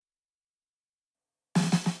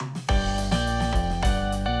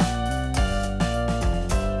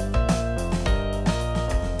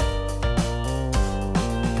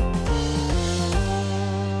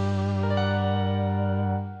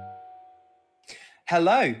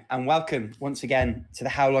Hello and welcome once again to the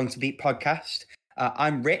How Long to Beat podcast.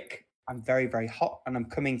 I'm Rick. I'm very, very hot and I'm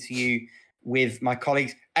coming to you with my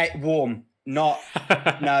colleagues. Warm, no,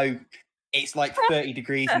 it's like 30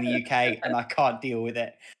 degrees in the UK and I can't deal with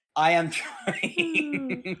it. I am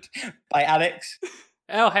joined by Alex.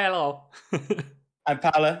 Oh, hello. And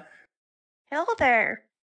Paula. Hello there.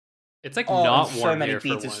 It's like not warm so many here for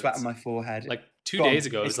beads of once. sweat on my forehead. Like 2 days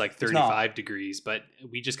ago, it was like it's not. 35 degrees, but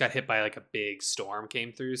we just got hit by like a big storm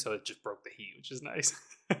came through, so it just broke the heat, which is nice.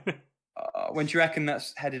 When do you reckon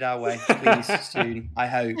that's headed our way? Please, soon. I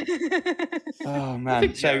hope. Oh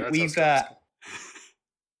man! So we've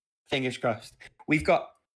fingers crossed. We've got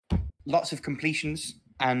lots of completions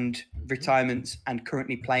and retirements and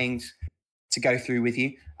currently playings to go through with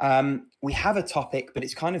you. We have a topic, but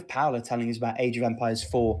it's kind of Paula telling us about Age of Empires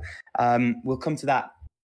 4. We'll come to that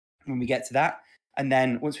when we get to that. And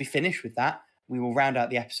then once we finish with that, we will round out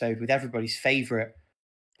the episode with everybody's favorite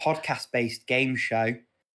podcast-based game show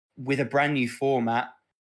with a brand new format.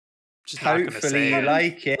 Just hopefully you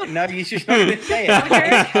like it. No, you're just not going to say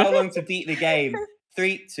it. How long to beat the game?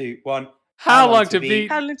 3, 2, 1. How long to beat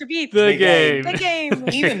the game? The game.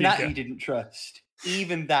 Even that you didn't trust.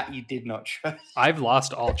 Even that you did not trust. I've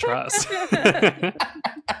lost all trust.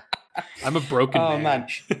 I'm a broken man.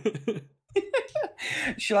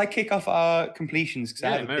 Shall I kick off our completions?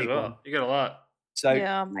 Yeah, you might as well. You got a lot. So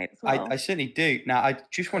yeah, might as well. I certainly do. Now, I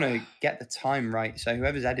just want to get the time right. So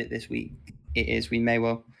whoever's edit this week, it is. We may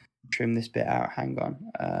well trim this bit out. Hang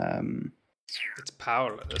on. It's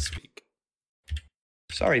Paula this week.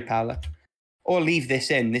 Sorry, Paula. Or leave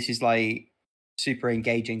this in. This is like super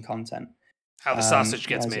engaging content. How the sausage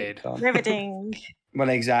gets made. Riveting. Well,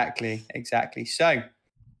 exactly. So,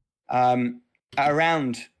 at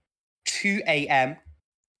around 2 a.m.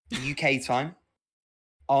 UK time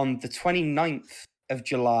on the 29th of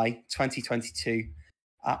July, 2022,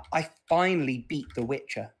 I finally beat The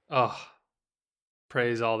Witcher. Oh,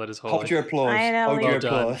 praise all that is holy. Hold your applause. I know. Hold your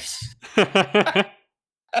Well applause.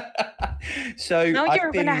 So now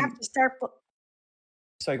you're gonna have to start.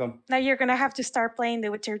 Sorry, go on. Now you're gonna have to start playing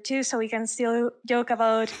The Witcher 2, so we can still joke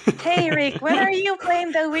about. Hey, Rick, when are you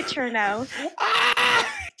playing The Witcher now?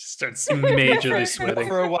 Starts majorly sweating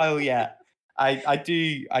for a while. Yeah, I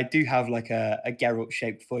do have like a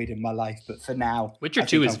Geralt-shaped void in my life, but for now, Witcher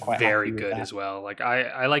 2 is very good as well. Like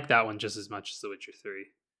I like that one just as much as The Witcher 3.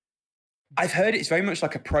 I've heard it's very much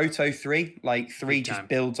like a proto 3. Like 3 just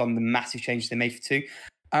builds on the massive changes they made for 2.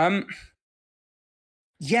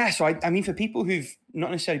 Yeah, so I mean, for people who've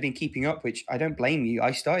not necessarily been keeping up, which I don't blame you,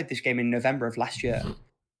 I started this game in November of last year.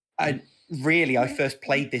 I first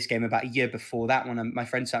played this game about a year before that one. My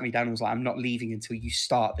friend sat me down and was like, I'm not leaving until you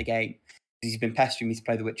start the game. He's been pestering me to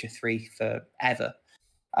play The Witcher 3 forever.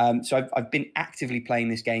 So I've been actively playing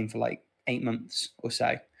this game for like 8 months or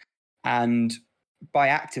so. And by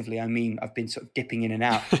actively, I mean I've been sort of dipping in and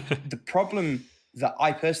out. The problem that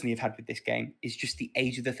I personally have had with this game is just the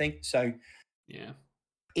age of the thing. So yeah,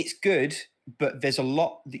 it's good, but there's a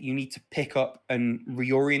lot that you need to pick up and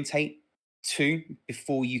reorientate to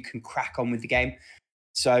before you can crack on with the game.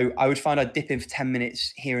 So I would find I'd dip in for 10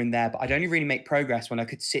 minutes here and there, but I'd only really make progress when I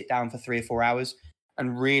could sit down for 3 or 4 hours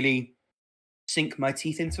and really sink my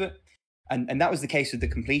teeth into it. And that was the case with the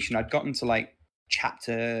completion. I'd gotten to like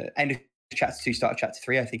end of chapter 2, start of chapter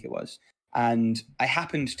 3, I think it was. And I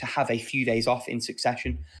happened to have a few days off in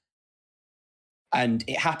succession. And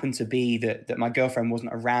it happened to be that my girlfriend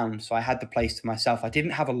wasn't around, so I had the place to myself. I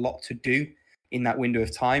didn't have a lot to do in that window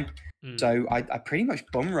of time. So I pretty much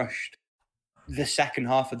bum rushed the second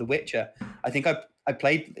half of The Witcher. I think I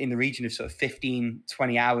played in the region of sort of 15,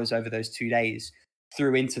 20 hours over those 2 days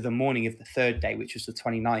through into the morning of the third day, which was the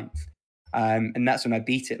 29th. And that's when I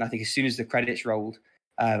beat it. And I think as soon as the credits rolled,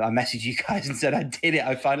 I messaged you guys and said, I did it.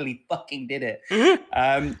 I finally fucking did it. Yeah,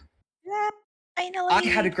 finally. I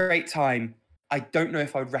had a great time. I don't know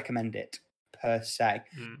if I would recommend it per se.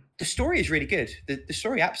 The story is really good. The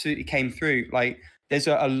story absolutely came through. Like there's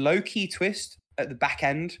a low-key twist at the back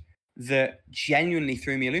end that genuinely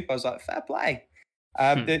threw me a loop. I was like, fair play.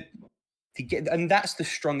 And that's the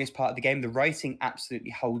strongest part of the game. The writing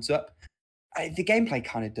absolutely holds up. The gameplay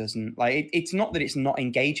kind of doesn't. Like it's not that it's not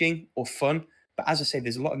engaging or fun, but as I say,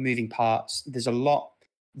 there's a lot of moving parts. There's a lot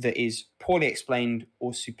that is poorly explained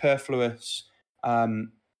or superfluous,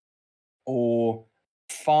 or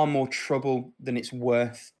far more trouble than it's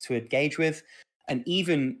worth to engage with. And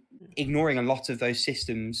even ignoring a lot of those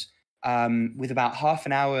systems, with about half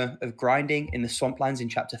an hour of grinding in the swamplands in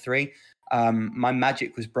chapter 3, my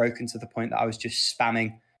magic was broken to the point that I was just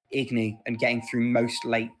spamming Igni and getting through most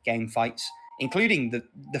late game fights, including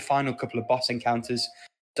the final couple of boss encounters.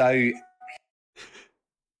 So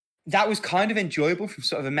that was kind of enjoyable from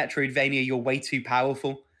sort of a Metroidvania, you're way too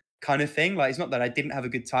powerful kind of thing. Like, it's not that I didn't have a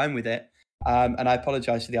good time with it. And I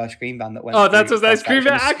apologize for the ice cream ban that went. Oh, that's what ice cream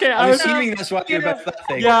ban. Okay, I'm assuming that's why you're about that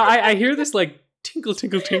thing. Yeah, I hear this like tinkle,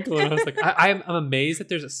 tinkle, tinkle, and I was like, I'm amazed that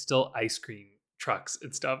there's still ice cream trucks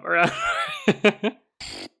and stuff around.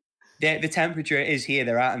 The temperature is here.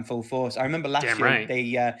 They're out in full force. I remember last year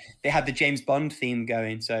they had the James Bond theme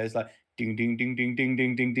going, so it's like ding, ding, ding, ding, ding,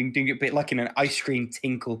 ding, ding, ding, ding, a bit like in an ice cream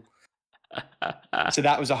tinkle. So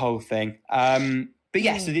that was a whole thing. But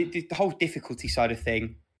yeah, so the whole difficulty side of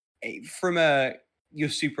thing, from you're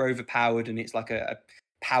super overpowered and it's like a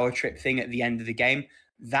power trip thing at the end of the game.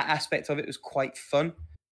 That aspect of it was quite fun,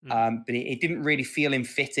 but it didn't really feel in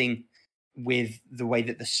fitting with the way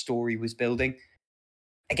that the story was building.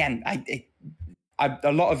 Again,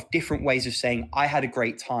 a lot of different ways of saying I had a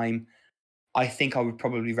great time. I think I would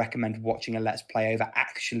probably recommend watching a Let's Play over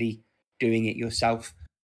actually doing it yourself.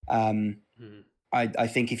 I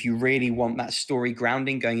think if you really want that story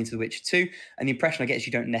grounding going into The Witcher 2, and the impression I get is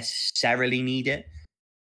you don't necessarily need it.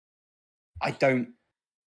 I don't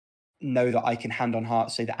know that I can hand on heart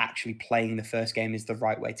say that actually playing the first game is the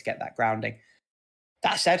right way to get that grounding.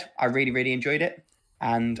 That said, I really, really enjoyed it,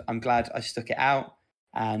 and I'm glad I stuck it out.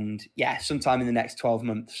 And yeah, sometime in the next 12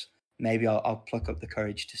 months, maybe I'll pluck up the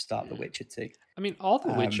courage to start The Witcher 2. I mean, all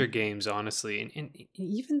the Witcher games, honestly, and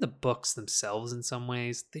even the books themselves, in some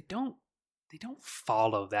ways, they don't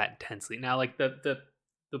follow that intensely. Now, like the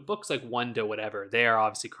books, like 1 to whatever, they are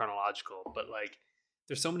obviously chronological, but like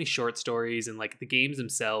there's so many short stories, and like the games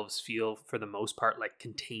themselves feel, for the most part, like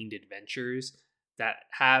contained adventures that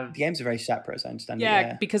have. The games are very separate, as I understand.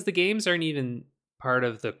 Yeah, because the games aren't even part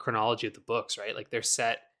of the chronology of the books, right? Like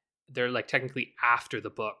they're like technically after the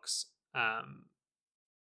books.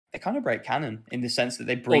 They kind of break canon in the sense that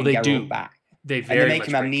they bring Geralt back. They make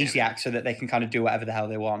him amnesiac so that they can kind of do whatever the hell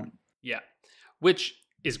they want. Yeah, which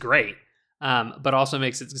is great, but also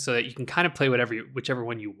makes it so that you can kind of play whichever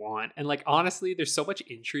one you want. And like honestly, there's so much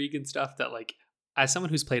intrigue and stuff that, like, as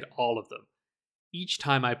someone who's played all of them, each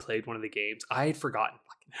time I played one of the games, I had forgotten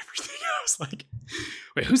fucking everything. I was like,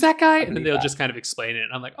 wait, who's that guy? And then they'll just kind of explain it.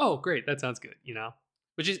 And I'm like, oh, great. That sounds good. You know,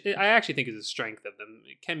 which is, I actually think is a strength of them.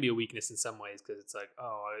 It can be a weakness in some ways, because it's like,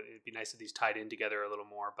 oh, it'd be nice if these tied in together a little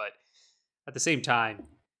more. But at the same time,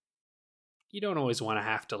 you don't always want to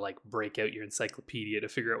have to like break out your encyclopedia to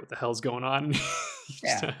figure out what the hell's going on.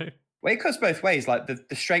 Yeah. Well, it cuts both ways. Like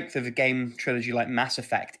the strength of a game trilogy like Mass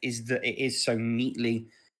Effect is that it is so neatly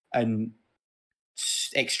and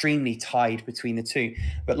extremely tied between the two.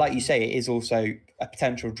 But like you say, it is also a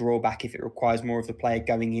potential drawback if it requires more of the player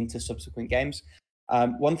going into subsequent games.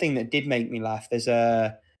 One thing that did make me laugh, there's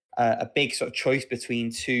a big sort of choice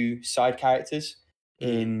between 2 side characters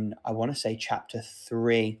in, I want to say, chapter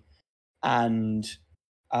 3. And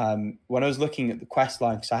when I was looking at the quest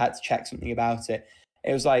line, because I had to check something about it,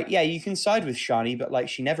 it was like, yeah, you can side with Shani, but like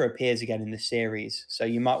she never appears again in the series, so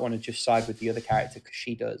you might want to just side with the other character because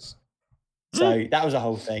she does. So that was a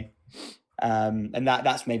whole thing, and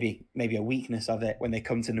that's maybe a weakness of it when they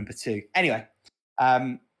come to number 2. Anyway,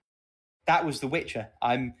 that was The Witcher.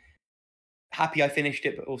 I'm happy I finished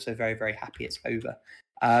it, but also very, very happy it's over.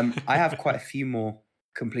 I have quite a few more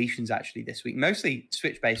completions actually this week, mostly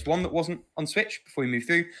Switch based. One that wasn't on Switch before we move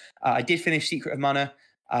through. I did finish Secret of Mana.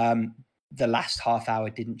 The last half hour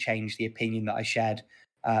didn't change the opinion that I shared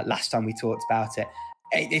last time we talked about it.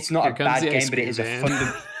 It's not a bad game, but it is a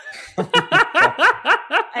fundamental.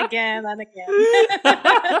 Again and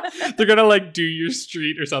again. They're gonna like do your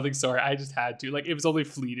street or something. Sorry, I just had to. Like, it was only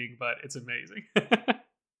fleeting, but it's amazing.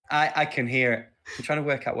 I can hear it. I'm trying to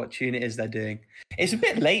work out what tune it is they're doing. It's a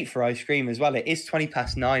bit late for ice cream as well. It is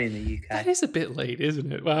 9:20 in the UK. That is a bit late,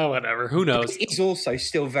 isn't it? Well, whatever. Who knows? It's also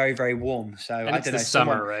still very, very warm. So and I it's don't know.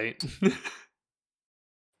 Summer, right?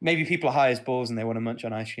 Maybe people are high as balls and they want to munch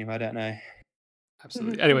on ice cream. I don't know.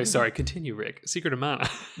 Absolutely. Anyway, sorry. Continue, Rick. Secret of Mana.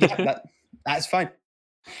 Yeah, that's fine.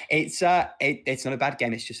 It's not a bad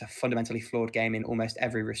game. It's just a fundamentally flawed game in almost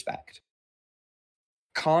every respect.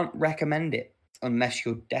 Can't recommend it unless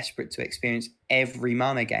you're desperate to experience every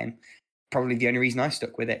Mana game. Probably the only reason I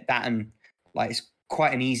stuck with it. That, and like, it's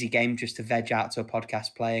quite an easy game just to veg out to a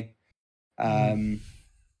podcast playing.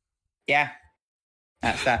 Yeah,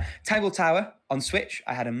 that's that. Table Tower on Switch,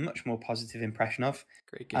 I had a much more positive impression of.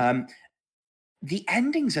 Great game. The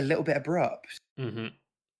ending's a little bit abrupt. Mm-hmm.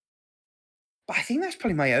 But I think that's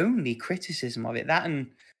probably my only criticism of it. That, and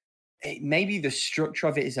maybe the structure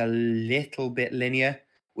of it is a little bit linear,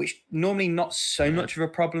 which normally not so much of a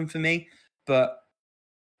problem for me. But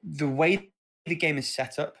the way the game is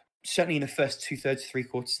set up, certainly in the first 2/3,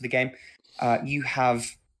 3/4 of the game, you have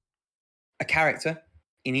a character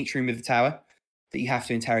in each room of the tower that you have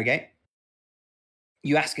to interrogate.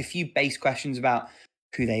 You ask a few base questions about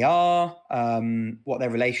who they are, what their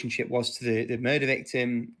relationship was to the murder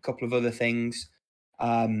victim, a couple of other things.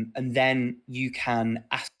 And then you can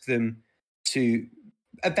ask them to,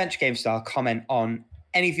 adventure game style, comment on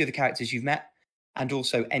any of the other characters you've met and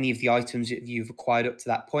also any of the items that you've acquired up to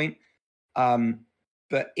that point.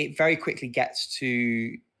 But it very quickly gets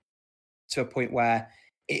to a point where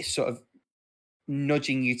it's sort of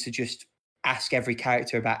nudging you to just ask every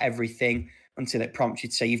character about everything until it prompts you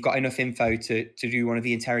to say you've got enough info to do one of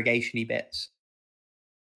the interrogation-y bits.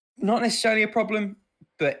 Not necessarily a problem,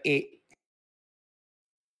 but I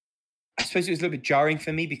suppose it was a little bit jarring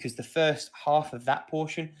for me because the first half of that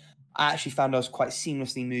portion, I actually found I was quite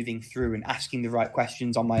seamlessly moving through and asking the right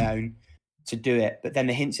questions on my own to do it. But then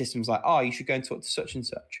the hint system's like, oh, you should go and talk to such and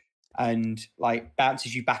such. And like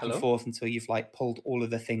bounces you back and forth until you've like pulled all of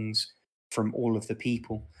the things from all of the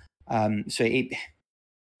people. So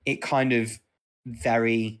it kind of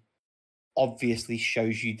very obviously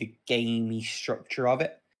shows you the gamey structure of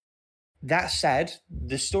it. That said,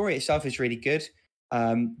 the story itself is really good.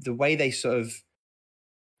 The way they sort of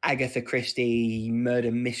Agatha Christie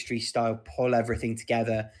murder mystery style pull everything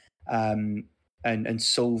together and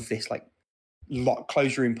solve this like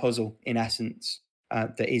closed room puzzle in essence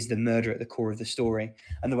that is the murder at the core of the story,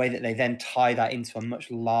 and the way that they then tie that into a much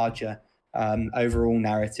larger overall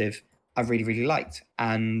narrative, I really, really liked.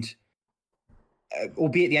 And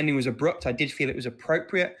albeit the ending was abrupt, I did feel it was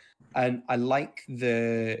appropriate, and I like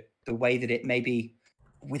the way that it maybe,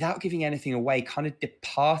 without giving anything away, kind of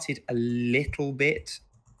departed a little bit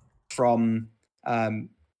from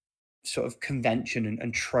sort of convention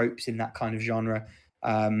and tropes in that kind of genre.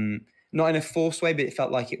 Not in a forced way, but it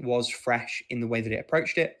felt like it was fresh in the way that it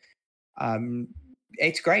approached it.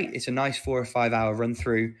 It's great. It's a nice 4 or 5 hour run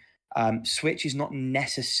through. Switch is not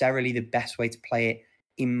necessarily the best way to play it,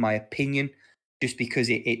 in my opinion, just because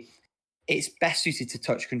it's best suited to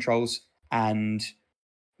touch controls. And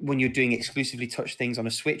when you're doing exclusively touch things on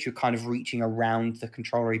a Switch, you're kind of reaching around the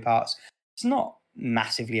controllery parts. It's not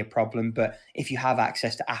massively a problem, but if you have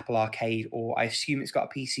access to Apple Arcade, or I assume it's got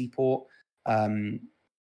a PC port,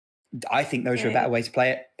 I think those are a better way to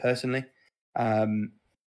play it, personally.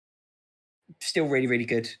 Still really, really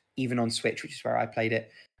good, even on Switch, which is where I played it.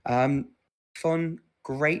 Fun,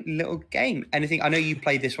 great little game. Anything? I know you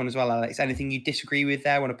played this one as well, Alex. Anything you disagree with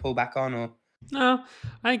there, want to pull back on? Or no,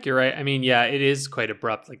 I think you're right. I mean, yeah, it is quite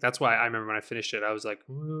abrupt. Like that's why I remember when I finished it, I was like,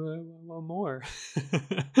 I want more.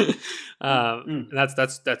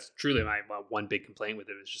 That's truly my one big complaint with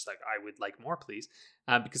it. Is just like, I would like more, please,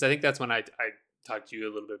 because I think that's when I talked to you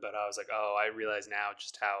a little bit about how I was like, oh, I realize now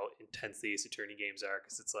just how intense the Ace Attorney games are,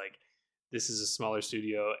 because it's like, this is a smaller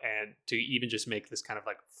studio, and to even just make this kind of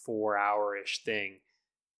like 4 hour-ish thing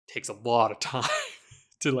takes a lot of time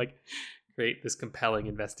to like create this compelling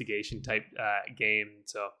investigation type game.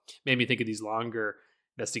 So made me think of these longer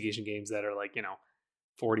investigation games that are like,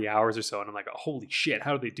 40 hours or so. And I'm like, oh, holy shit,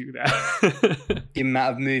 how do they do that? The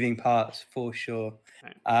amount of moving parts, for sure.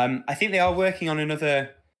 Right. I think they are working on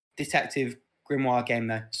another Detective Grimoire game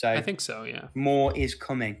though. So I think so, yeah. More is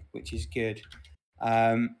coming, which is good.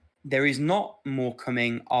 There is not more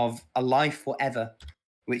coming of Alive Forever,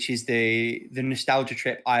 which is the nostalgia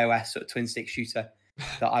trip iOS sort of twin stick shooter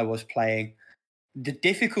that I was playing. The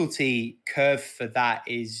difficulty curve for that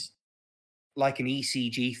is like an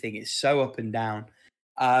ECG thing. It's so up and down.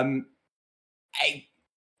 Even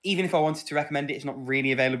if I wanted to recommend it, it's not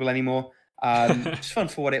really available anymore. It's fun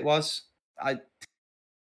for what it was.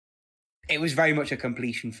 It was very much a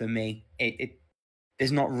completion for me.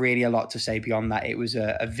 There's not really a lot to say beyond that. It was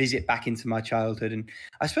a visit back into my childhood. And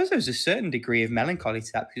I suppose there was a certain degree of melancholy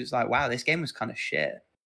to that, because it's like, wow, this game was kind of shit.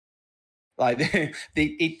 Like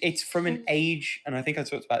it's from an age, and I think I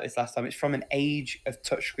talked about this last time, it's from an age of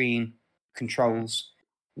touchscreen controls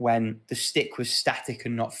when the stick was static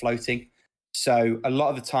and not floating. So a lot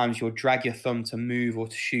of the times you'll drag your thumb to move or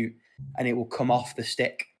to shoot and it will come off the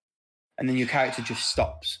stick, and then your character just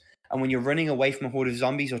stops. And when you're running away from a horde of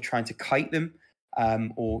zombies or trying to kite them,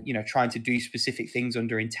 or trying to do specific things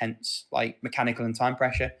under intense like mechanical and time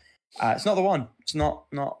pressure, it's not the one. It's not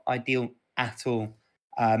ideal at all.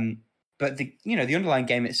 But the underlying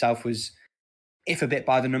game itself was, if a bit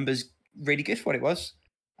by the numbers, really good for what it was.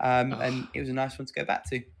 And it was a nice one to go back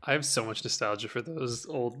to. I have so much nostalgia for those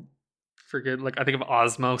old like I think of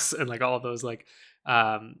Osmos and like all of those like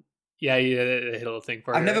yeah, you hit a little thing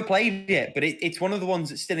for it. I've never played it, but it's one of the ones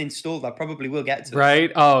that's still installed. I probably will get to.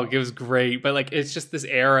 Right? Oh, it was great. But like, it's just this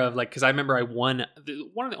era of like, because I remember I won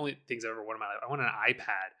one of the only things I ever won in my life. I won an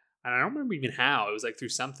iPad And I don't remember even how. It was like through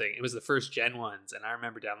something. It was the first gen ones, and I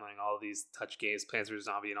remember downloading all of these touch games, Plants vs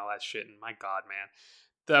Zombie, and all that shit. And my god, man,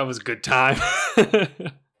 that was a good time.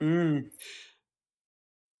 Mm.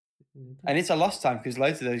 And it's a lost time because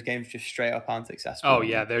loads of those games just straight up aren't accessible. Oh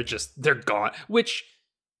yeah, they're gone. Which,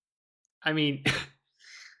 I mean,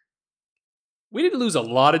 we didn't lose a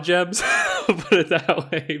lot of gems, put it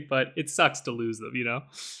that way, but it sucks to lose them, you know?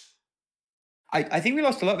 I think we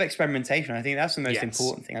lost a lot of experimentation. I think that's the most Yes.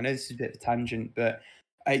 important thing. I know this is a bit of a tangent, but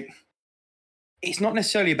it's not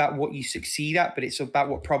necessarily about what you succeed at, but it's about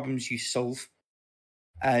what problems you solve.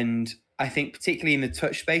 And I think particularly in the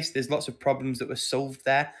touch space, there's lots of problems that were solved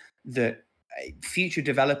there that future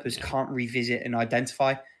developers can't revisit and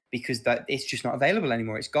identify because that it's just not available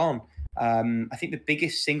anymore. It's gone. I think the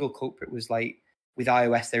biggest single culprit was like with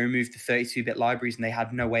iOS, they removed the 32-bit libraries and they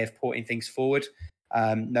had no way of porting things forward.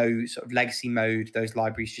 No sort of legacy mode. Those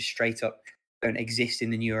libraries just straight up don't exist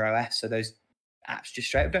in the newer OS. So those apps just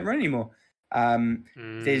straight up don't run anymore.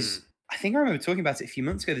 There's, I think I remember talking about it a few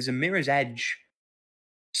months ago. There's a Mirror's Edge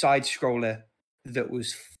side scroller that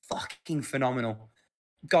was fucking phenomenal.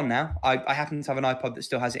 Gone now. I happen to have an iPod that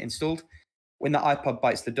still has it installed. When that iPod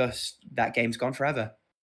bites the dust, that game's gone forever.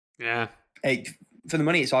 Yeah. For the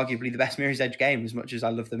money, it's arguably the best Mirror's Edge game, as much as I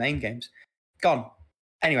love the main games. Gone.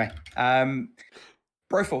 Anyway,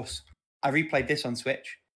 Broforce. I replayed this on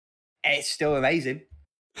Switch. It's still amazing.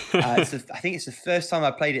 I think it's the first time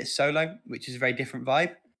I played it solo, which is a very different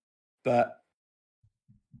vibe, but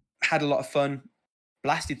had a lot of fun.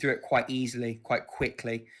 Blasted through it quite easily, quite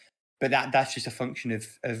quickly. But that's just a function of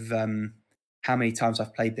how many times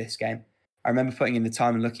I've played this game. I remember putting in the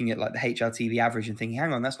time and looking at like the HLTV average and thinking,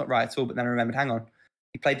 hang on, that's not right at all. But then I remembered, hang on,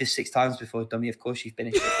 you played this 6 times before, dummy. Of course you've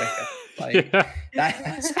finished it quicker. Like,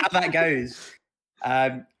 that's how that goes.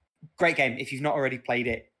 Great game. If you've not already played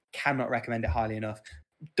it, cannot recommend it highly enough.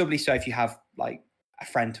 Doubly so if you have like a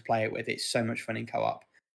friend to play it with. It's so much fun in co-op.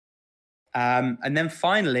 And then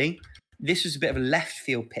finally, this was a bit of a left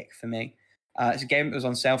field pick for me. It's a game that was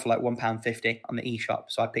on sale for like £1.50 on the eShop,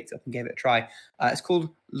 so I picked it up and gave it a try. It's called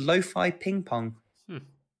Lo-Fi Ping Pong.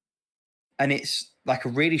 And it's like a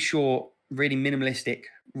really short, really minimalistic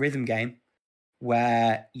rhythm game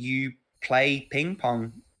where you play ping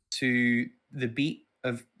pong to the beat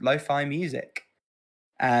of lo-fi music.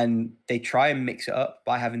 And they try and mix it up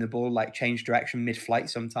by having the ball like change direction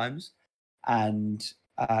mid-flight sometimes and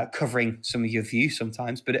covering some of your view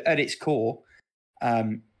sometimes. But at its core,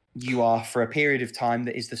 you are, for a period of time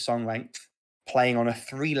that is the song length, playing on a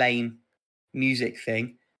 3-lane music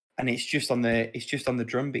thing, and it's just on the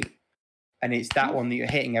drum beat, and it's that one that you're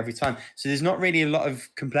hitting every time. So there's not really a lot of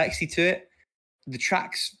complexity to it. The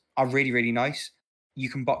tracks are really, really nice. You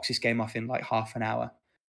can box this game off in like half an hour.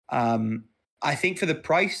 I think for the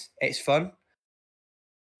price, it's fun.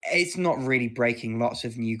 It's not really breaking lots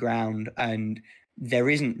of new ground, and there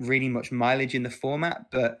isn't really much mileage in the format,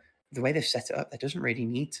 but the way they've set it up, there doesn't really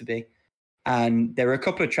need to be. And there are a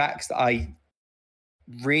couple of tracks that I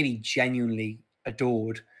really genuinely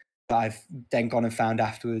adored that I've then gone and found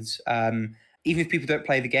afterwards. Even if people don't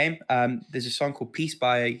play the game, there's a song called Peace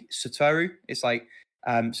by Satoru. It's like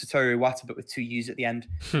Satoru Iwata, but with 2 U's at the end.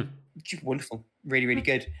 Just wonderful. Really, really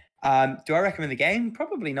good. Do I recommend the game?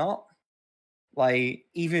 Probably not. Like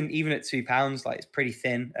even at £2, like it's pretty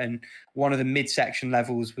thin, and one of the midsection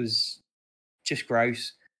levels was just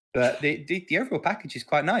gross. But the overall package is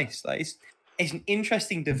quite nice. Like it's an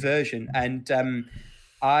interesting diversion, and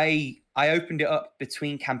I opened it up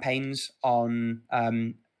between campaigns on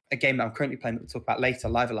a game that I'm currently playing that we'll talk about later,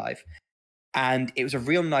 Live Alive, and it was a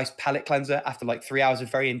real nice palate cleanser after like 3 hours of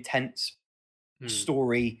very intense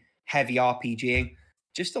story heavy RPGing,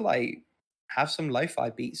 just to like have some lo-fi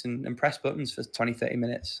beats and press buttons for 20-30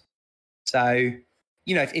 minutes. So,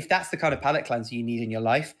 you know, if that's the kind of palate cleanser you need in your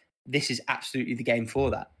life, this is absolutely the game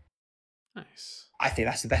for that. Nice. I think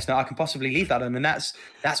that's the best note I can possibly leave that on, and that's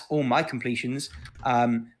all my completions.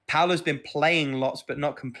 Paolo's been playing lots but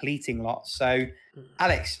not completing lots. So,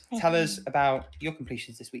 Alex, tell us about your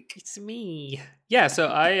completions this week. It's me. Yeah, so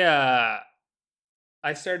I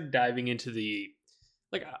started diving into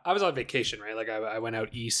like I was on vacation, right? Like I went out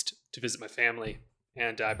east to visit my family,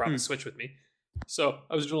 and I brought my Switch with me. So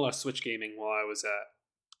I was doing a lot of Switch gaming while I was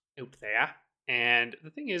out there. And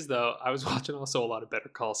the thing is, though, I was watching also a lot of Better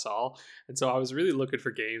Call Saul. And so I was really looking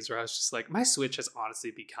for games where I was just like, my Switch has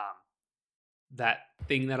honestly become that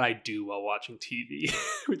thing that I do while watching TV,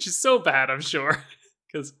 which is so bad, I'm sure,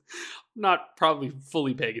 because I'm not probably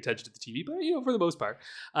fully paying attention to the TV, but, you know, for the most part.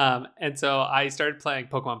 And so I started playing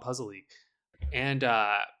Pokemon Puzzle League, and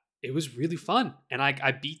it was really fun. And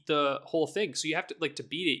I beat the whole thing. So you have to, like, to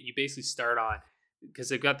beat it, you basically start on because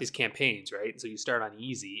they've got these campaigns, right? So you start on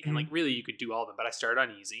easy, and like really you could do all of them, but I started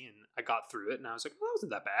on easy and I got through it, and I was like, well, that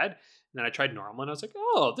wasn't that bad. And then I tried normal, and I was like,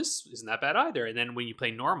 oh, this isn't that bad either. And then when you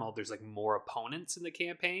play normal, there's like more opponents in the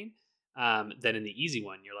campaign than in the easy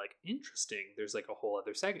one. You're like, interesting. There's like a whole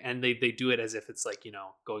other segment, and they do it as if it's like, you know,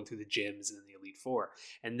 going through the gyms and then the Elite Four,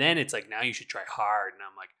 and then it's like, now you should try hard, and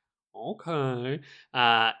I'm like, okay,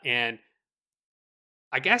 and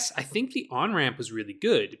I think the on-ramp was really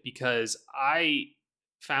good because I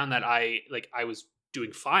found that I was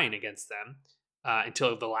doing fine against them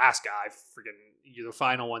until the last guy, the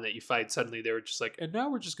final one that you fight, suddenly they were just like, and now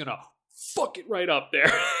we're just gonna fuck it right up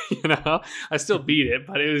there. You know, I still beat it,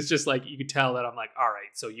 but it was just like, you could tell that I'm like, all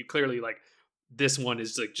right, so you clearly like, this one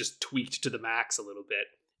is like just tweaked to the max a little bit.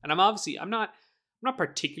 And I'm not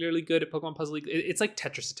particularly good at Pokemon Puzzle League. It's like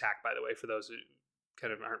Tetris Attack, by the way, for those who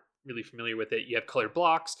kind of aren't really familiar with it. You have colored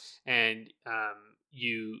blocks, and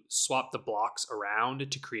you swap the blocks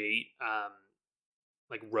around to create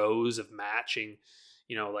like rows of matching,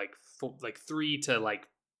 you know, like 3 to like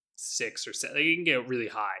 6 or 7. They can get really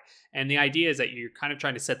high, and the idea is that you're kind of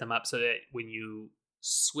trying to set them up so that when you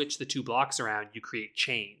switch the 2 blocks around, you create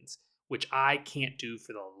chains, which I can't do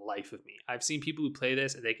for the life of me. I've seen people who play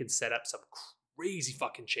this and they can set up some crazy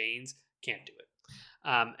fucking chains. Can't do it.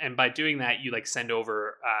 And by doing that, you like send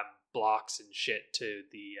over blocks and shit to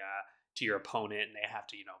the to your opponent, and they have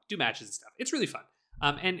to, you know, do matches and stuff. It's really fun.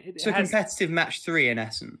 And it so has, competitive match 3 in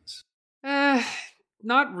essence.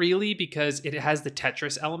 Not really, because it has the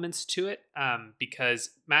Tetris elements to it. Because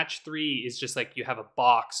match 3 is just like you have a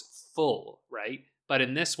box full, right? But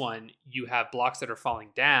in this one, you have blocks that are falling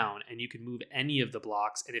down, and you can move any of the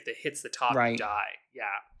blocks, and if it hits the top, you die. Yeah.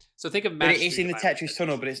 So think of match. But it's in the Tetris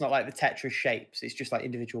tunnel, but it's not like the Tetris shapes. It's just like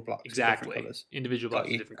individual blocks. Exactly. Different colors. Individual blocks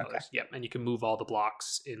in different colors. Yep. And you can move all the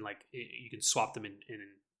blocks in, like, you can swap them in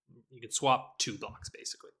you can swap 2 blocks,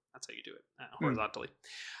 basically. That's how you do it horizontally.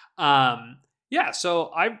 Yeah.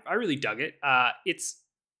 So I really dug it. It's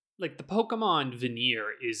like the Pokemon veneer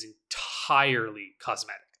is entirely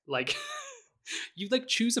cosmetic. Like, you like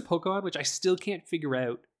choose a Pokemon, which I still can't figure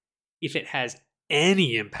out if it has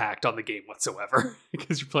any impact on the game whatsoever,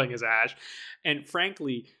 because you're playing as Ash. And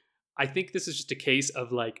frankly, I think this is just a case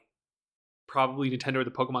of like, probably Nintendo or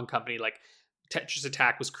the Pokemon company, like, Tetris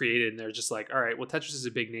Attack was created, and they're just like, all right, well, Tetris is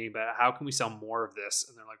a big name, but how can we sell more of this?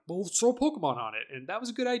 And they're like, well, let's throw Pokemon on it. And that was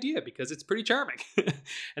a good idea because it's pretty charming.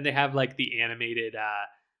 And they have like the animated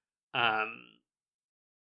oh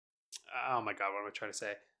my god, what am I trying to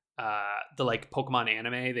say? The like Pokemon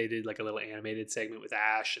anime, they did like a little animated segment with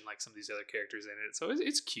Ash and like some of these other characters in it, so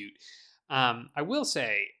it's cute. I will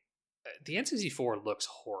say the N64 looks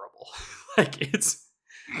horrible. Like,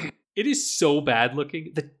 it is so bad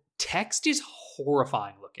looking. The text is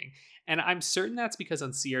horrifying looking, and I'm certain that's because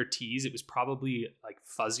on CRTs it was probably like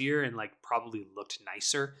fuzzier and like probably looked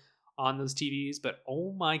nicer on those TVs, but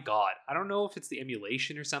oh my god, I don't know if it's the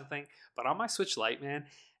emulation or something, but on my Switch Lite, man,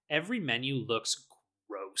 every menu looks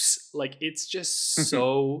gross. Like, it's just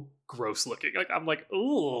so gross looking. Like, I'm like,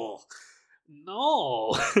 oh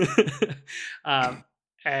no.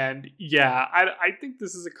 And yeah, I think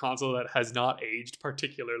this is a console that has not aged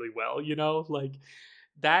particularly well, you know, like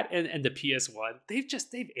that and the PS1,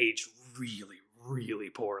 they've aged really, really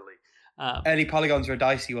poorly. Early polygons are a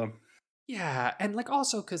dicey one. Yeah, and like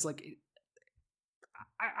also because like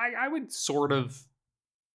I would sort of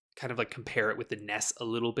kind of like compare it with the NES a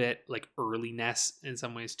little bit, like early NES in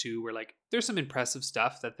some ways too, where like there's some impressive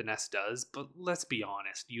stuff that the NES does, but let's be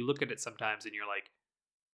honest, you look at it sometimes and you're like,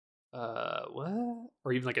 what?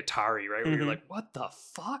 Or even like Atari, right? Where you're like, what the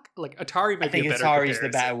fuck? Like, Atari might be a better Atari's the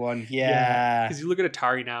better one. Yeah. Because you look at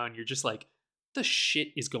Atari now and you're just like, the shit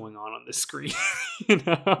is going on this screen, you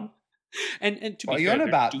know? And to what be are fair, you on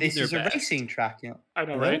about? doing This their is a best. racing track. You know? I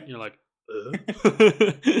know, right? And you're like,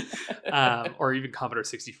 or even Commodore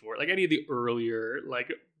 64, like any of the earlier, like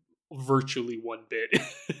virtually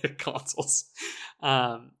 1-bit consoles.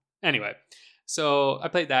 Anyway, so I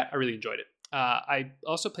played that. I really enjoyed it. I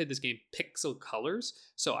also played this game, Pixel Colors.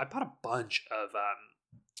 So I bought a bunch of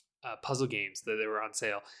puzzle games that they were on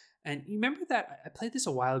sale. And you remember that I played this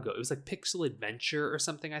a while ago. It was like Pixel Adventure or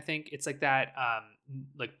something, I think. It's like that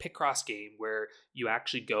like Picross game where you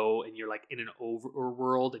actually go and you're like in an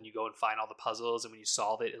overworld and you go and find all the puzzles, and when you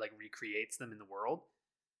solve it, it like recreates them in the world.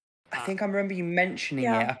 I think I remember you mentioning it.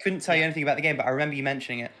 I couldn't tell you anything about the game, but I remember you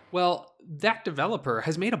mentioning it. Well, that developer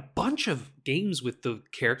has made a bunch of games with the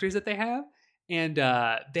characters that they have, and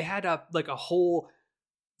they had a whole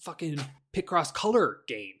fucking Picross color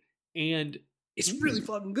game, and it's really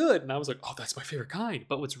fucking good. And I was like, oh, that's my favorite kind.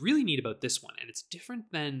 But what's really neat about this one, and it's different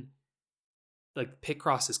than like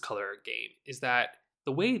Picross's color game is that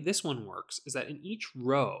the way this one works is that in each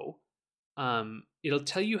row, it'll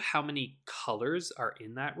tell you how many colors are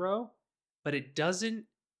in that row, but it doesn't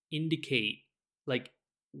indicate like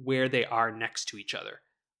where they are next to each other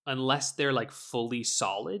unless they're like fully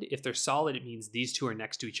solid. If they're solid, it means these two are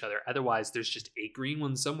next to each other. Otherwise, there's just a green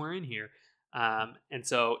one somewhere in here. And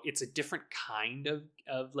so it's a different kind of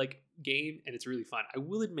like game, and it's really fun. I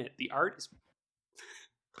will admit the art is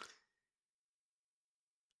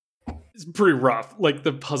it's pretty rough. Like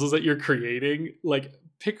the puzzles that you're creating, like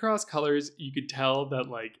Picross colors, you could tell that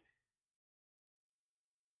like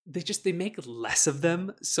they make less of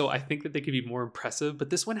them, so I think that they could be more impressive. But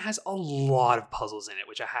this one has a lot of puzzles in it,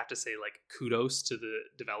 which I have to say, like, kudos to the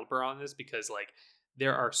developer on this, because like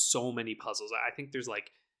there are so many puzzles. I think there's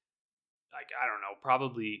like I don't know,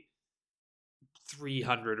 probably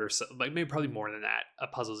 300 or so, like maybe probably more than that,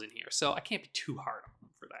 puzzles in here. So I can't be too hard on them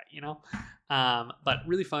for that, you know. But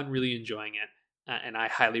really fun, really enjoying it. And I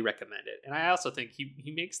highly recommend it. And I also think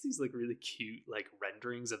he makes these like really cute like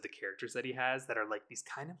renderings of the characters that he has that are like these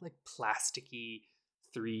kind of like plasticky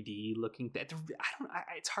 3D looking.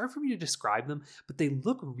 It's hard for me to describe them, but they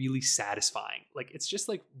look really satisfying. Like it's just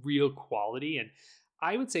like real quality. And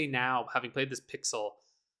I would say now, having played this Pixel,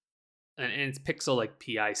 and it's Pixel like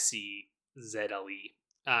PICZLE,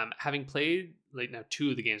 having played like now 2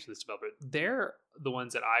 of the games for this developer, they're the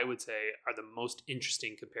ones that I would say are the most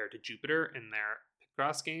interesting compared to Jupiter in their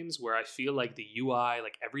Picross games, where I feel like the UI,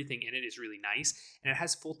 like everything in it is really nice, and it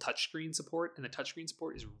has full touchscreen support, and the touchscreen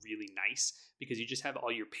support is really nice because you just have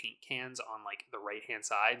all your paint cans on like the right hand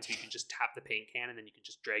side, so you can just tap the paint can and then you can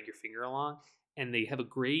just drag your finger along. And they have a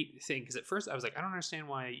great thing, because at first I was like, I don't understand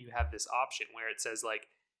why you have this option where it says like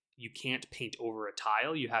you can't paint over a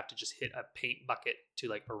tile, you have to just hit a paint bucket to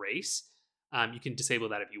like erase. You can disable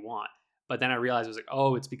that if you want. But then I realized I was like,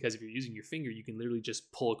 oh, it's because if you're using your finger, you can literally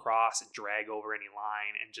just pull across and drag over any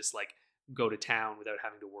line and just like go to town without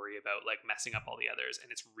having to worry about like messing up all the others.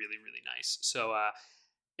 And it's really, really nice. So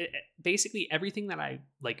basically everything that I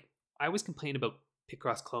like, I always complain about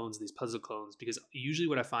Picross clones, these puzzle clones, because usually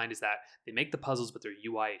what I find is that they make the puzzles, but their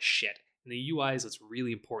UI is shit. And the UI is what's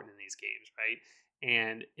really important in these games, right?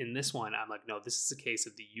 And in this one, I'm like, no, this is a case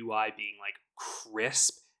of the UI being like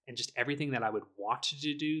crisp, and just everything that I would want to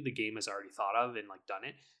do, the game has already thought of and like done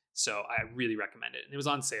it. So I really recommend it. And it was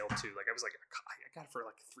on sale too. Like I was like, I got it for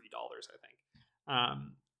like $3, I think.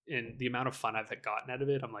 And the amount of fun I've gotten out of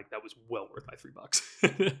it, I'm like, that was well worth my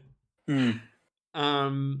 $3.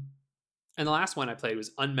 And the last one I played was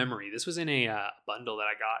Unmemory. This was in a bundle that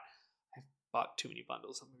I got. I've bought too many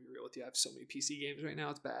bundles. I'm gonna be real with you. I have so many PC games right now.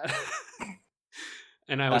 It's bad.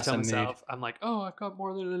 And I always tell myself, I'm like, oh, I've got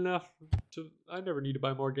more than enough I never need to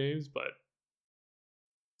buy more games, but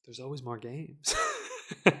there's always more games.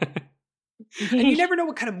 And you never know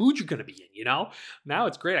what kind of mood you're going to be in, you know? Now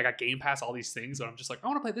it's great. I got Game Pass, all these things, and I'm just like, I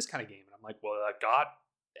want to play this kind of game. And I'm like, well, I got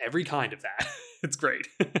every kind of that. It's great.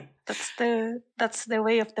 That's the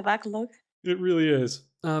way of the backlog. It really is.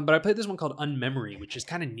 But I played this one called Unmemory, which is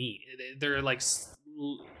kind of neat. They're like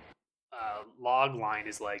log line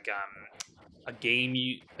is like a game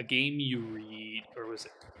you read, or was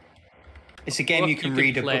it? It's a game you can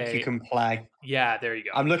read, a book you can play. Yeah, there you go.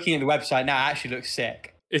 I'm looking at the website now. It actually looks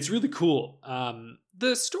sick. It's really cool.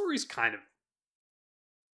 The story's kind of,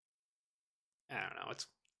 I don't know. It's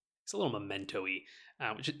a little memento-y,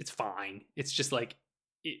 which it's fine. It's just like,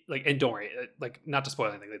 and don't worry, like not to spoil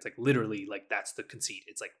anything. It's like literally like that's the conceit.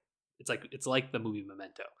 It's like the movie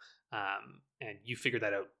Memento, and you figure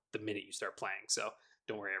that out the minute you start playing. So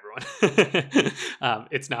don't worry, everyone.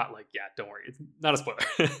 It's not like, yeah, don't worry. It's not a spoiler.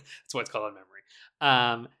 That's why it's called Unmemory.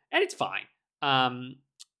 And it's fine.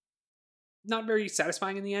 Not very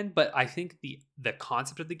satisfying in the end, but I think the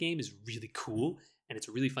concept of the game is really cool, and it's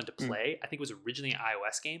really fun to play. I think it was originally an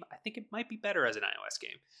iOS game. I think it might be better as an iOS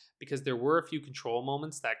game, because there were a few control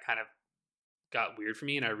moments that kind of got weird for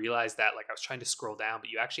me, and I realized that like I was trying to scroll down, but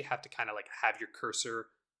you actually have to kind of like have your cursor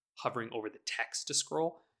hovering over the text to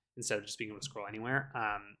scroll instead of just being able to scroll anywhere.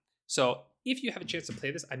 So if you have a chance to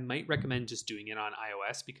play this, I might recommend just doing it on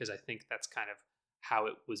iOS, because I think that's kind of how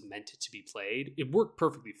it was meant to be played. It worked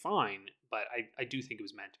perfectly fine, but I do think it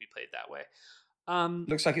was meant to be played that way.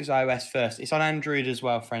 Looks like it was iOS first. It's on Android as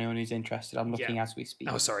well for anyone who's interested. I'm looking as we speak.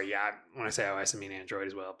 Oh, sorry. Yeah, when I say iOS, I mean Android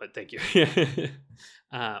as well, but thank you.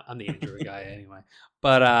 I'm the Android guy anyway.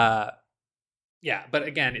 But yeah, but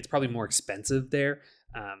again, it's probably more expensive there.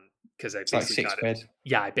 Because I basically got it.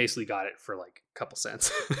 Yeah, I basically got it for like a couple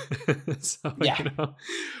cents. So, yeah, you know,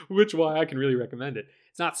 which why I can really recommend it.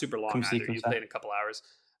 It's not super long either. You play it in a couple hours.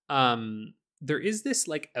 there is this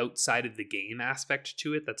like outside of the game aspect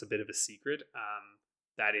to it that's a bit of a secret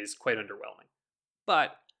that is quite underwhelming.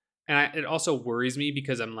 But it also worries me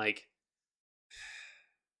because I'm like,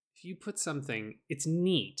 if you put something, it's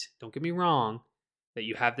neat, don't get me wrong, that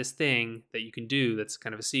you have this thing that you can do that's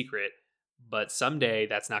kind of a secret, but someday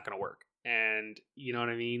that's not going to work. And you know what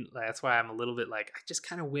I mean? That's why I'm a little bit like, I just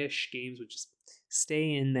kind of wish games would just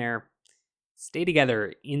stay in there, stay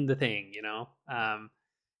together in the thing, you know?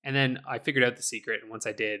 And then I figured out the secret, and once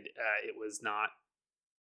I did, it was not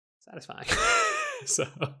satisfying. So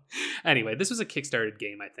anyway, this was a kickstarted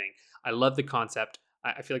game, I think. I love the concept.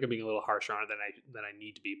 I feel like I'm being a little harsher on it than I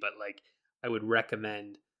need to be, but like I would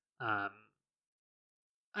recommend I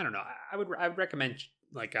don't know. I would recommend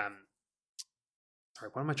like sorry,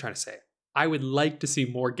 what am I trying to say? I would like to see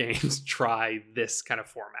more games try this kind of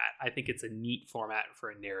format. I think it's a neat format for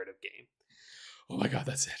a narrative game. Oh my god,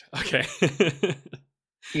 that's it. Okay.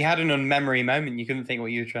 You had an unmemory moment. You couldn't think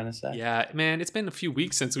what you were trying to say. Yeah, man, it's been a few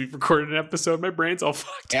weeks since we've recorded an episode. My brain's all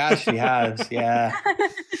fucked. It actually has, yeah.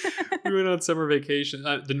 We went on summer vacation.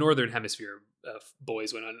 The Northern Hemisphere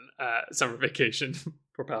boys went on summer vacation.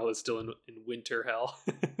 Poor Pal is still in winter hell.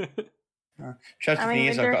 Tragic thing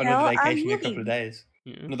is, I've got another vacation in a couple of days.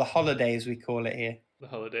 Yeah. Another holiday, as we call it here. The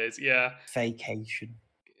holidays, yeah. Vacation.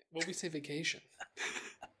 Well, we say vacation.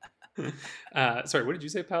 Sorry, what did you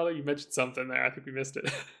say, Paolo? You mentioned something there. I think we missed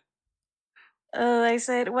it. I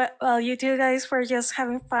said, well, you two guys were just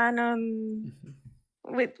having fun on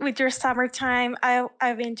with your summertime.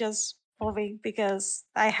 I've been just moving because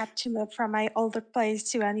I had to move from my older place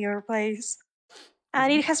to a newer place,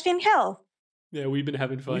 and it has been hell. Yeah, we've been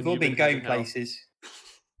having fun. We've all been going places.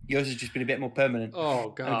 Yours has just been a bit more permanent. Oh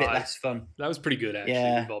god, and a bit less fun. That was pretty good, actually.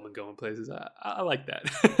 Yeah. We've all been going places. I like that.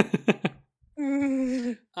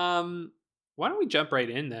 Why don't we jump right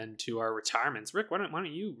in then to our retirements? Rick, why don't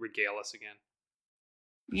you regale us again?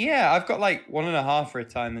 Yeah, I've got like 1.5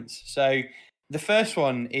 retirements. So the first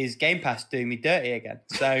one is Game Pass doing me dirty again.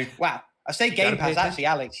 So wow, I say Game Pass. Actually,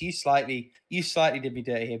 Alex, you slightly did me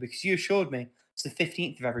dirty here because you assured me it's the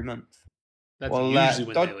 15th of every month. That's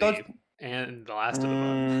usually when they leave. And the last of the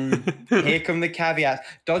month. Here come the caveats.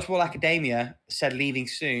 Dodgeball Academia said leaving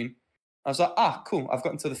soon. I was like, cool. I've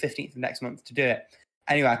got until the 15th of next month to do it.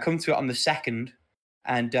 Anyway, I come to it on the 2nd,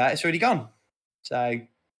 and it's already gone. So,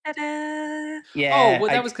 Ta-da! yeah. Oh,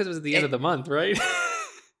 well, that was because it was at the end of the month, right?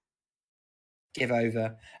 Give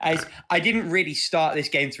over. I didn't really start this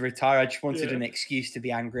game to retire. I just wanted an excuse to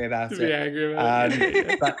be angry about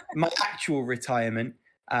it. But my actual retirement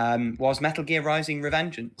was Metal Gear Rising: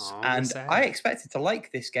 Revengeance, and I expected to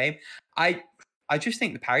like this game. I just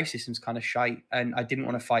think the parry system's kind of shite, and I didn't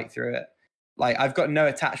want to fight through it. Like, I've got no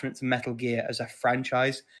attachment to Metal Gear as a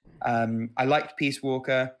franchise. I liked Peace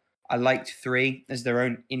Walker. I liked 3 as their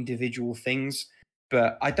own individual things,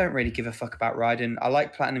 but I don't really give a fuck about Raiden. I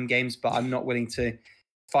like Platinum Games, but I'm not willing to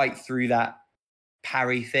fight through that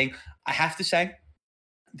parry thing. I have to say,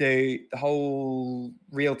 the whole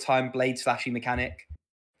real-time blade slashing mechanic,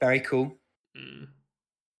 very cool.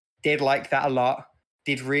 Did like that a lot.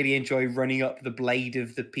 Did really enjoy running up the blade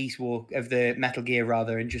of the the Metal Gear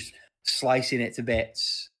rather, and just slicing it to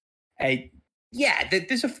bits.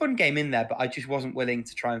 There's a fun game in there, but I just wasn't willing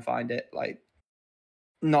to try and find it. Like,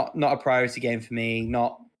 not a priority game for me.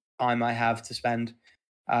 Not time I have to spend.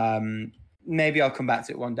 Maybe I'll come back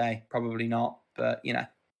to it one day. Probably not, but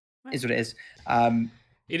is what it is.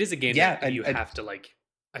 It is a game that you have to like.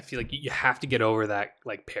 I feel like you have to get over that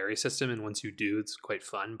like parry system, and once you do, it's quite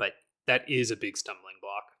fun. But that is a big stumbling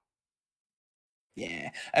block. Yeah,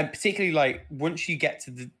 and particularly like once you get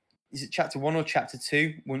to is it chapter 1 or chapter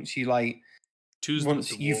 2? Once you like,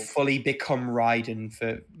 once you fully become Raiden,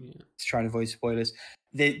 to try and avoid spoilers,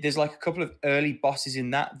 there's like a couple of early bosses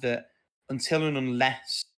in that until and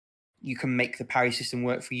unless you can make the parry system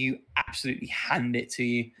work for you, absolutely hand it to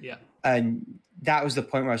you. Yeah, and that was the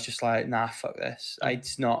point where I was just like, nah, fuck this.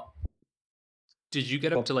 It's not. Did you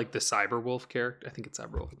get up to like the Cyberwolf character? I think it's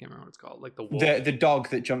Cyberwolf. I can't remember what it's called. Like the wolf. The dog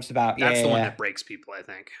that jumps about. That's the one that breaks people, I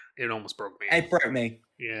think. It almost broke me. It broke me.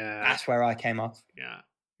 Yeah. That's where I came off. Yeah.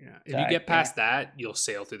 If you get past that, you'll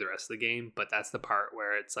sail through the rest of the game. But that's the part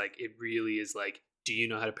where it's like, it really is like, do you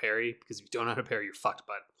know how to parry? Because if you don't know how to parry, you're fucked,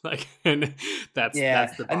 bud. Like, and that's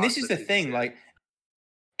the boss. And this is the thing, like,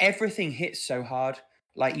 everything hits so hard.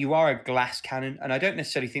 Like, you are a glass cannon, and I don't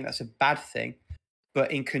necessarily think that's a bad thing.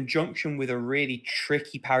 But in conjunction with a really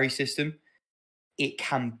tricky parry system, it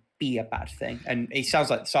can be a bad thing. And it sounds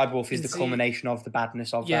like Cyberwolf is the culmination of the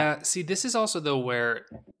badness of that. Yeah, see, this is also, though, where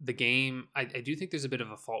the game... I do think there's a bit of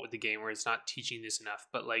a fault with the game where it's not teaching this enough.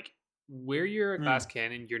 But, like, where you're a glass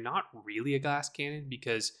cannon, you're not really a glass cannon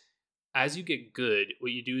because as you get good,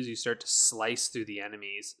 what you do is you start to slice through the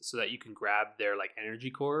enemies so that you can grab their like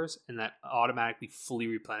energy cores, and that automatically fully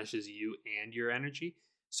replenishes you and your energy.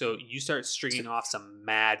 So you start stringing off some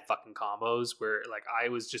mad fucking combos where like I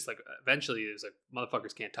was just like, eventually it was like,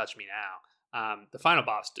 motherfuckers can't touch me now. The final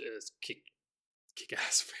boss is kick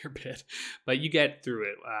ass a fair bit, but you get through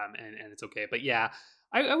it, and it's okay. But yeah,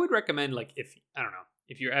 I would recommend, like, if I don't know,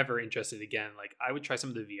 if you're ever interested again, like I would try some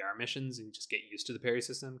of the VR missions and just get used to the parry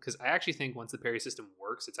system, because I actually think once the parry system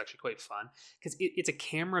works, it's actually quite fun, because it's a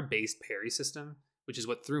camera based parry system, which is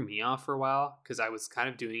what threw me off for a while, because I was kind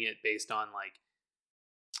of doing it based on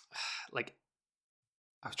like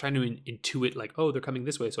I was trying to intuit like, oh, they're coming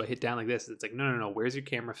this way, so I hit down like this. It's like, no, where's your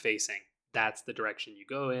camera facing? That's the direction you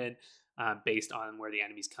go in, based on where the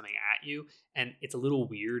enemy's coming at you, and it's a little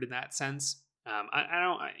weird in that sense.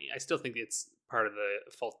 I still think it's part of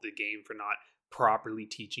the fault of the game for not properly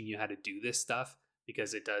teaching you how to do this stuff,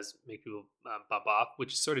 because it does make people bump off,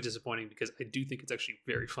 which is sort of disappointing, because I do think it's actually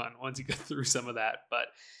very fun once you get through some of that. But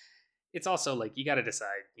it's also like, you got to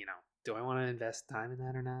decide, do I want to invest time in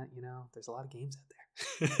that or not? There's a lot of games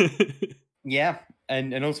out there. Yeah,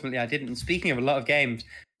 and ultimately I didn't. And speaking of a lot of games,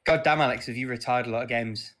 God damn, Alex, have you retired a lot of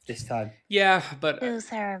games this time? Yeah, but They're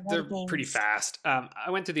they're pretty fast. I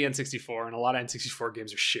went to the N64, and a lot of N64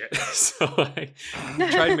 games are shit. So I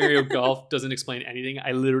tried Mario Golf. Doesn't explain anything.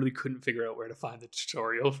 I literally couldn't figure out where to find the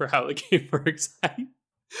tutorial for how the game works.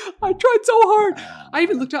 I tried so hard. I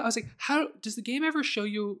even looked up. I was like, how does the game ever show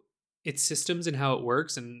you its systems and how it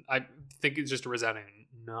works? And I think it's just a resounding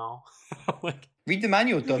no. Like, read the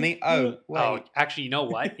manual, dummy. Oh, wait. Oh, actually, you know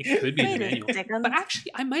what? It could be the Wait a manual. second. But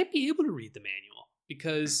actually, I might be able to read the manual,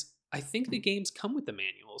 because I think the games come with the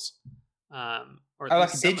manuals. Or at Oh, like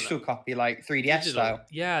least a some of digital them. copy, like 3DS Digital. style.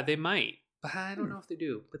 Yeah, they might. But I don't know if they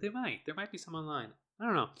do. But they might. There might be some online. I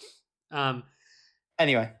don't know.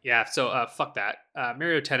 Anyway, Yeah, so fuck that.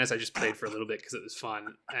 Mario Tennis I just played for a little bit because it was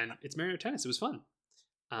fun. And it's Mario Tennis. It was fun.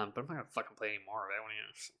 But I'm not going to fucking play any more of it.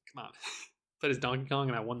 Come on. Played as Donkey Kong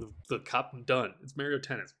and I won the cup. I'm done. It's Mario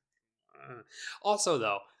Tennis. Also,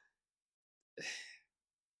 though,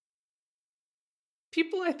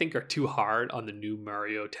 people I think are too hard on the new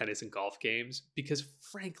Mario Tennis and golf games, because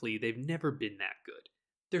frankly, they've never been that good.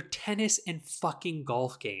 They're tennis and fucking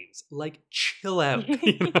golf games. Like, chill out.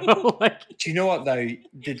 Like, do you know what though?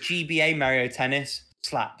 The GBA Mario Tennis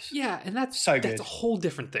slaps. yeah, and that's So good. That's a whole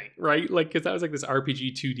different thing, right? Like, because that was like this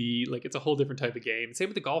RPG 2D. Like, it's a whole different type of game. Same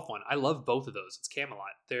with the golf one. I love both of those. It's Camelot.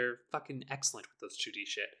 They're fucking excellent with those 2D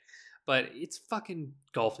shit. But it's fucking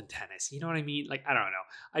golf and tennis. You know what I mean? Like, I don't know.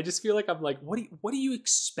 I just feel like I'm like, what do you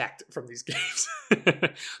expect from these games?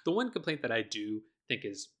 The one complaint that I do think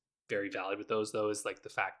is very valid with those, though, is like the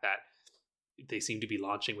fact that they seem to be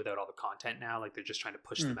launching without all the content now. Like, they're just trying to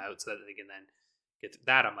push them out so that they can then get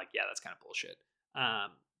that. I'm like, yeah, that's kind of bullshit.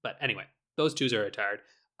 But anyway, those twos are retired.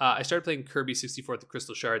 I started playing Kirby 64 the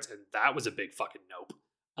Crystal Shards, and that was a big fucking nope.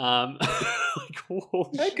 Like,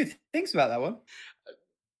 whoa. I heard good things about that one.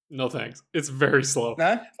 No thanks. It's very slow.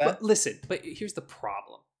 No? Fair. But listen, but here's the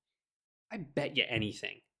problem. I bet you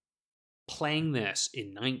anything, playing this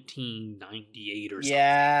in 1998 or something,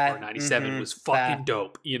 Yeah, or 97 was fucking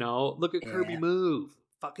dope. Look at Kirby Yeah. move.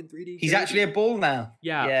 Fucking 3D. He's Kirby. actually a ball now.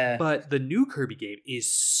 Yeah. But the new Kirby game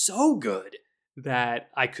is so good that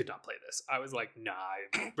I could not play this. I was like, nah,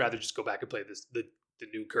 I'd rather just go back and play the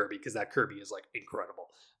new Kirby, because that Kirby is like incredible.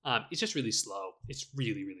 It's just really slow. It's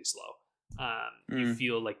really, really slow. You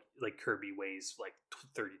feel like Kirby weighs like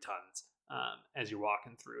 30 tons as you're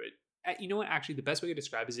walking through it. You know what? Actually, the best way to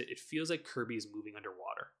describe it feels like Kirby is moving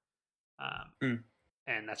underwater.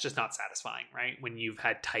 And that's just not satisfying, right? When you've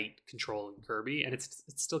had tight control in Kirby, and it's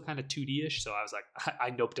still kind of 2D-ish. So I was like, I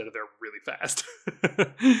noped out of there really fast.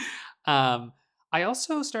 I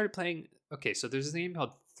also started playing. Okay, so there's a game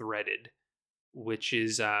called Threaded, which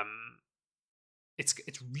is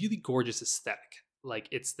it's really gorgeous aesthetic. Like,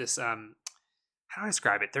 it's this how do I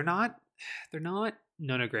describe it? They're not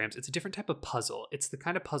nonograms. It's a different type of puzzle. It's the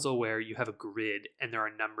kind of puzzle where you have a grid and there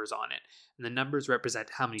are numbers on it, and the numbers represent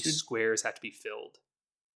how many squares have to be filled,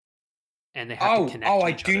 and they have to connect. Oh, to I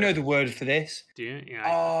each do other. know the word for this. Do you? Yeah.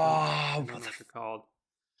 I don't know what they're called.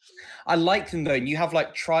 I like them though. You have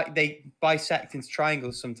like they bisect into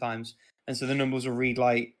triangles sometimes, and so the numbers will read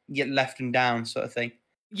like left and down sort of thing.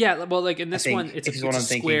 Yeah, well, like in this one, it's a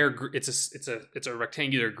square. It's a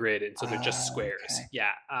rectangular grid, and so they're just squares. Okay.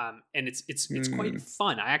 Yeah, and it's quite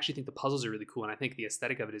fun. I actually think the puzzles are really cool, and I think the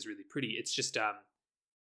aesthetic of it is really pretty. It's just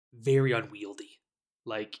very unwieldy.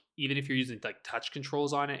 Like, even if you're using like touch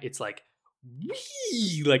controls on it, it's like,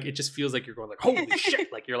 wee! Like, it just feels like you're going like, holy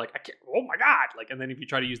shit! Like, you're like, I can't. Oh my god! Like, and then if you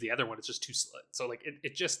try to use the other one, it's just too slow. So like,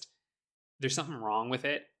 it just there's something wrong with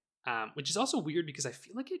it, which is also weird because I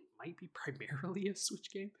feel like it might be primarily a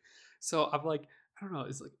Switch game. So I'm like, I don't know.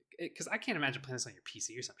 It's like, because I can't imagine playing this on your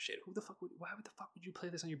PC or some shit. Why the fuck would you play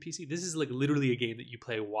this on your PC? This is like literally a game that you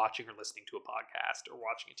play watching or listening to a podcast or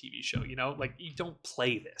watching a TV show, you know? Like, you don't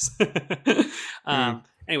play this.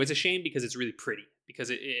 Anyway, it's a shame because it's really pretty,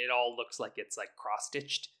 because it all looks like it's like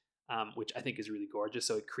cross-stitched, which I think is really gorgeous.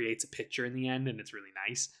 So it creates a picture in the end, and it's really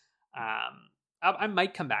nice. I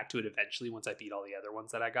might come back to it eventually once I beat all the other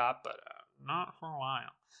ones that I got, but not for a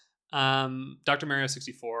while. Dr. Mario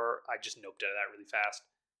 64, I just noped out of that really fast.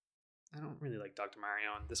 I don't really like Dr.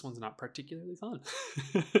 Mario, and this one's not particularly fun.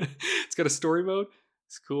 It's got a story mode.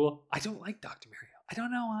 It's cool. I don't like Dr. Mario. I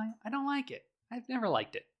don't know why. I don't like it. I've never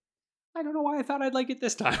liked it. I don't know why I thought I'd like it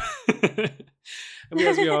this time. And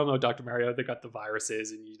as we all know, Dr. Mario, they got the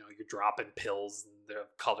viruses, and you're dropping pills and the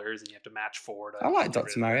colors, and you have to match 4 to. I like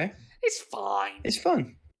Dr. Mario. It's fine. It's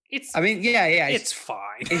fun. It's It's fine.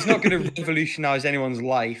 It's not going to revolutionize anyone's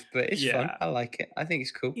life, but it's Yeah. fun. I like it. I think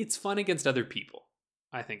it's cool. It's fun against other people.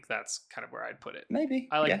 I think that's kind of where I'd put it. Maybe.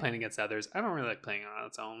 I like yeah. playing against others. I don't really like playing on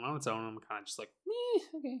its own. On its own, I'm kind of just like,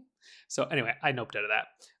 okay. So anyway, I noped out of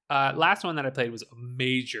that. Last one that I played was a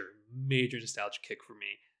major nostalgia kick for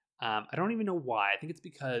me. I don't even know why. I think it's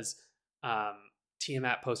because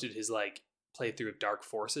Tiamat posted his like playthrough of Dark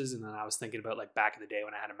Forces, and then I was thinking about like back in the day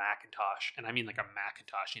when I had a Macintosh, and I mean like a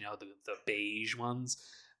Macintosh, the beige ones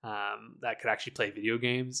that could actually play video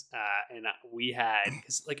games. And we had,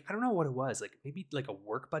 because like I don't know what it was, like maybe like a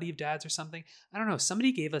work buddy of Dad's or something. I don't know.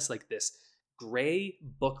 Somebody gave us like this gray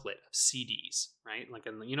booklet of CDs, right? Like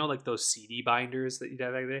like those CD binders that you'd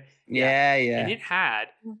have back there. Yeah. And it had,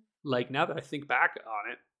 like, now that I think back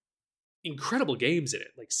on it, incredible games in it,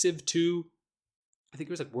 like Civ 2. I think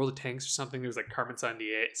it was like World of Tanks or something. There was like Carmen San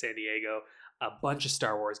Diego, a bunch of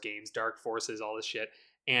Star Wars games, Dark Forces, all this shit.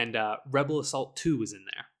 And Rebel Assault 2 was in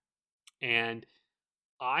there. And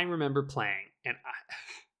I remember playing, and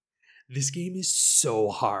this game is so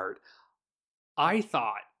hard. I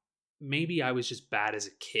thought maybe I was just bad as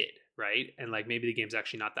a kid, right? And like maybe the game's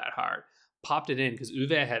actually not that hard. Popped it in because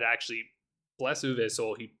Uwe had actually, bless Uwe's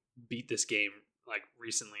soul, he beat this game like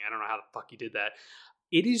recently. I don't know how the fuck he did that.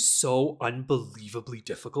 It is so unbelievably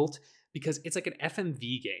difficult because it's like an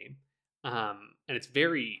FMV game, and it's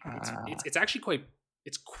very, it's actually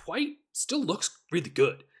quite still looks really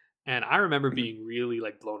good. And I remember being really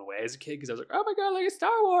like blown away as a kid because I was like, oh my god, like it's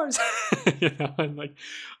Star Wars, and like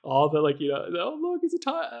all the like oh look, it's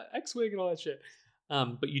a X-wing and all that shit.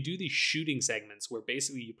 But you do these shooting segments where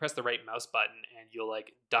basically you press the right mouse button and you'll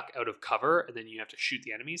like duck out of cover, and then you have to shoot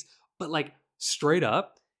the enemies. But like straight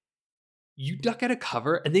up, you duck out of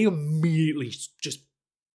cover and they immediately just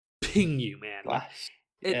ping you, man. Like,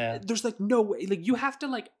 there's like no way. Like you have to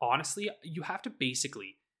like honestly, you have to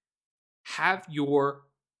basically have your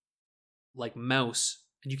like mouse,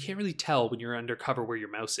 and you can't really tell when you're undercover where your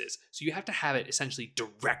mouse is. So you have to have it essentially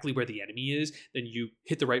directly where the enemy is. Then you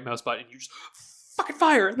hit the right mouse button and you just fucking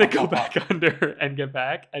fire and then go back under and get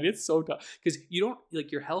back. And it's so tough because you don't like,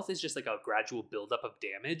 your health is just like a gradual buildup of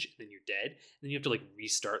damage, and then you're dead. And then you have to like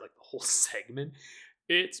restart like the whole segment.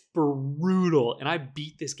 It's brutal. And I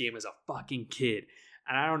beat this game as a fucking kid.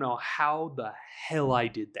 And I don't know how the hell I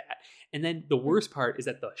did that. And then the worst part is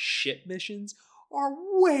that the ship missions are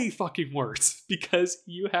way fucking worse because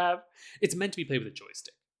it's meant to be played with a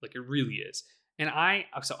joystick. Like it really is. And I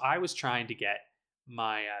was trying to get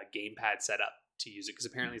my gamepad set up to use it because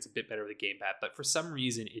apparently it's a bit better with a gamepad, but for some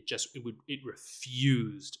reason it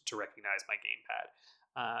refused to recognize my gamepad.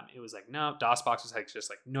 It was like, no, DOSBox was like, just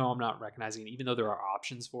like, no, I'm not recognizing it, even though there are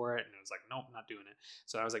options for it. And it was like, nope, not doing it.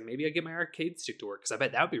 So I was like, maybe I get my arcade stick to work because I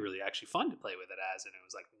bet that would be really actually fun to play with it as. And it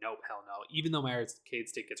was like, nope, hell no. Even though my arcade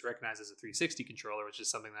stick gets recognized as a 360 controller, which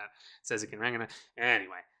is something that says it can recognize.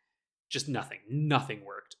 Anyway, just nothing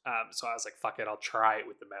worked. So I was like, fuck it, I'll try it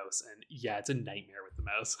with the mouse. And yeah, it's a nightmare with the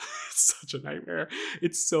mouse. It's such a nightmare.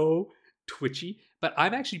 It's so twitchy, but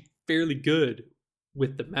I'm actually fairly good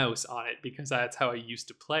with the mouse on it because that's how I used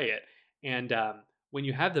to play it. And when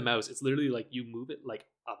you have the mouse, it's literally like you move it like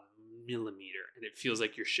a millimeter and it feels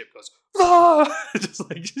like your ship goes, ah! just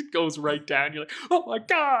goes right down. You're like, oh my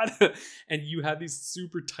god. And you have these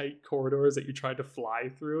super tight corridors that you try to fly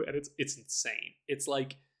through, and it's insane. It's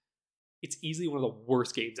like, it's easily one of the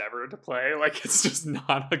worst games ever to play. Like, it's just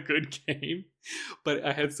not a good game. But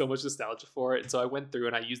I had so much nostalgia for it. And so I went through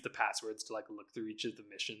and I used the passwords to like look through each of the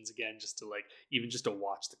missions again, just to like, even just to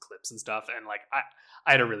watch the clips and stuff. And like,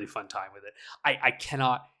 I had a really fun time with it. I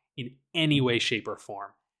cannot in any way, shape, or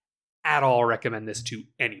form at all recommend this to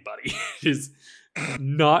anybody. It is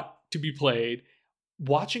not to be played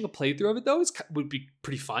Watching a playthrough of it though would be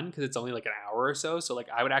pretty fun because it's only like an hour or so. So like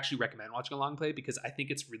I would actually recommend watching a long play because I think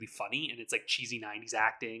it's really funny and it's like cheesy 90s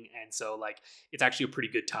acting. And so like it's actually a pretty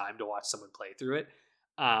good time to watch someone play through it.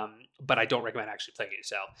 But I don't recommend actually playing it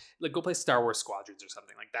yourself. Like go play Star Wars Squadrons or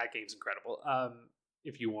something. Like that game's incredible.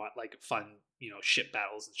 If you want like fun, ship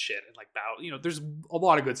battles and shit and like battle, there's a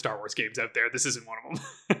lot of good Star Wars games out there. This isn't one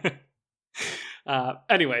of them.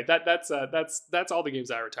 Anyway, that's all the games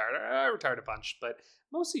I retired. I retired a bunch, but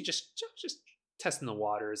mostly just testing the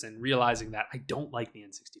waters and realizing that I don't like the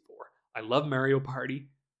N64. I love Mario Party.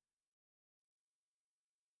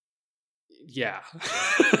 Yeah.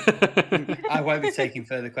 I won't be taking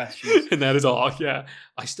further questions. And that is all. Yeah.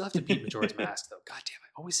 I still have to beat Majora's Mask though. God damn, I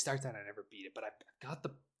always start that and I never beat it, but I've got the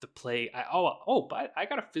play. But I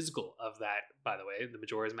got a physical of that, by the way, the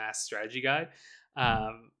Majora's Mask strategy guide.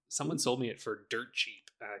 Someone sold me it for dirt cheap.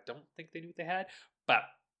 I don't think they knew what they had, but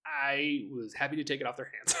I was happy to take it off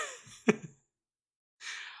their hands.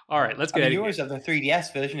 All right, let's get. You always have the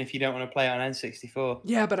 3DS version if you don't want to play on N64.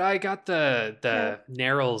 Yeah, but I got the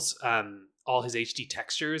Narrow's all his HD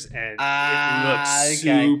textures, and it looks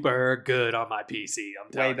super good on my PC.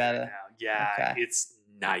 I'm telling you better right now. Yeah, it's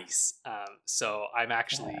nice. So I'm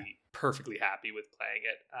actually perfectly happy with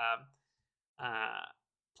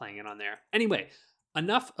playing it on there. Anyway,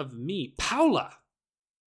 enough of me. Paula,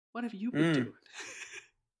 what have you been doing?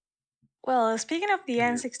 Well, speaking of the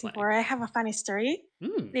N64, I have a funny story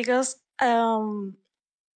because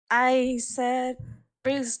I said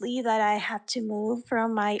previously that I had to move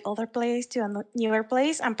from my older place to a newer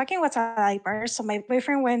place, and packing was a nightmare. So my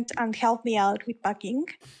boyfriend went and helped me out with packing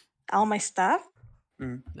all my stuff.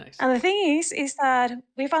 Nice. And the thing is that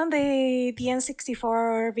we found the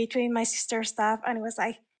N64 between my sister's stuff, and it was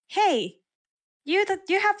like, "Hey, you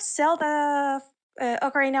have Zelda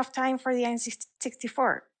Ocarina of Time for the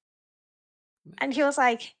N64." And he was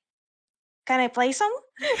like, "Can I play some?"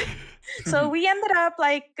 So we ended up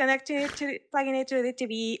like plugging it to the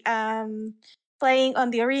TV, playing on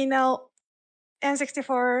the original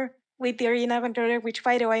N64 with the original controller, which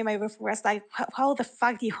by the way, my boyfriend was like, "How the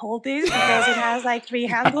fuck do you hold this?" Because it has like 3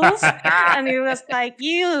 handles. And it was like,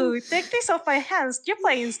 "You take this off my hands, you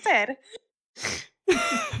play instead."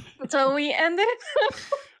 So we ended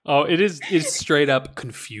Oh, it's straight up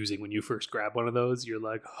confusing when you first grab one of those. You're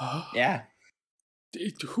like, oh, yeah.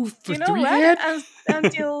 Who for you know 3 what? hands?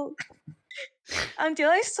 Until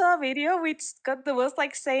I saw a video which got the most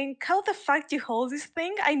like saying, "How the fuck do you hold this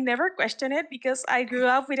thing?" I never questioned it because I grew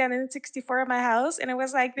up with an N64 at my house, and it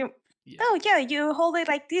was like, "Oh yeah, you hold it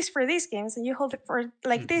like this for these games, and you hold it for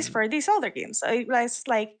like this for these other games." So it was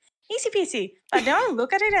like easy peasy. But then I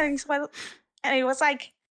look at it and it was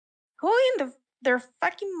like, who in their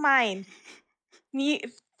fucking mind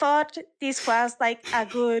thought this was like a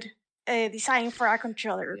good design for a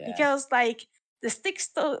controller? Because like the sticks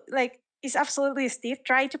is absolutely stiff.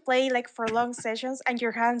 Try to play like for long sessions and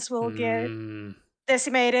your hands will get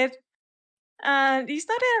decimated, and it's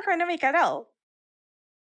not ergonomic at all.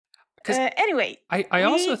 Anyway, I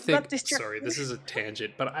also think, sorry, this is a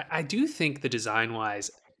tangent, but I do think the design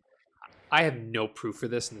wise, I have no proof for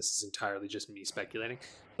this, and this is entirely just me speculating,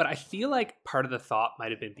 but I feel like part of the thought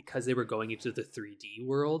might have been because they were going into the 3D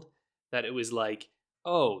world, that it was like,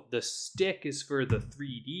 oh, the stick is for the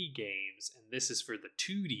 3D games, and this is for the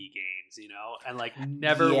 2D games, and like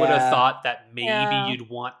never would have thought that maybe you'd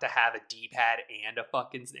want to have a D-pad and a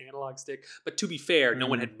fucking analog stick. But to be fair, no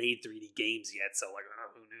one had made 3D games yet, so like,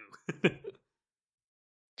 who knew?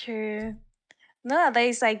 True.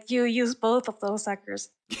 Nowadays, like you use both of those suckers.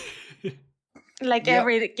 Like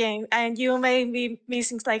every game, and you may be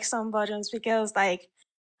missing like some buttons because like,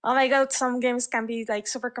 oh my god, some games can be like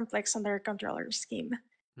super complex on their controller scheme,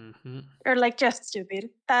 or like just stupid.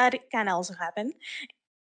 That can also happen.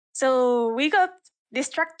 So we got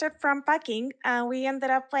distracted from packing, and we ended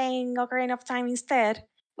up playing Ocarina of Time instead.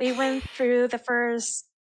 We went through the first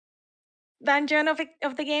dungeon of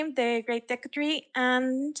the game, the Great Deku Tree,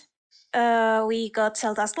 and we got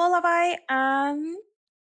Zelda's Lullaby, and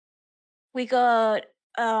we got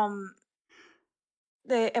the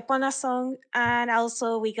Epona song, and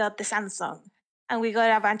also we got the Sand song. And we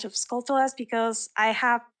got a bunch of Skulltulas because I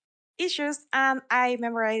have issues and I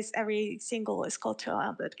memorize every single Skulltula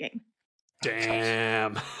of that game.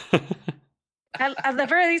 Damn. At the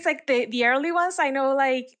very least, like the early ones, I know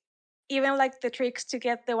like even like the tricks to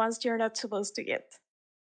get the ones you're not supposed to get.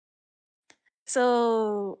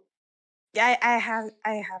 So yeah, I have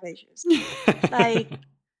issues. Like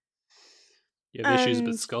you have issues,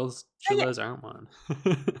 but Skulltulas aren't one.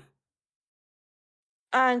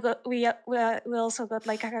 And we also got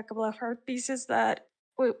like a couple of heart pieces that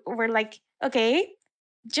we were like, okay,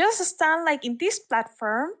 just stand like in this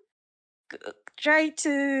platform, try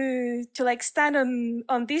to like stand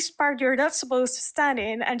on this part you're not supposed to stand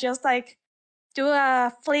in, and just like do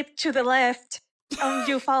a flip to the left, and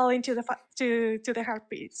you fall into the to the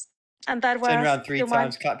heartbeats. And that was Turn around 3 the one.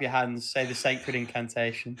 times, clap your hands, say the sacred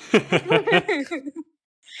incantation.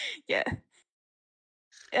 Yeah.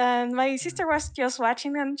 And my sister was just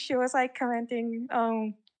watching, and she was like commenting,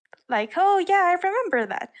 like, "Oh yeah, I remember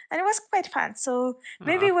that," and it was quite fun. So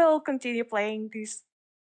maybe we'll continue playing this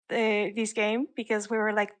game, because we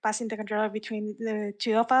were like passing the controller between the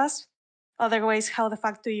two of us. Otherwise, how the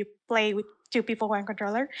fuck do you play with two people, one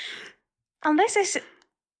controller? Unless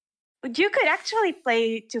you could actually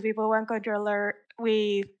play two people, one controller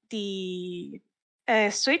with the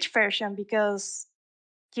Switch version, because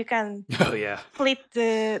you can flip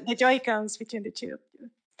the Joy-Cons between the two.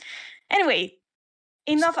 Anyway,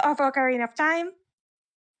 enough of Ocarina of Time.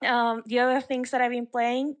 The other things that I've been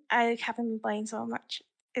playing, I haven't been playing so much,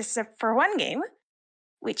 except for one game,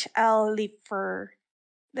 which I'll leave for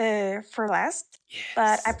last. Yes.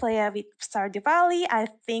 But I play a bit Stardew Valley. I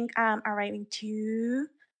think I'm arriving to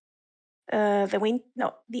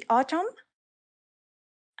the autumn.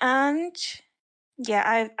 And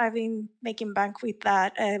yeah, I've been making bank with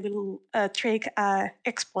that little trick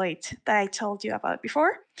exploit that I told you about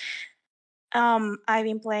before. I've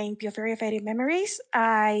been playing Pure Faded Memories.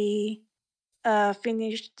 I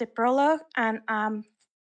finished the prologue, and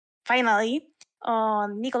finally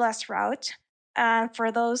on Nicholas Route. And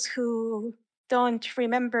for those who don't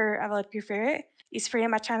remember about Pure, it's pretty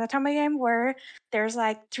much an automa game where there's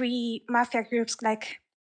like 3 mafia groups like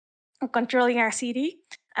controlling a city,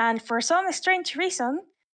 and for some strange reason,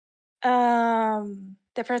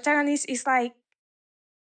 the protagonist is like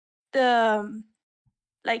the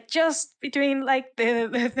like just between like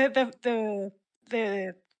the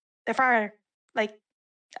far, like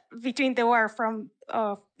between the war from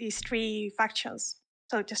these 3 factions,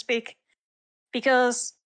 so to speak,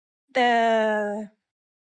 because has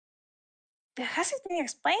it been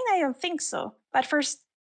explained? I don't think so. But for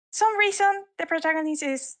some reason, the protagonist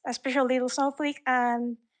is a special little snowflake,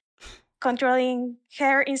 and controlling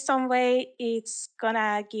her in some way, it's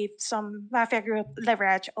gonna give some mafia group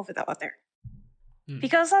leverage over the other.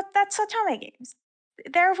 Because that's automa games.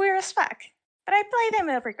 They're weird as fuck, but I play them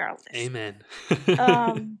regardless. Amen.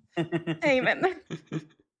 Amen.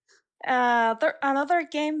 Another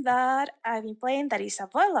game that I've been playing that is a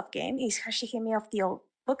boil-up game is Hashihime of the Old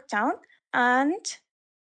Booktown, and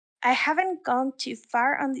I haven't gone too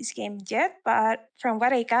far on this game yet, but from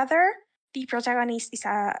what I gather, the protagonist is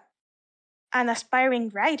an aspiring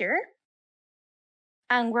writer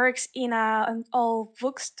and works in an old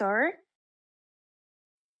bookstore,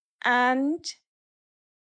 and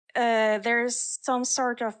there's some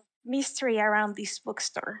sort of mystery around this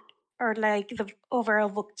bookstore, or like the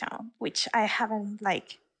overall Booktown, which I haven't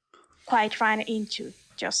like quite run into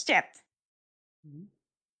just yet.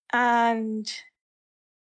 And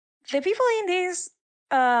the people in this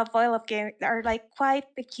boil-up game are like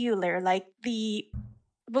quite peculiar. Like the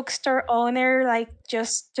bookstore owner like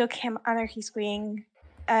just took him under his wing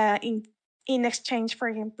in exchange for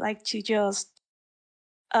him like to just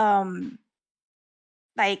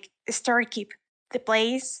like storekeep the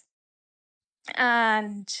place,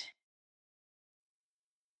 and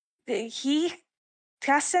he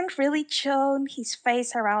hasn't really shown his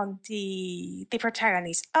face around the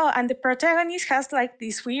protagonist. Oh, and the protagonist has like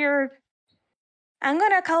this weird, I'm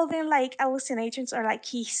gonna call them like hallucinations, or like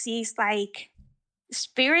he sees like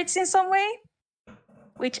spirits in some way,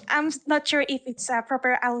 which I'm not sure if it's a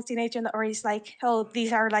proper hallucination or it's like, oh,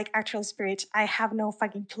 these are like actual spirits. I have no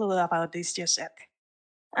fucking clue about this just yet.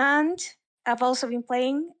 And I've also been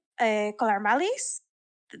playing Color Malice.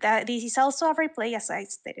 This is also a replay, as I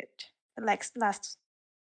stated like last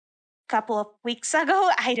couple of weeks ago.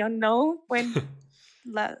 I don't know when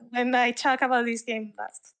I talk about this game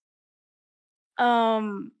last.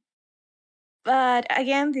 But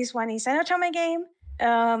again, this one is an automa game.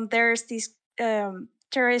 There's this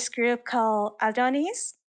terrorist group called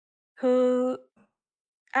Adonis,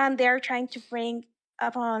 and they're trying to bring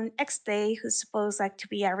upon X Day, who's supposed like to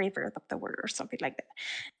be a rebirth of the world or something like that.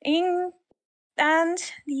 And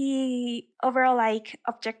the overall like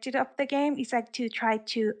objective of the game is like to try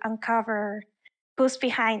to uncover who's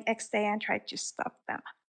behind X Day and try to stop them.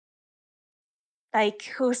 Like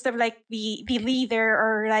who's the leader,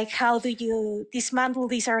 or like how do you dismantle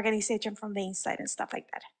this organization from the inside and stuff like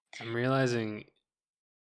that. I'm realizing,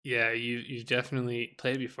 yeah, you definitely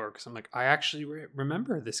played before, because I'm like, I actually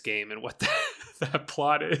remember this game and what that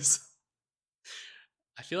plot is.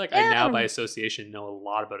 I feel like I now by association know a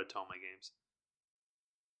lot about automa games.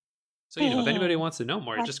 So, if anybody wants to know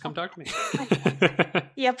more, just come talk to me.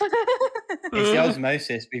 Yep. It's the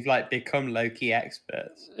osmosis. We've become low-key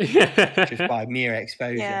experts just by mere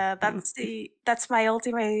exposure. Yeah, that's my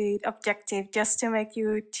ultimate objective, just to make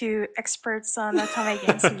you two experts on otome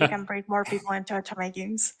games, so you can bring more people into otome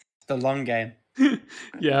games. The long game.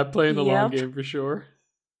 Yeah, playing the long game for sure.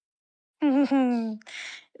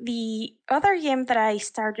 The other game that I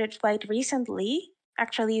started quite recently,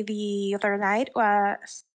 actually the other night,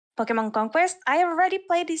 was Pokemon Conquest. I already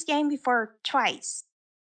played this game before twice,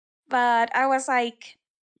 but I was like,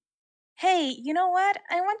 hey, you know what?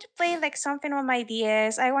 I want to play something on my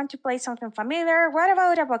DS. I want to play something familiar. What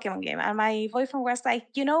about a Pokemon game? And my boyfriend was like,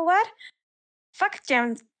 you know what? Fuck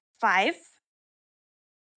Gen 5.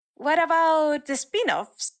 What about the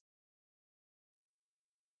spin-offs?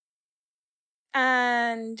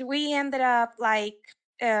 And we ended up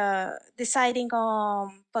deciding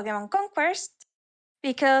on Pokemon Conquest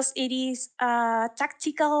because it is a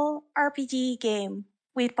tactical RPG game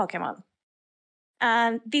with Pokemon.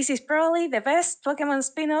 And this is probably the best Pokemon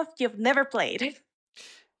spin-off you've never played.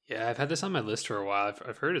 Yeah, I've had this on my list for a while.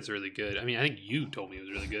 I've heard it's really good. I mean, I think you told me it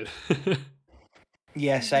was really good.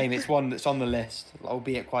 Yeah, same. It's one that's on the list,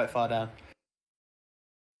 albeit quite far down.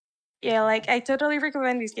 Yeah, I totally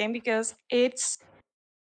recommend this game because it's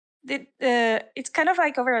kind of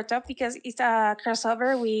over the top because it's a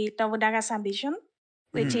crossover with Nobunaga's Ambition,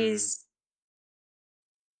 which is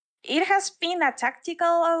it has been a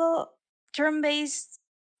tactical turn-based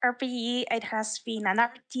RPG. It has been an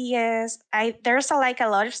RTS. There's a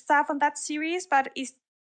lot of stuff on that series, but it's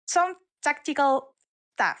some tactical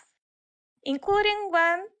stuff, including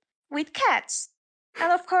one with cats.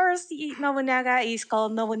 And of course, the Nobunaga is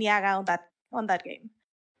called Nobunaga on that game.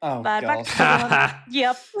 Oh, but God. back to Pokemon,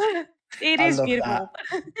 yep, it I is love beautiful.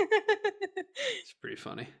 It's pretty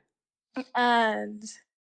funny. And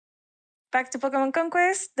back to Pokemon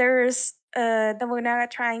Conquest, there's Nobunaga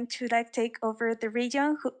trying to take over the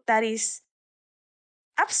region that is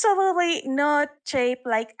absolutely not shaped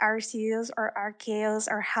like Arceus or Arceus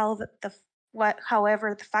or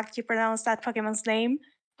however the fact you pronounce that Pokemon's name,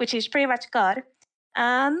 which is pretty much God.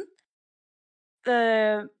 And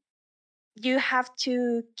you have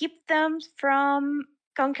to keep them from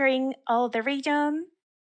conquering all the region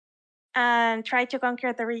and try to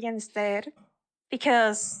conquer the region instead.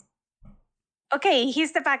 Because, okay,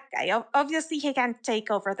 he's the bad guy. Obviously, he can't take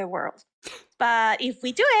over the world. But if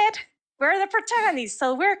we do it, we're the protagonists,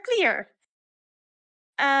 so we're clear.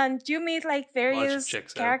 And you meet various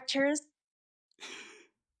characters.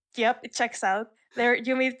 Yep, it checks out. There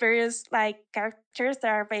you meet various characters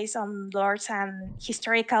that are based on lords and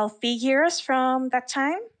historical figures from that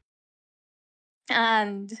time.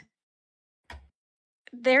 And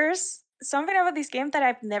there's something about this game that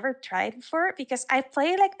I've never tried before because I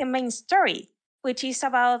play the main story, which is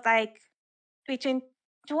about between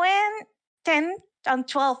 10 and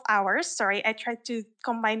 12 hours. Sorry, I tried to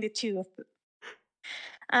combine the two of them.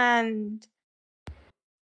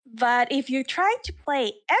 But if you try to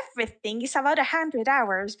play everything, it's about 100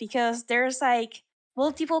 hours because there's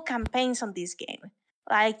multiple campaigns on this game.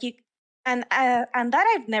 And that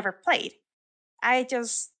I've never played. I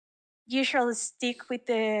just usually stick with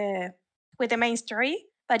the main story,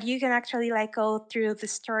 but you can actually go through the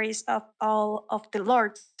stories of all of the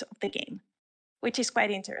lords of the game, which is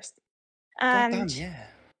quite interesting. And Goddamn,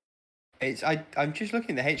 yeah. I'm just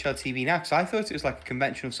looking at the HLTV now because I thought it was a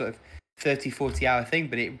conventional sort of 30, 40 hour thing,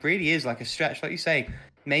 but it really is a stretch. Like you say,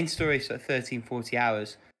 main story is 13, 40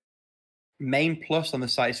 hours. Main plus on the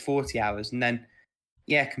site is 40 hours. And then,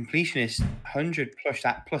 completion is 100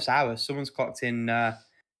 plus hours. Someone's clocked in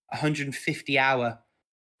 150 hour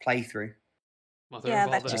playthrough. Mother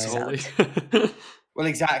of all that's holy. Well,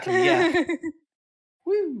 exactly, yeah.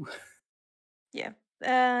 Woo! Yeah.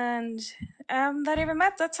 And that even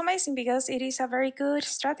met, that's amazing because it is a very good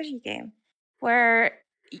strategy game where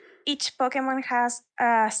each Pokemon has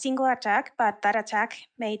a single attack, but that attack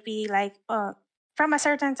may be from a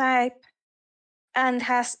certain type and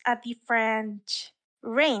has a different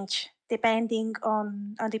range depending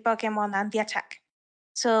on the Pokemon and the attack.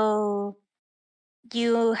 So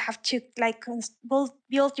you have to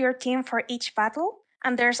build your team for each battle.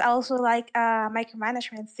 And there's also a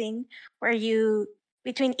micromanagement thing where you,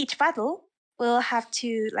 between each battle, will have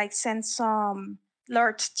to send some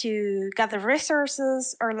lords to gather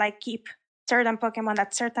resources or keep certain Pokemon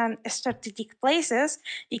at certain strategic places.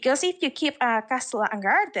 Because if you keep a castle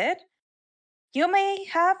unguarded, you may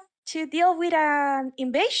have to deal with an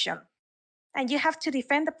invasion. And you have to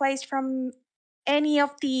defend the place from any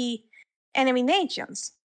of the enemy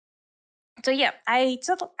nations. So yeah, I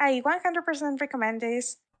 100% recommend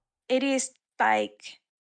this. it is like,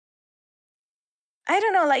 I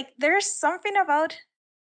don't know, like there's something about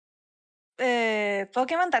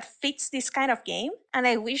Pokemon that fits this kind of game, and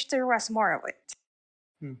I wish there was more of it.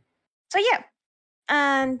 So yeah,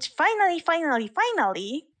 and finally,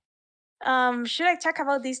 should I talk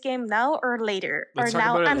about this game now or later? Let's or talk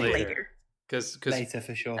now about it and later. later? Because Later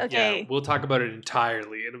for sure. Okay. Yeah, we'll talk about it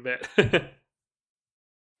entirely in a bit.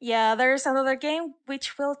 Yeah, there's another game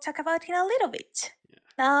which we'll talk about in a little bit. Yeah.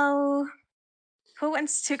 Now, who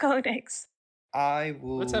wants to go next? I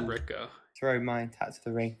will. Let's have Rick go. Throw my hat to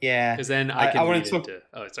the ring. Yeah. Because then I can want lead to talk. into...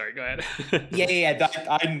 Oh, sorry. Go ahead.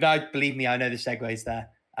 I believe me, I know the segues there.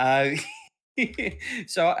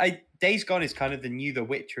 So Days Gone is kind of the new The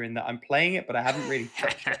Witcher in that I'm playing it, but I haven't really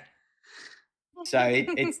touched it. So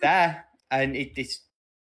it's there, and it's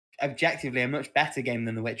objectively a much better game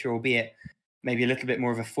than The Witcher, albeit maybe a little bit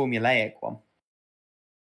more of a formulaic one.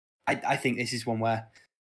 I think this is one where,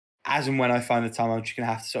 as and when I find the time, I'm just going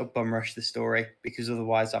to have to sort of bum rush the story, because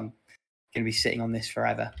otherwise I'm going to be sitting on this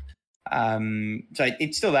forever. So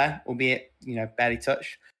it's still there, albeit, barely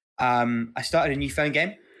touched. I started a new phone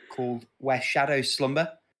game called Where Shadows Slumber.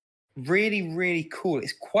 Really, really cool.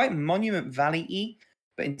 It's quite Monument Valley-y,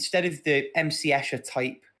 but instead of the MC Escher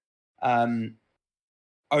type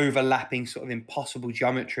overlapping sort of impossible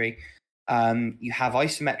geometry, you have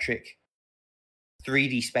isometric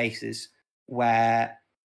 3D spaces where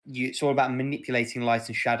it's all about manipulating light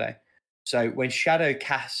and shadow. So when shadow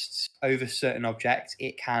casts over certain objects,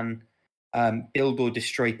 it can build or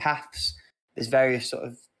destroy paths. There's various sort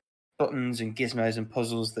of buttons and gizmos and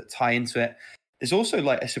puzzles that tie into it. There's also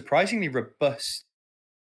like a surprisingly robust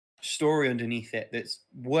story underneath it that's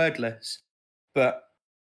wordless, but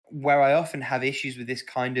where I often have issues with this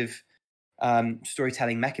kind of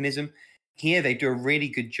storytelling mechanism, here they do a really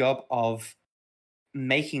good job of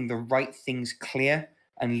making the right things clear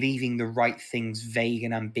and leaving the right things vague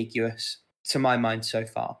and ambiguous, to my mind so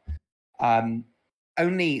far.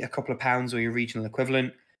 Only a couple of pounds or your regional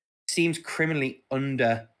equivalent. Seems criminally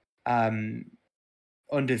underviewed.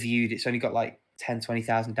 It's only got like 10,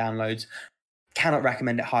 20,000 downloads. Cannot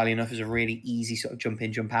recommend it highly enough as a really easy sort of jump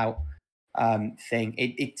in, jump out thing.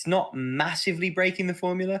 It's not massively breaking the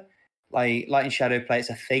formula. Like Light and Shadow Play, it's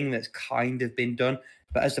a thing that's kind of been done.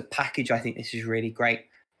 But as a package, I think this is really great.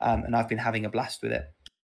 And I've been having a blast with it.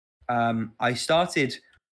 I started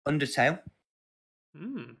Undertale,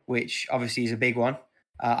 which obviously is a big one.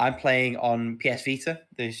 I'm playing on PS Vita,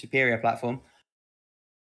 the superior platform.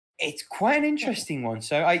 It's quite an interesting one.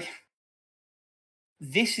 So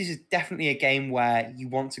this is definitely a game where you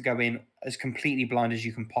want to go in as completely blind as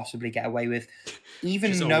you can possibly get away with,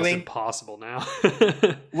 even knowing impossible now.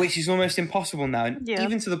 Which is almost impossible now, Yeah.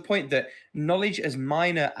 even to the point that knowledge as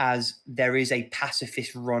minor as there is a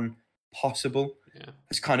pacifist run possible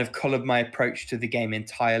has kind of colored my approach to the game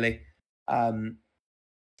entirely.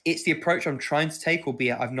 It's the approach I'm trying to take,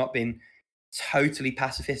 albeit I've not been totally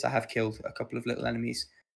pacifist. I have killed a couple of little enemies,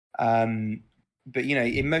 but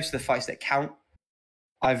in most of the fights that count,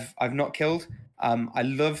 I've not killed. I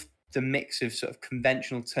love the mix of sort of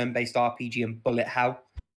conventional turn-based RPG and bullet hell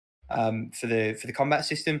for the combat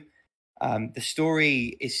system. The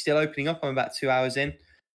story is still opening up. I'm about 2 hours in,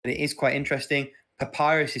 but it is quite interesting.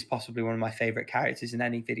 Papyrus is possibly one of my favorite characters in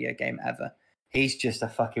any video game ever. He's just a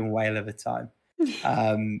fucking whale of a time.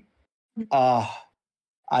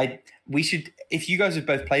 We should, if you guys have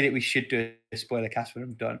both played it, we should do a spoiler cast when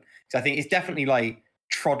I'm done, because I think it's definitely like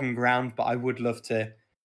trodden ground, but I would love to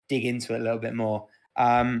dig into it a little bit more.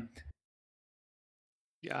 I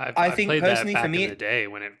think played personally that back for me in the day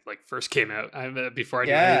when it like first came out. Before I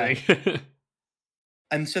knew anything.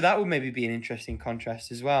 And so that would maybe be an interesting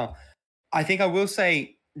contrast as well. I think I will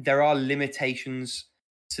say there are limitations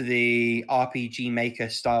to the RPG Maker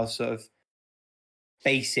style sort of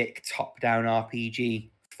basic top-down RPG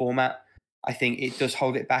format. I think it does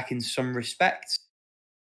hold it back in some respects.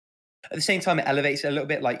 At the same time, it elevates it a little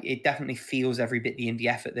bit. Like, it definitely feels every bit the indie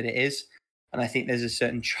effort that it is. And I think there's a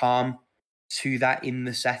certain charm to that in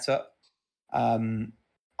the setup. I'm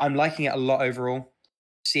liking it a lot overall.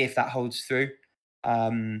 See if that holds through.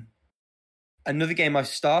 Another game I've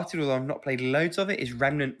started, although I've not played loads of it, is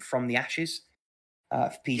Remnant from the Ashes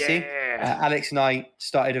for PC. Alex and I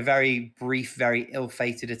started a very brief, very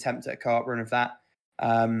ill-fated attempt at a co-op run of that.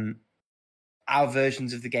 Our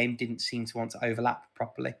versions of the game didn't seem to want to overlap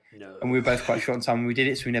properly. No. And we were both quite short on time when we did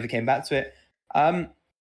it, so we never came back to it.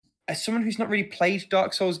 As someone who's not really played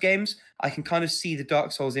Dark Souls games, I can kind of see the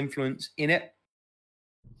Dark Souls influence in it.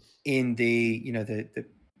 In the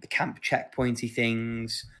camp checkpointy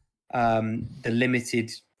things, the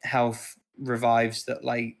limited health revives that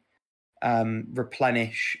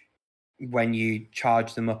replenish when you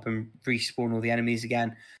charge them up and respawn all the enemies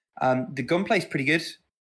again. The gunplay is pretty good.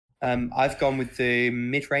 I've gone with the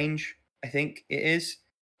mid-range, I think it is.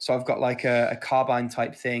 So I've got like a carbine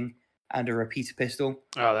type thing and a repeater pistol.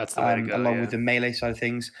 Oh, that's the way to go. Along with the melee side of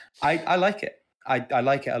things. I like it. I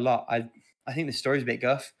like it a lot. I think the story's a bit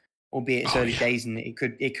guff, albeit it's early days, and it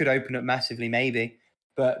could open up massively, maybe.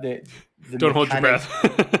 But the don't hold your breath.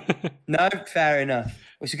 No, fair enough.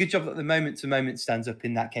 Well, it's a good job that the moment to moment stands up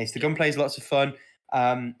in that case. The gunplay is lots of fun.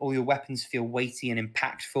 All your weapons feel weighty and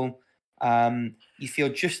impactful. You feel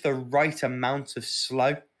just the right amount of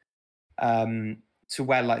slow to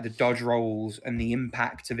where like the dodge rolls and the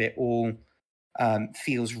impact of it all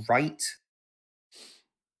feels right.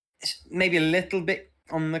 It's maybe a little bit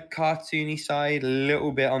on the cartoony side, a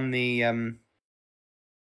little bit on the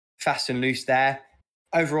fast and loose there.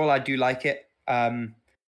 Overall, I do like it.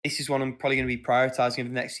 This is one I'm probably going to be prioritizing over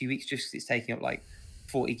the next few weeks just because it's taking up like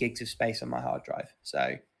 40 gigs of space on my hard drive.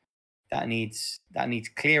 So that needs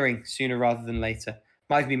clearing sooner rather than later.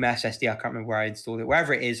 Might be my SSD. I can't remember where I installed it.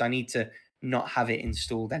 Wherever it is, I need to not have it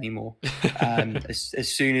installed anymore as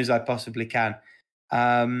soon as I possibly can.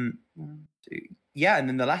 Yeah, and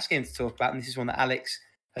then the last game to talk about, and this is one that Alex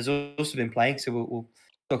has also been playing, so we'll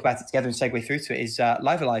talk about it together and segue through to it, is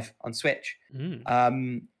Live Alive on Switch.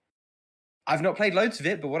 I've not played loads of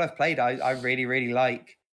it, but what I've played, I really, really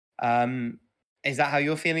like. Is that how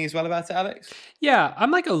you're feeling as well about it, Alex? Yeah,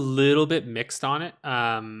 I'm like a little bit mixed on it.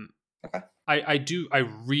 Okay. I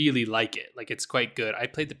really like it. Like, it's quite good. I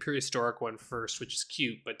played the prehistoric one first, which is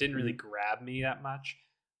cute, but didn't really grab me that much.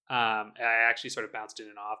 I actually sort of bounced in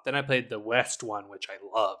and off. Then I played the West one, which I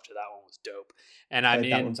loved. That one was dope. And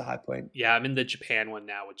that one's a high point. Yeah, I'm in the Japan one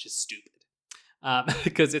now, which is stupid.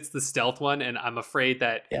 Because it's the stealth one, and I'm afraid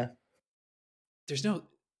that there's no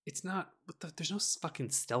fucking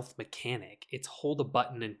stealth mechanic. It's hold a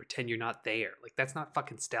button and pretend you're not there. Like, that's not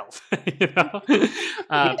fucking stealth. You know?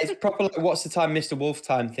 It's proper like What's the Time, Mr. Wolf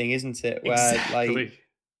time thing, isn't it? Where exactly.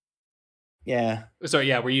 Yeah. So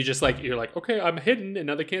yeah, where you just like, you're like, okay, I'm hidden and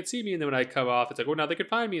now they can't see me, and then when I come off, it's like, oh, now they can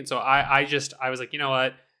find me. And so I was like, you know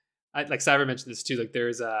what? Like Cyber mentioned this too. Like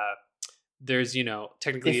there's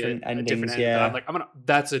technically different a endings, different ending. yeah. But I'm like,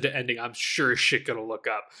 that's an ending I'm sure as shit gonna look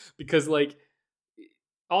up, because like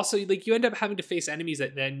also like you end up having to face enemies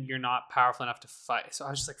that then you're not powerful enough to fight. So I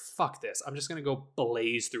was just like, fuck this. I'm just gonna go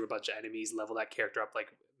blaze through a bunch of enemies, level that character up like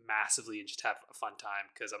massively, and just have a fun time,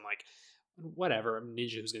 because I'm like, whatever, I'm a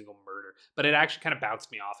ninja who's gonna go murder. But it actually kind of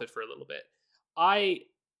bounced me off it for a little bit. I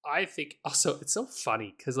think also it's so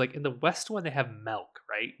funny because like in the West one they have milk,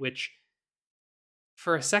 right? Which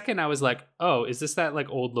for a second I was like, oh, is this that like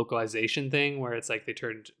old localization thing where it's like they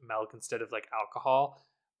turned milk instead of like alcohol?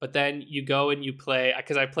 But then you go and you play,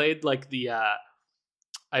 because I played like the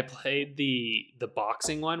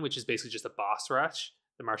boxing one, which is basically just a boss rush,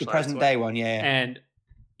 the martial arts present day one, yeah. And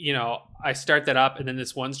I start that up, and then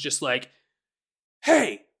this one's just like,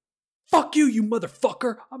 hey, fuck you, you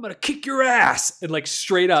motherfucker, I'm gonna kick your ass, and like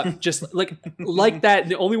straight up just like that.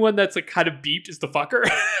 And the only one that's like kind of beeped is the fucker.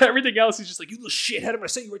 Everything else is just like, you little shithead, I'm gonna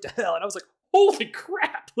send you right to hell. And I was like, holy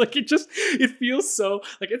crap. Like it feels so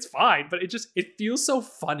like, it's fine, but it feels so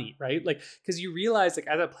funny, right? Like, because you realize like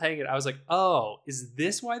as I'm playing it, I was like, oh, is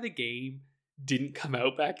this why the game didn't come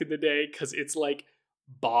out back in the day? Because it's like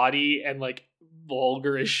body and like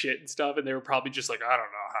vulgar as shit and stuff, and they were probably just like, I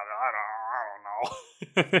don't know.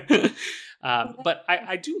 But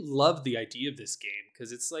I do love the idea of this game,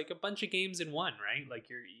 because it's like a bunch of games in one, right? Like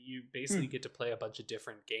you basically get to play a bunch of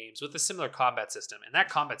different games with a similar combat system, and that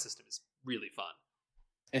combat system is really fun.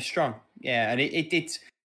 It's strong, yeah, and it's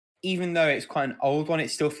even though it's quite an old one,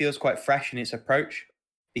 it still feels quite fresh in its approach,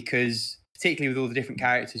 because particularly with all the different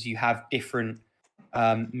characters, you have different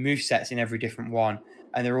move sets in every different one,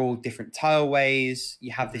 and they're all different tile ways.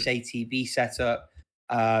 You have this ATB setup,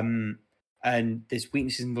 and there's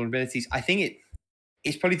weaknesses and vulnerabilities. I think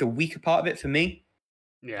it's probably the weaker part of it for me.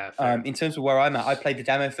 Yeah. In terms of where I'm at, I played the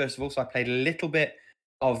demo first of all, so I played a little bit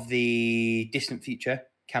of the Distant Future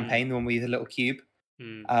campaign, the one with the little cube.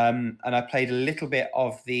 And I played a little bit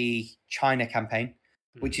of the China campaign,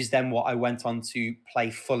 which is then what I went on to play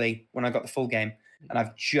fully when I got the full game. And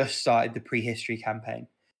I've just started the prehistory campaign.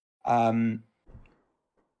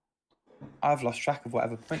 I've lost track of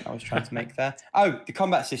whatever point I was trying to make there. Oh, the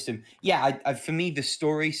combat system. Yeah, for me, the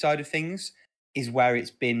story side of things is where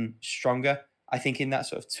it's been stronger. I think in that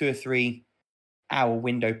sort of 2 or 3 hour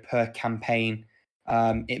window per campaign,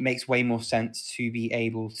 it makes way more sense to be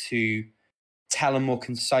able to tell a more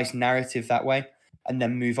concise narrative that way and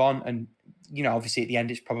then move on. And, obviously at the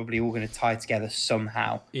end, it's probably all going to tie together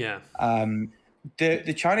somehow. Yeah.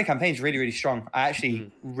 The China campaign is really, really strong. I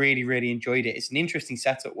actually really, really enjoyed it. It's an interesting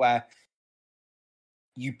setup where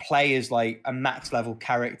you play as like a max level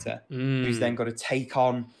character who's then got to take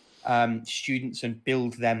on students and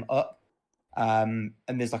build them up. And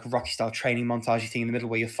there's like a Rocky style training montage thing in the middle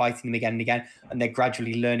where you're fighting them again and again, and they're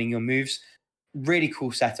gradually learning your moves. Really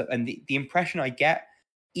cool setup. And the impression I get,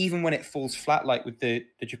 even when it falls flat, like with the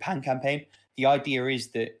Japan campaign, the idea is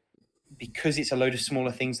that because it's a load of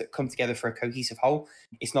smaller things that come together for a cohesive whole,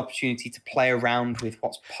 it's an opportunity to play around with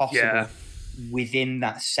what's possible within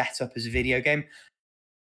that setup as a video game.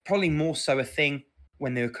 Probably more so a thing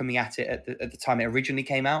when they were coming at it at the time it originally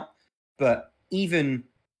came out. But even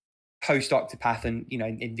post Octopath and, you know,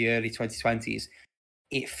 in the early 2020s,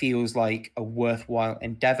 it feels like a worthwhile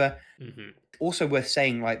endeavor. Also worth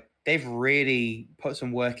saying, like, they've really put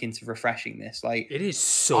some work into refreshing this. Like, it is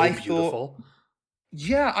so beautiful.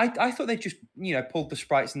 I thought they just, you know, pulled the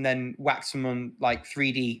sprites and then waxed them on like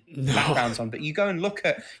 3D backgrounds on. But you go and look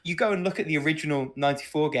at the original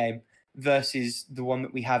 94 game versus the one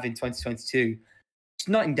that we have in 2022. It's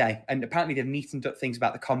night and day. And apparently they've neatened up things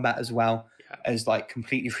about the combat as well, as like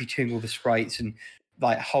completely redoing all the sprites and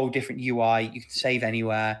like a whole different UI. You can save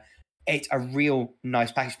anywhere. It's a real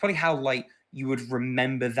nice package. Probably how like you would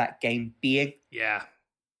remember that game being. Yeah.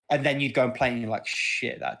 And then you'd go and play and you're like,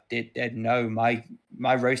 shit, that did no, my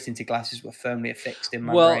rose tinted glasses were firmly affixed in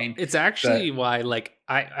my brain. Well, it's actually why, like,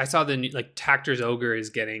 I saw the new, like, Tactor's Ogre is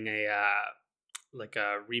getting a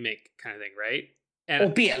remake kind of thing, right? And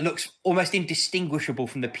albeit it looks almost indistinguishable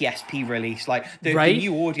from the PSP release. Like the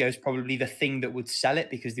new audio is probably the thing that would sell it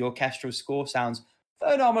because the orchestral score sounds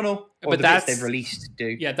phenomenal. Or but the bits they've released do.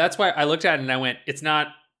 Yeah, that's why I looked at it and I went, it's not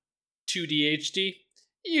 2D HD.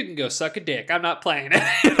 You can go suck a dick. I'm not playing it.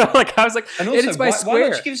 You know, like I was like, and also, it's by Square. Why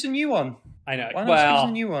not give us a new one? I know. Why not give us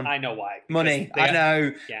a new one? I know why. Money. I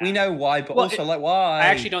know. Yeah. We know why, but also like why? I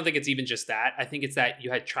actually don't think it's even just that. I think it's that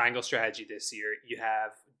you had Triangle Strategy this year. You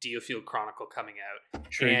have Diofield Chronicle coming out.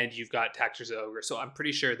 True. And you've got Tactor's Ogre. So I'm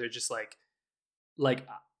pretty sure they're just like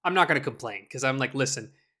I'm not going to complain because I'm like,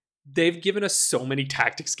 listen, they've given us so many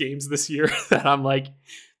tactics games this year that I'm like,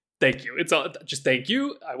 thank you. It's all just thank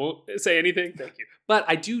you. I won't say anything. Thank you. But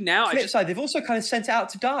I do now. Flip side, they've also kind of sent it out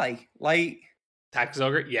to die. Like Tactics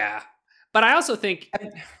Ogre, yeah. But I also think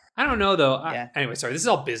I don't know though. Anyway, sorry. This is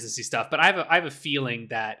all businessy stuff. But I have a feeling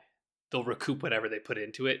that they'll recoup whatever they put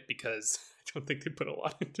into it because I don't think they put a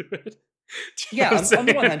lot into it. Yeah, on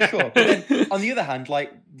the one hand, sure. But then on the other hand,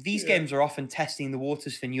 like these games are often testing the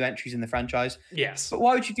waters for new entries in the franchise. Yes. But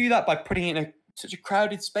why would you do that by putting it in such a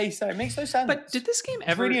crowded space there? It makes no sense. But did this game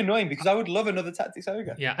ever... It's really annoying because I would love another Tactics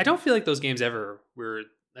Ogre. Yeah, I don't feel like those games ever were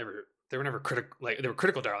never critical. Like they were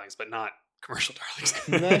critical darlings, but not commercial darlings.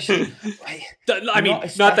 No, actually, I mean,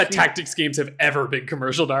 not that tactics games have ever been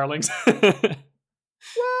commercial darlings.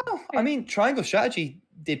 Well, I mean, Triangle Strategy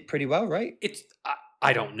did pretty well, right? It's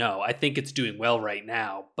I don't know. I think it's doing well right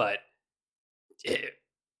now, but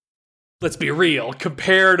let's be real.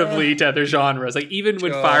 Comparatively to other genres, like even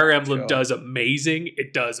when Fire Emblem does amazing,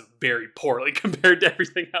 it does very poorly compared to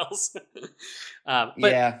everything else.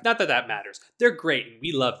 But not that matters. They're great and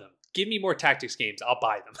we love them. Give me more tactics games. I'll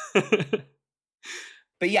buy them.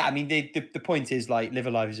 But yeah, I mean, the point is like Live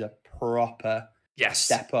Alive is a proper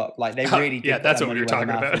step up. Like they really did. Yeah, that's what we were talking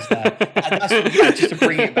about. Just to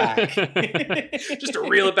bring it back. Just to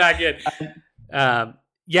reel it back in. I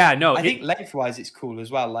think lengthwise it's cool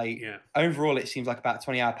as well. Like overall, it seems like about a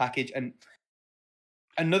 20-hour package. And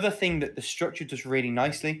another thing that the structure does really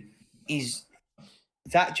nicely is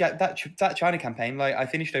that China campaign. Like I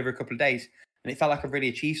finished over a couple of days, and it felt like I really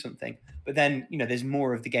achieved something. But then there's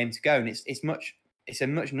more of the game to go, and it's a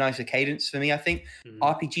much nicer cadence for me. I think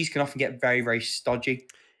RPGs can often get very, very stodgy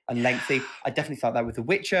and lengthy. I definitely felt that with The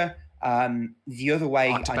Witcher. The other way,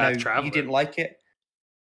 Octopath I know Traveler. You didn't like it.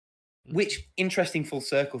 Which interesting full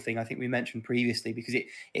circle thing I think we mentioned previously, because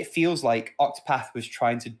it feels like Octopath was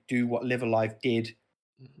trying to do what Live Alive did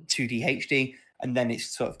 2D HD, and then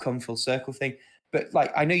it's sort of come full circle thing. But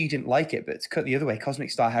like, I know you didn't like it, but to cut the other way,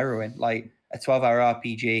 Cosmic Star Heroine, like a 12-hour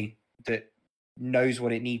RPG that knows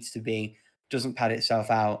what it needs to be, doesn't pad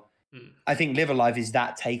itself out. I think Live Alive is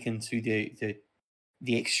that taken to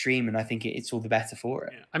the extreme, and I think it's all the better for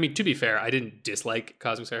it. Yeah. I mean, to be fair, I didn't dislike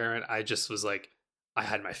Cosmic Star Heroine. I just was like, I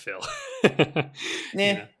had my fill.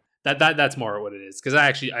 That's more what it is. Because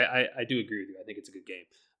I do agree with you. I think it's a good game.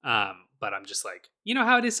 But I'm just like, you know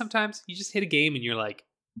how it is sometimes? You just hit a game and you're like,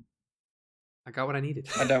 I got what I needed.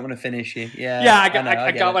 I don't want to finish you. Yeah. Yeah, I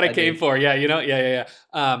got what I came for. Yeah, Yeah.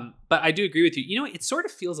 But I do agree with you. It sort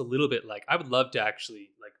of feels a little bit like I would love to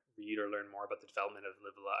actually like read or learn more about the development of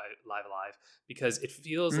Live Alive, because it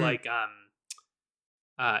feels like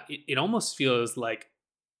it almost feels like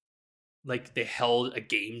they held a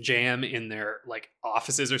game jam in their like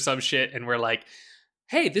offices or some shit, and we're like,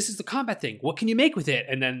 hey, this is the combat thing. What can you make with it?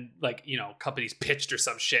 And then like, you know, companies pitched or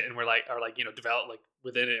some shit, and we're like, or like, you know, developed like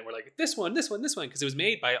within it, and we're like, this one, because it was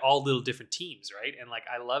made by all little different teams, right? And like,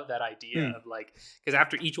 I love that idea of like, because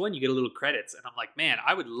after each one you get a little credits, and I'm like, man,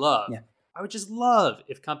 I would just love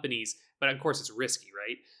if companies, but of course it's risky,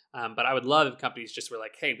 right? But I would love if companies just were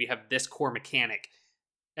like, hey, we have this core mechanic.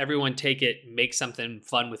 Everyone take it, make something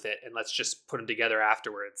fun with it, and let's just put them together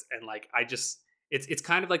afterwards. And like, it's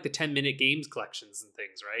kind of like the 10-minute games collections and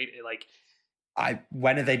things, right?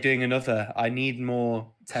 When are they doing another? I need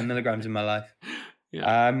more 10 milligrams in my life.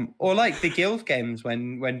 Yeah. Or like the Guild games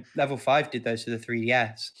when Level 5 did those to the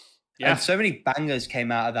 3DS. Yeah. And so many bangers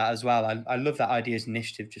came out of that as well. I love that idea as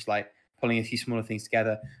initiative, just like pulling a few smaller things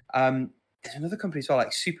together. There's another company as well,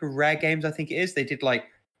 like Super Rare Games, I think it is. They did like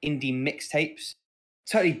indie mixtapes.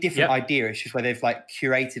 Totally different idea. It's just where they've like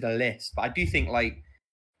curated a list. But I do think like,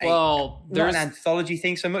 well, there's not an anthology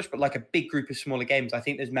thing so much, but like a big group of smaller games. I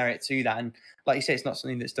think there's merit to that. And like you say, it's not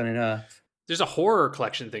something that's done in Earth. There's a horror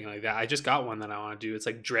collection thing like that. I just got one that I want to do. It's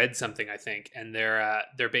like Dread something, I think, and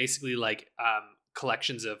they're basically like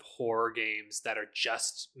collections of horror games that are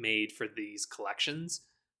just made for these collections.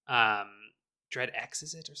 Dread X,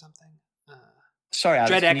 is it, or something? Sorry, Alex,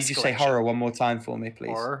 Dread can X you just say horror one more time for me, please?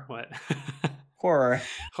 Horror? What? Horror.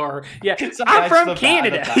 Yeah, Sorry, I'm from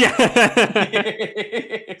Canada. Yeah.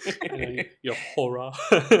 You're horror.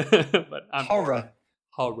 But I'm horror.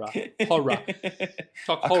 Horror.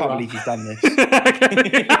 Talk I horror. can't believe you've done this.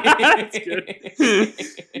 That's good.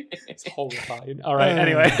 It's horrifying. All right.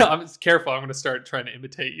 Anyway, I'm careful. I'm going to start trying to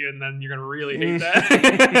imitate you, and then you're going to really hate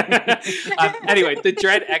that. Anyway, the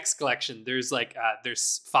Dread X collection. There's like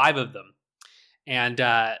there's 5 of them, and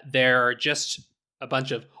they're just a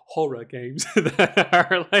bunch of horror games that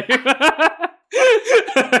are like.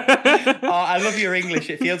 Oh, I love your English.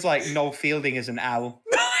 It feels like Noel Fielding as an owl.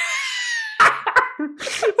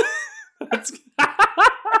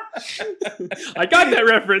 I got that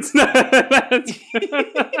reference.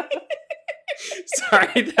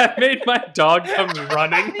 Sorry, that made my dog come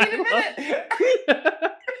running.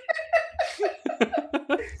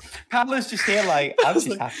 Paolo's just here like, I'm just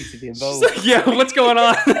happy to be involved. Like, yeah, what's going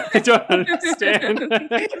on? I don't understand.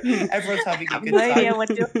 Everyone's having a good No time. idea what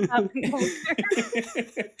you're happening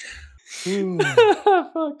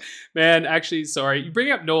Fuck. Man, actually, sorry. You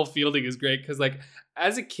bring up Noel Fielding is great because, like,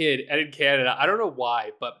 as a kid and in Canada, I don't know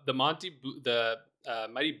why, but the Mighty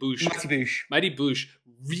Boosh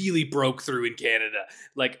really broke through in Canada.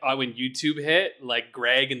 Like when YouTube hit, like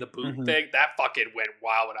Greg and the Boot thing, that fucking went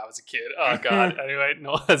wild when I was a kid. Oh god. Anyway,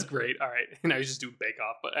 no, that's great. All right, now he's just doing Bake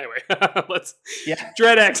Off. But anyway,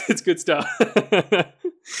 Dread X. It's good stuff.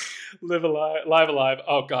 Live alive.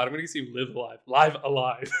 Oh god, I'm gonna see Live Alive. Live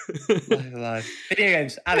alive. Video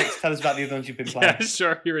games. Alex, tell us about the other ones you've been playing. Yeah,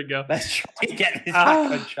 sure. Here we go. Let's try to get this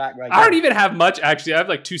back on track right now. I don't even have much actually. I have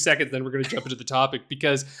like 2 seconds, then we're gonna jump into the topic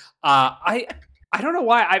because I don't know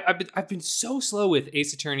why I've been so slow with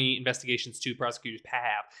Ace Attorney Investigations 2 Prosecutor's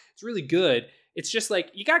Path. It's really good. It's just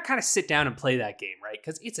like you gotta kind of sit down and play that game, right?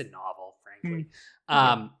 Because it's a novel, frankly.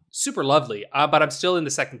 Super lovely. But I'm still in the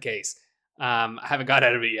second case. I haven't got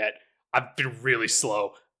out of it yet. I've been really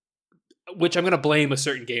slow, which I'm going to blame a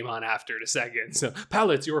certain game on after in a second. So,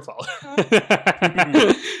 Paolo, it's your fault.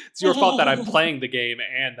 It's your fault that I'm playing the game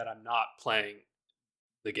and that I'm not playing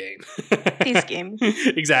the game. This game.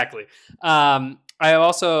 Exactly. I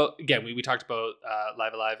also, again, we talked about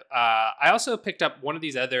Live Alive. I also picked up one of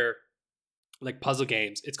these other like puzzle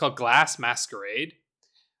games. It's called Glass Masquerade.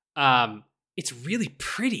 It's really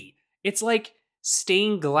pretty. It's like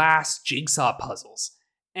stained glass jigsaw puzzles.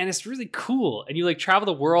 And it's really cool. And you like travel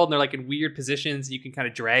the world and they're like in weird positions. You can kind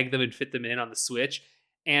of drag them and fit them in on the Switch.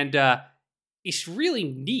 And it's really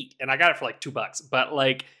neat. And I got it for like $2. But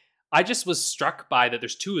like, I just was struck by that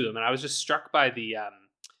there's 2 of them. And I was just struck by the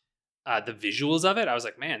visuals of it. I was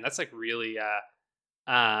like, man, that's like really,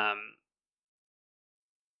 I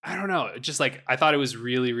don't know. Just like, I thought it was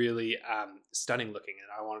really, really stunning looking. And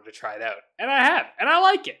I wanted to try it out. And I have. And I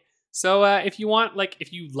like it. So if you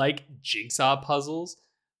like jigsaw puzzles,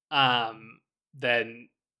 then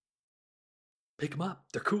pick them up.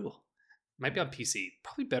 They're cool. Might be on PC.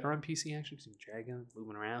 Probably better on PC actually because you can drag them,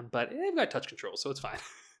 moving around. But they've got touch control, so it's fine.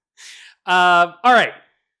 All right.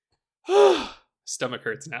 Stomach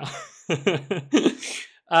hurts now.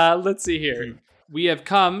 Let's see here. We have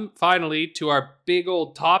come finally to our big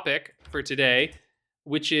old topic for today,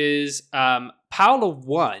 which is Paolo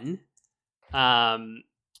won.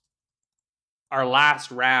 our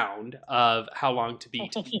last round of how long to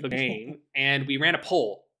beat the game, and we ran a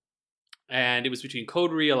poll, and it was between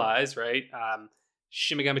Code Realize, right,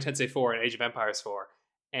 Shin Megami Tensei 4 and Age of Empires 4,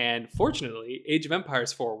 and fortunately, Age of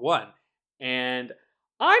Empires 4 won, and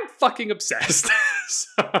I'm fucking obsessed.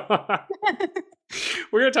 So,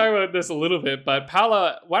 we're gonna talk about this a little bit, but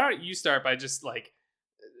Paula, why don't you start by just like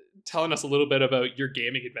telling us a little bit about your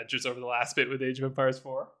gaming adventures over the last bit with Age of Empires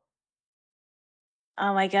 4?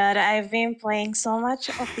 Oh my god, I've been playing so much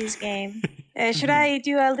of this game. Should I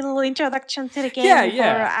do a little introduction to the game before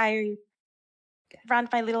I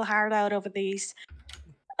rant my little heart out over these?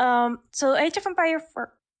 So Age of Empires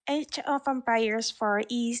 4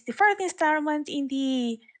 is the fourth installment in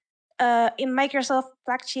the in Microsoft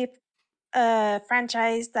flagship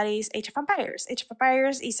franchise that is Age of Empires. Age of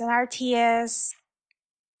Empires is an RTS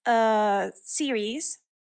series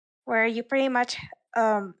where you pretty much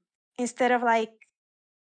instead of like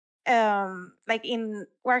in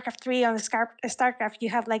Warcraft 3 on Starcraft, you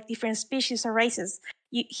have like different species or races.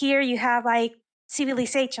 Here you have like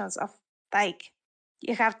civilizations of like,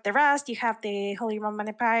 you have the Rust, you have the Holy Roman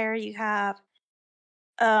Empire, you have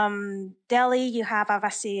Delhi, you have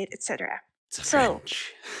Abbasid, etc. So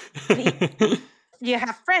you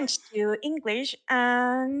have French to English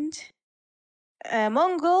and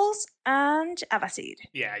Mongols and Abbasid.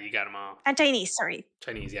 Yeah, you got them all. And Chinese, sorry.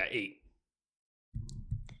 Chinese, yeah, 8.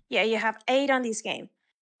 Yeah, you have 8 on this game.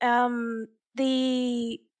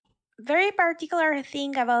 The very particular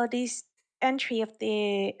thing about this entry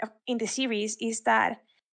in the series is that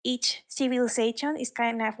each civilization is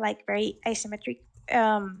kind of like very asymmetric,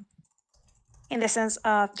 in the sense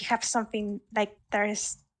of you have something like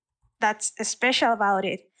that's special about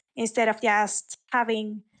it, instead of just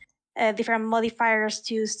having different modifiers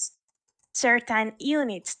to certain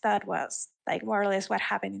units. That was like more or less what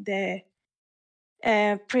happened in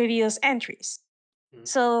the previous entries.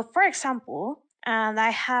 So, for example, and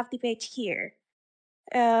I have the page here,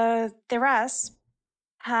 the Rust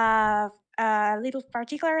have a little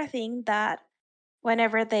particular thing that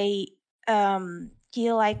whenever they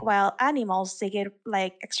kill like wild animals, they get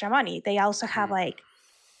like extra money. They also have like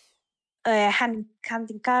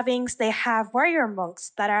hunting cabins. They have warrior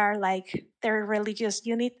monks that are like their religious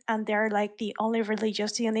unit, and they're like the only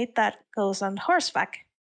religious unit that goes on horseback.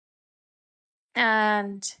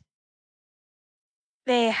 And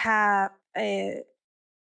they have an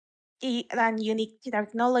unique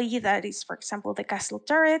technology that is, for example, the castle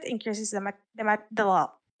turret increases the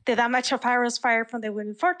damage of arrows fired from the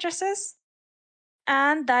wooden fortresses.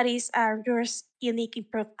 And that is a unique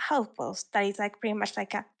improved outpost that is like pretty much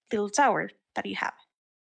like a little tower that you have.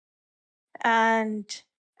 And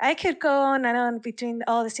I could go on and on between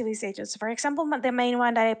all the civilizations. For example, the main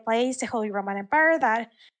one that I play is the Holy Roman Empire,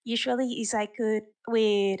 that usually is like good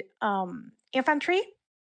with infantry,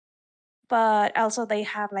 but also they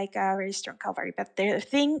have like a very strong cavalry. But their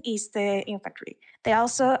thing is the infantry. They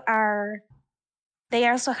also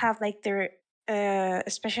have like their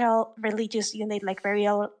special religious unit like very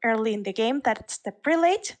early in the game. That's the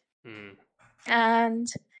prelate,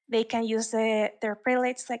 and they can use their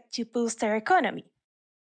prelates like to boost their economy,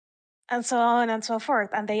 and so on and so forth.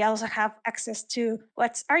 And they also have access to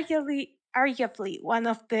what's arguably one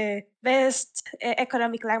of the best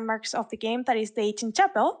economic landmarks of the game, that is the Ancient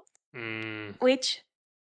Chapel, which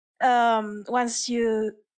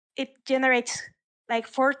it generates like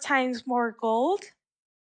 4 times more gold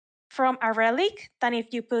from a relic than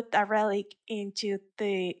if you put a relic into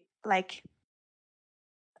the like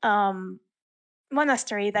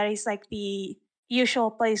monastery, that is like the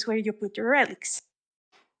usual place where you put your relics.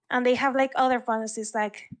 And they have like other bonuses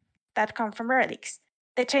like that come from relics.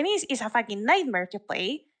 The Chinese is a fucking nightmare to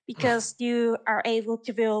play because you are able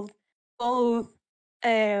to build both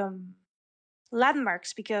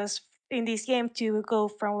landmarks, because in this game, to go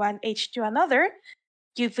from one age to another,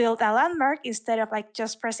 you build a landmark instead of like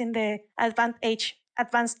just pressing the advanced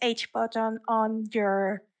age button on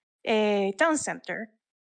your town center.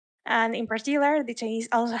 And in particular, the Chinese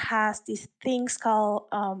also has these things called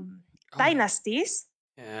dynasties.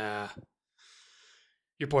 Yeah.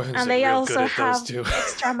 Your boyfriend's and they real also good at have those too.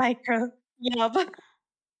 extra micro.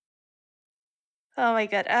 Oh my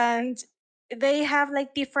god. And they have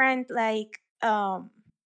like different like I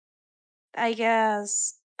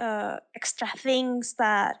guess extra things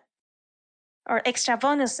or extra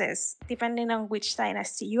bonuses depending on which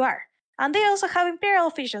dynasty you are. And they also have imperial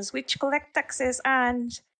officials, which collect taxes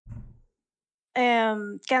and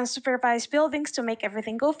can supervise buildings to make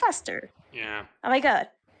everything go faster. Yeah. Oh my god.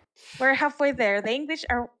 We're halfway there. The English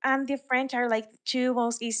and the French are like the 2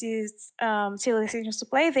 most easiest civilizations to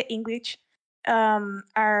play. The English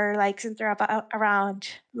are like centered around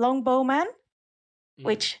longbowmen,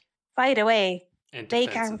 which, by the way, and they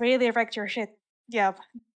can defensive. really wreck your shit. Yep.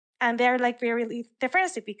 And they're like very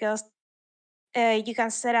defensive because you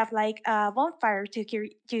can set up like a bonfire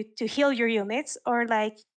to heal your units, or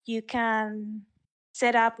like you can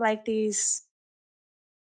set up like these,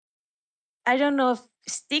 I don't know if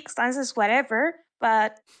sticks, lances, whatever,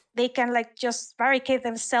 but they can like just barricade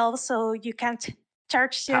themselves so you can't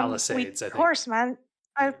charge them Palisades, I with think. horsemen.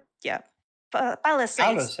 Yeah, palisades.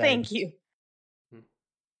 Palisades. Thank you. Hmm.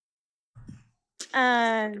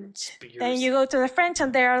 And Spears. then you go to the French,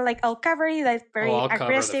 and they are like all cavalry, like very I'll cover the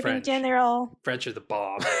aggressive in French. general. French are the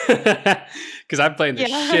bomb. Because I'm playing the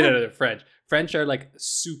Yeah. shit out of the French. French are like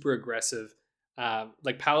super aggressive.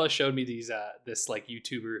 Like Paula showed me these this like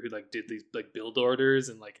YouTuber who like did these like build orders,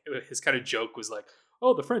 and like his kind of joke was like,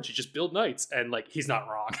 "Oh, the French, you just build knights," and like he's not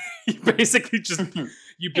wrong. You basically just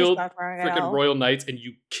you build not wrong at freaking all. royal knights and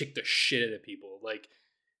you kick the shit out of people. Like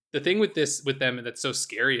the thing with them, and that's so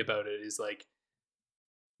scary about it, is like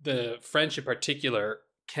the French in particular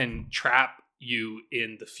can trap you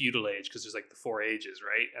in the feudal age, because there's like the 4 ages,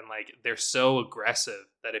 right? And like they're so aggressive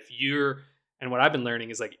that if you're, and what I've been learning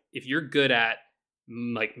is like if you're good at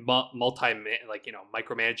like like, you know,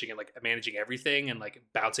 micromanaging and like managing everything and like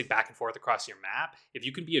bouncing back and forth across your map, if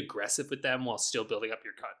you can be aggressive with them while still building up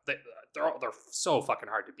your they're so fucking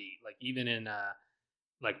hard to beat. Like even in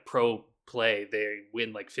like pro play, they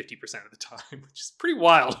win like 50% of the time, which is pretty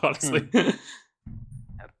wild, honestly.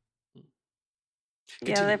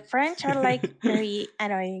 Yeah, the French are like very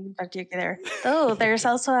annoying in particular. Though there's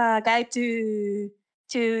also a guide to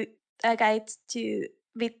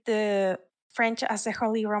beat the French as the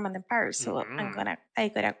Holy Roman Empire. So I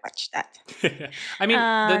gotta watch that. I mean,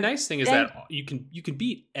 the nice thing is then- that you can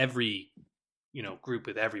beat every, you know, group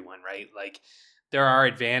with everyone, right? Like there are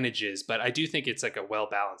advantages, but I do think it's like a well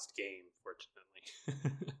balanced game,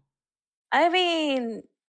 fortunately. I mean,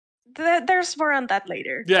 there's more on that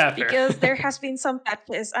later. Yeah, fair. Because there has been some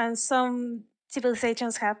patches and some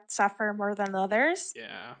civilizations have suffered more than others.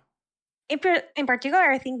 Yeah. In particular,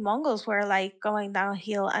 I think Mongols were like going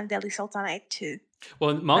downhill, and Delhi Sultanate too.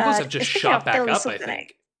 Well, Mongols have just speaking shot of back Delhi up, I Sultanate-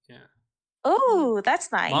 think. Yeah. Oh, that's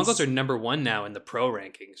nice. Mongols are number 1 now in the pro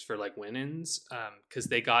rankings for like win-ins, because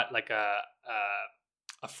they got like a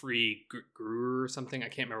free guru or something. I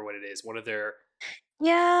can't remember what it is. One of their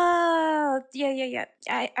Yeah.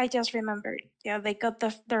 I just remembered. Yeah, they got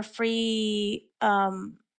their free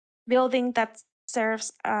building that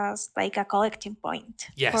serves as like a collecting point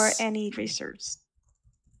Yes. for any resource.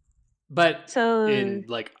 But So in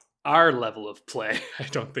like our level of play, I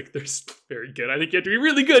don't think they're very good. I think you have to be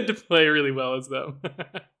really good to play really well as them.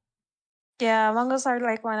 yeah, Mongols are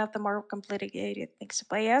like one of the more complicated things to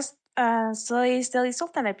play as. So is Delhi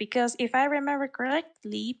Sultanate, because if I remember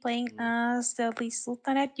correctly, playing as Delhi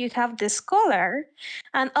Sultanate, you have the scholar,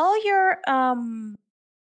 and all your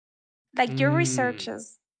like your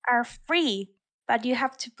researches are free, but you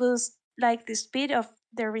have to boost like the speed of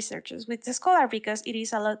the researches with the scholar because it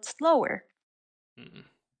is a lot slower.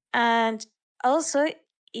 And also,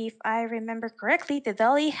 if I remember correctly, the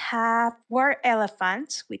Delhi have war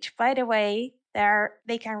elephants, which, by the way,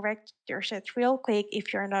 they can wreck your shit real quick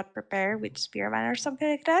if you're not prepared with spearman or something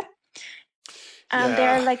like that. And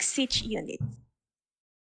they're like siege units.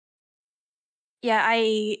 Yeah,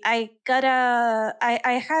 I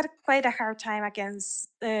had quite a hard time against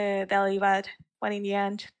Delhi, but when in the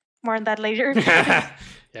end, more on that later. Yeah,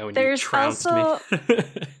 when There's you trounced also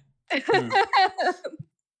me.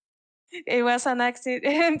 It was an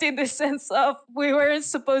accident in the sense of we weren't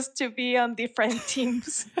supposed to be on different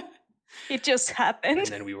teams. It just happened. And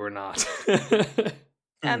then we were not.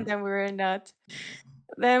 And then we were not.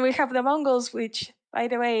 Then we have the Mongols, which, by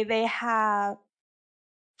the way, they have,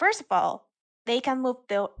 first of all, they can move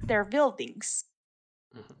their buildings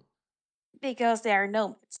because they are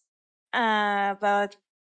nomads. But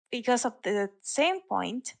because of the same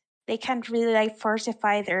point, they can't really like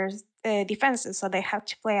fortify their defenses, so they have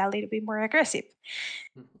to play a little bit more aggressive.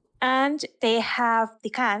 And they have the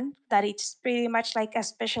Khan, that it's pretty much like a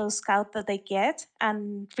special scout that they get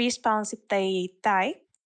and respawns if they die.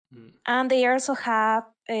 And they also have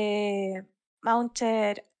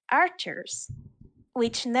mounted archers,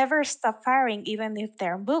 which never stop firing even if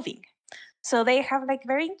they're moving. So they have like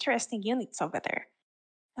very interesting units over there.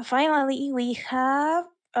 And finally, we have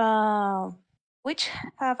which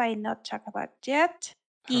have I not talked about yet?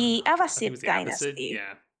 The Abbasid dynasty.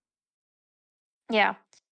 Yeah.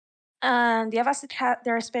 And the Abbasid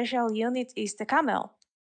their special unit is the camel.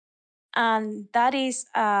 And that is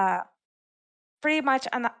pretty much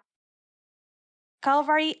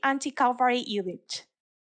cavalry, anti-cavalry unit.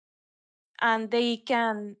 And they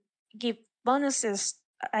can give bonuses.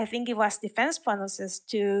 I think it was defense bonuses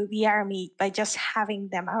to the army by just having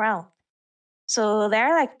them around. So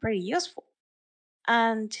they're like pretty useful.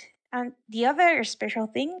 And the other special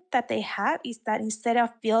thing that they have is that instead of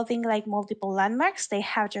building like multiple landmarks, they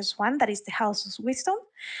have just one that is the House of Wisdom,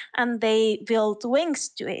 and they build wings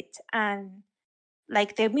to it, and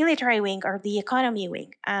like the military wing or the economy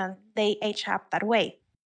wing, and they age up that way.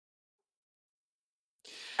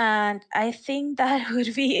 And I think that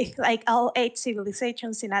would be like all 8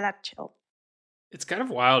 civilizations in a nutshell. It's kind of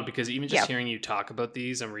wild because even just Yep. hearing you talk about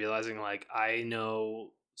these, I'm realizing like I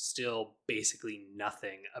know still basically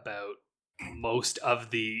nothing about most of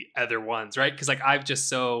the other ones, right? Because like I've just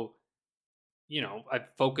so, I've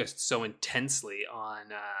focused so intensely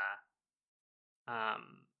on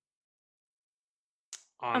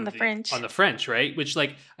On the French. on the French, right? Which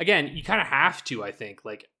like again, you kind of have to, I think.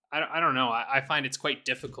 Like I don't know. I find it's quite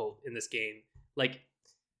difficult in this game. Like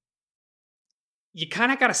you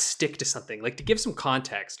kind of got to stick to something. Like to give some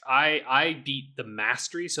context, I beat the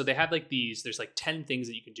mastery. So they have like these. There's like 10 things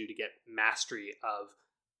that you can do to get mastery of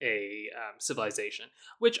a civilization.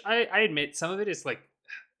 Which I admit some of it is like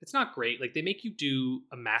it's not great. Like they make you do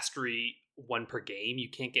a mastery one per game. You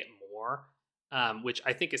can't get more. Which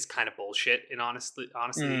I think is kind of bullshit, and honestly,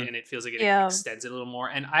 and it feels like it extends it a little more.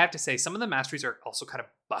 And I have to say, some of the masteries are also kind of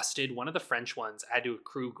busted. One of the French ones, I had to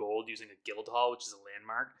accrue gold using a guild hall, which is a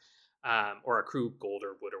landmark, or accrue gold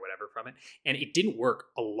or wood or whatever from it, and it didn't work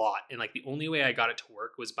a lot. And like the only way I got it to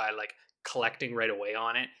work was by like collecting right away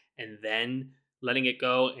on it, and then letting it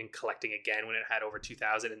go and collecting again when it had over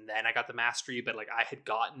 2,000, and then I got the mastery. But like I had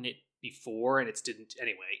gotten it before, and it didn't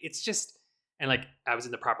anyway. It's just. And like I was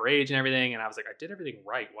in the proper age and everything, and I was like, I did everything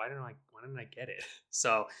right. Why didn't I get it?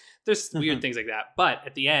 So there's weird things like that. But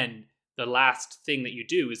at the end, the last thing that you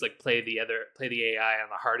do is like play the AI on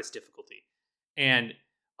the hardest difficulty. And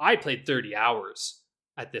I played 30 hours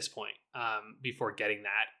at this point before getting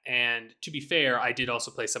that. And to be fair, I did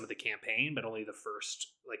also play some of the campaign, but only the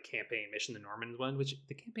first like campaign mission, the Norman one, which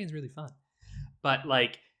the campaign is really fun. But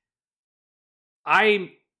like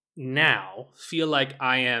I now feel like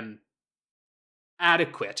I am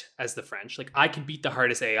adequate as the French. Like I can beat the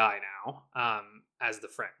hardest AI now as the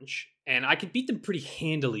French, and I could beat them pretty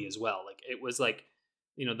handily as well. Like it was like,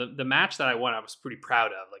 the match that I won, I was pretty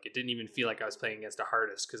proud of. Like it didn't even feel like I was playing against the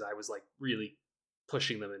hardest because I was like really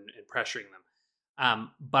pushing them and pressuring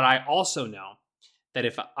them. But I also know that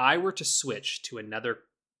if I were to switch to another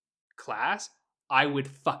class, I would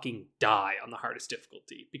fucking die on the hardest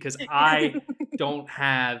difficulty because I don't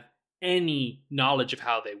have any knowledge of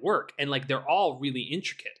how they work, and like they're all really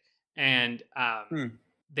intricate, and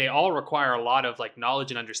they all require a lot of like knowledge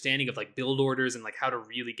and understanding of like build orders and like how to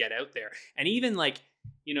really get out there. And even like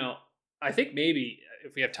I think maybe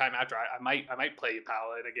if we have time after, I might play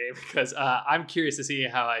Paola in a game because I'm curious to see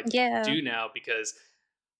how I do now, because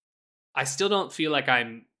I still don't feel like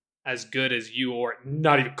I'm as good as you, or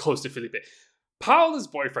not even close to Felipe. Paola's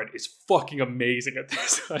boyfriend is fucking amazing at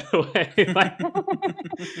this, by the way.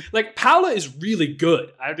 Like Paola is really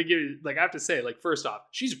good. I have to say, like, first off,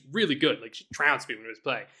 she's really good. Like she trounced me when I was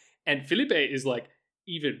playing. And Felipe is like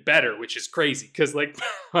even better, which is crazy. Because like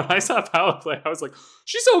when I saw Paola play, I was like,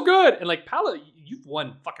 she's so good. And like Paola, you've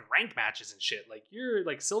won fucking ranked matches and shit. Like you're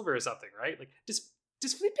like silver or something, right? Like does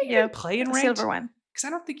Felipe even play in ranked? Silver one. Because I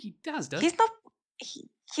don't think he does He's not.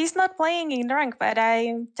 He's not playing in rank, but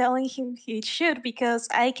I'm telling him he should because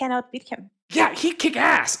I cannot beat him. Yeah, he kick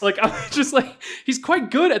ass. Like I'm just like he's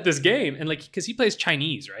quite good at this game, and like because he plays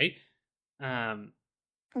Chinese, right?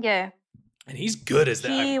 Yeah. And he's good as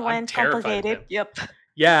that. He went complicated. Yep.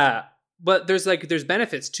 Yeah, but there's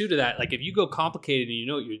benefits too to that. Like if you go complicated and you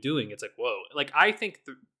know what you're doing, it's like whoa. Like I think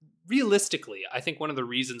realistically, I think one of the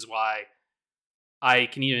reasons why I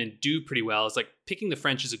can even do pretty well is like picking the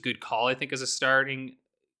French is a good call, I think, as a starting,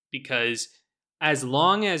 because as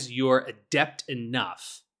long as you're adept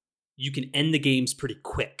enough, you can end the games pretty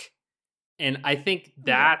quick. And I think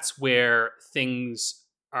that's where things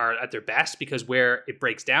are at their best, because where it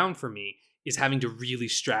breaks down for me is having to really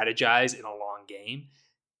strategize in a long game.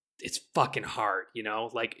 It's fucking hard,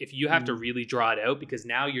 like if you have to really draw it out, because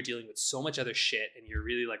now you're dealing with so much other shit and you're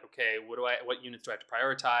really like, okay, what units do I have to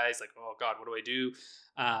prioritize? Like, oh God, what do I do?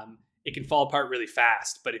 It can fall apart really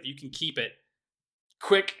fast, but if you can keep it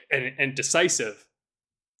quick and decisive,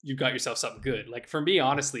 you've got yourself something good. Like for me,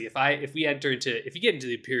 honestly, if you get into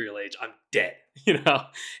the Imperial Age, I'm dead. If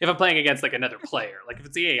I'm playing against like another player, like if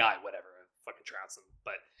it's the AI, whatever, I fucking trounce them.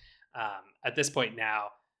 But at this point now,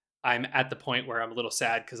 I'm at the point where I'm a little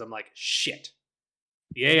sad because I'm like, shit,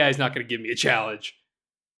 The AI is not going to give me a challenge,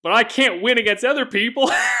 but I can't win against other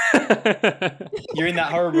people. You're in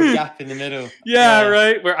that horrible gap in the middle. Yeah,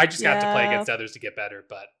 right. Where I just have to play Yeah. against others to get better.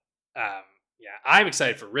 But yeah, I'm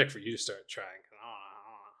excited for Rick for you to start trying.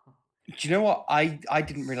 Do you know what? I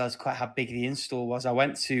didn't realize quite how big the install was. I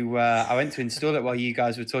went to install it while you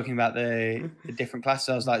guys were talking about the different classes.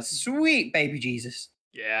 I was like, sweet baby Jesus.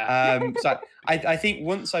 Yeah. So I think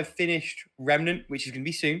once I've finished Remnant, which is going to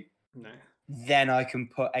be soon, then I can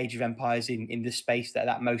put Age of Empires in the space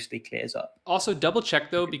that mostly clears up. Also, double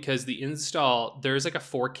check though, because the install, there's like a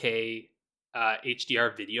 4K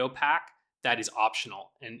HDR video pack that is optional,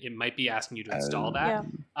 and it might be asking you to install that. Yeah.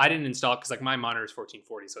 I didn't install it because like my monitor is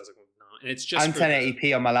 1440, so I was like, no, and it's just I'm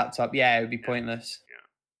 1080p on my laptop. Yeah, it would be pointless.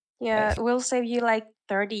 Yeah, it will save you like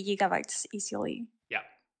 30 gigabytes easily. Yeah.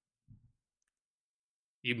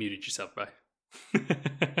 You muted yourself, bye.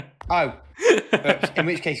 Oh, in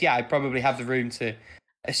which case, yeah, I probably have the room to.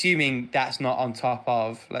 Assuming that's not on top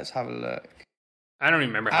of. Let's have a look. I don't even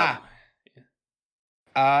remember how.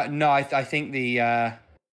 No, I think the.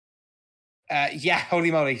 Yeah,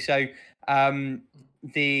 holy moly! So,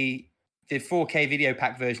 the 4K video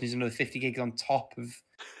pack version is another 50 gigs on top of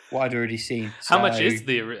what I'd already seen. How much is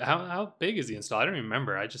how big is the install? I don't even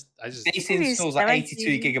remember. I just base installs like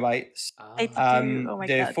 82 gigabytes. 82. Oh my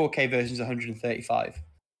the god. 4K version is 135.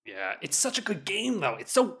 Yeah, it's such a good game though.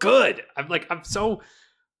 It's so good. I'm so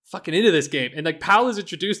fucking into this game. And like Pal has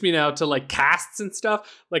introduced me now to like casts and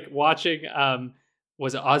stuff. Like watching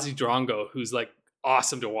was it Ozzy Drongo, who's like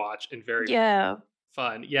awesome to watch and very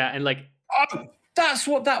fun. Yeah, and like oh, that's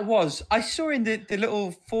what that was. I saw in the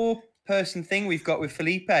little 4-person thing we've got with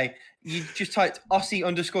Felipe. You just typed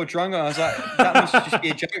Aussie_Drongo. I was like, that must just be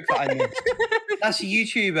a joke that I missed. That's a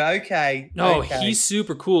YouTuber. Okay. No, okay. He's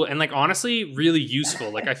super cool and like honestly really useful.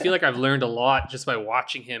 Like I feel like I've learned a lot just by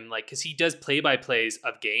watching him. Like because he does play-by-plays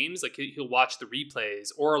of games. Like he'll watch the replays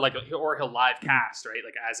or he'll live cast right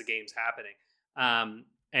like as a game's happening.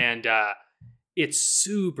 It's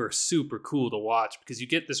super super cool to watch because you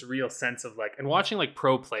get this real sense of like and watching like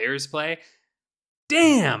pro players play.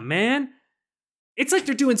 Damn, man. It's like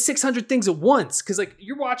they're doing 600 things at once because like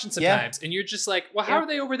you're watching sometimes and you're just like, well, how are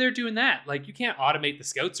they over there doing that? Like you can't automate the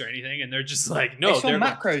scouts or anything, and they're just like, no, they're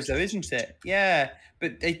macros though, isn't it? Yeah,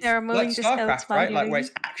 but they're moving like the StarCraft, scouts right? Like manually. where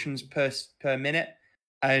it's actions per minute,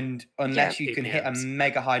 and unless you can hit a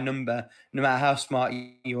mega high number, no matter how smart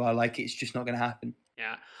you are, like it's just not going to happen.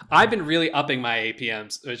 Yeah, I've been really upping my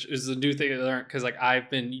APMs, which is a new thing I learned because like I've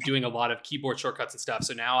been doing a lot of keyboard shortcuts and stuff.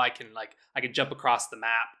 So now I can jump across the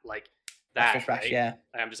map like that. Fresh, right? yeah.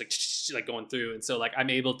 I'm just like going through, and so like I'm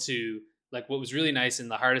able to like what was really nice in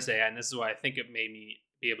the hardest AI, and this is why I think it made me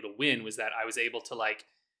be able to win was that I was able to like,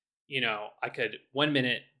 I could 1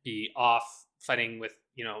 minute be off fighting with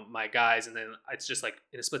my guys, and then it's just like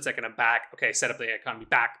in a split second I'm back. Okay, set up the economy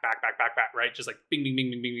back, right? Just like bing, bing,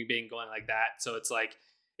 bing, bing, bing, bing, bing, going like that. So it's like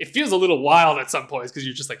it feels a little wild at some points because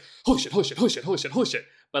you're just like holy shit.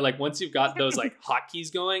 But like once you've got those like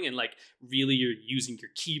hotkeys going and like really you're using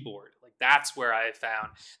your keyboard, like that's where I found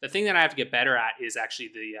the thing that I have to get better at is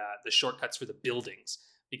actually the shortcuts for the buildings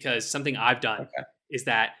because something I've done is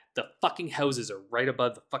that the fucking houses are right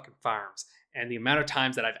above the fucking farms. And the amount of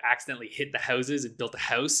times that I've accidentally hit the houses and built a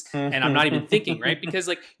house and I'm not even thinking, right? Because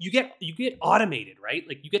like you get automated, right?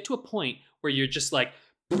 Like you get to a point where you're just like,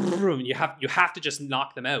 you have to just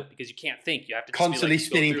knock them out because you can't think. You have to just constantly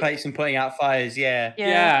spinning plates and putting out fires. Yeah.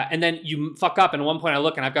 And then you fuck up. And at one point I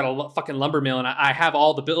look and I've got a fucking lumber mill and I have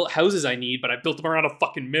all the houses I need, but I built them around a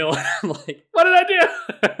fucking mill. I'm like, what did I do?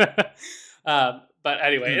 But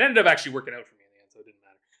anyway, it ended up actually working out for me in the end, so it didn't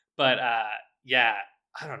matter. But yeah,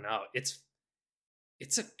 I don't know.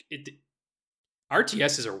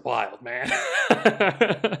 RTSs are wild, man.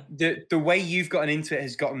 The way you've gotten into it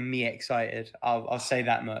has gotten me excited. I'll say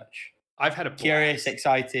that much. I've had a blast. Curious,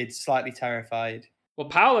 excited, slightly terrified. Well,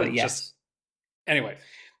 Paula just anyway.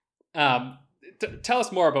 Tell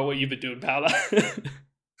us more about what you've been doing, Paula.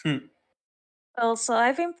 Well, so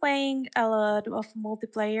I've been playing a lot of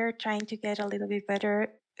multiplayer, trying to get a little bit better,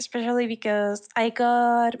 especially because I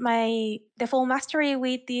got the full mastery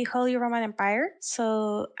with the Holy Roman Empire.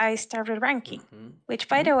 So I started ranking, which,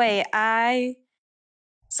 by the way, I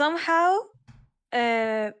somehow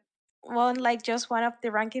won like just one of the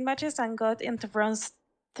ranking matches and got into bronze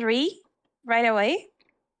 3 right away.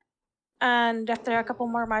 And after a couple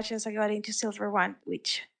more matches, I got into silver 1,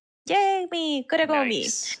 which, yay me, gotta go me.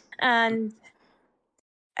 And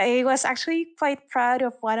I was actually quite proud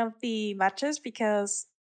of one of the matches because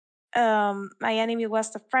my enemy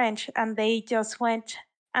was the French, and they just went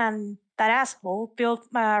and that asshole built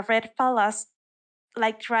my red palace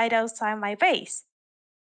like right outside my base.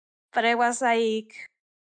 but I was like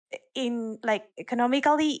in like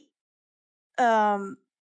economically at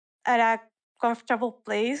a comfortable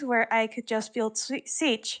place where I could just build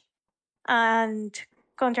siege and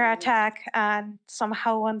counterattack and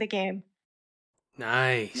somehow won the game.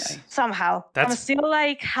 Nice. Somehow. I'm still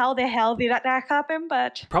like, how the hell did that happen?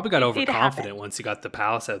 But probably got overconfident once he got the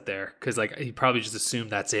palace out there, because like he probably just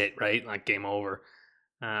assumed that's it, right? Like game over.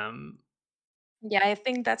 Yeah, I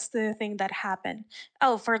think that's the thing that happened.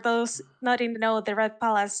 Oh, for those not in the know, the Red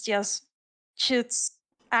Palace just shoots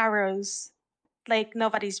arrows like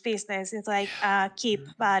nobody's business. It's like keep,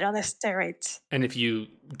 but on the steroids. And if you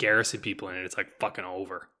garrison people in it, it's like fucking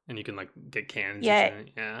over, and you can like get cannons. Yeah, and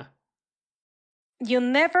shit. Yeah. You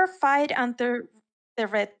never fight under the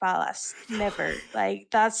Red Palace. Never. Like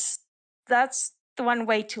that's the one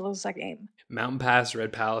way to lose a game. Mountain Pass,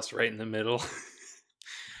 Red Palace, right in the middle.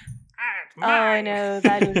 Oh, I know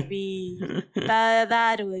that would be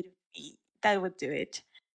that would do it.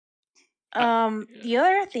 The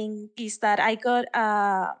other thing is that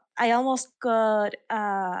I almost got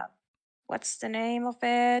what's the name of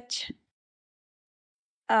it?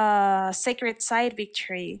 Sacred Site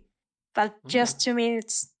victory, but just 2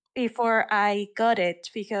 minutes before I got it,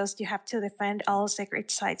 because you have to defend all sacred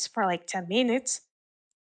sites for like 10 minutes.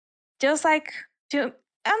 Just like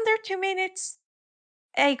under 2 minutes,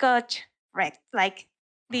 I got wrecked. Like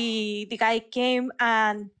the guy came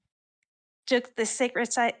and took the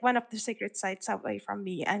sacred site, one of the sacred sites away from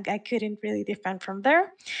me, and I couldn't really defend from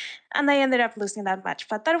there. And I ended up losing that match.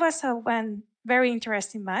 But that was a very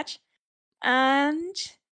interesting match. And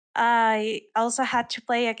I also had to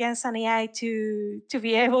play against an AI to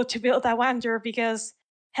be able to build a wonder, because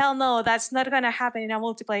hell no, that's not gonna happen in a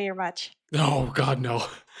multiplayer match. Oh god, no.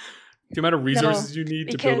 The amount of resources you need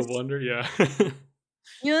to build a wonder, yeah.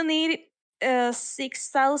 You need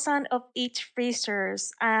 6,000 of each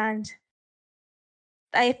resource, and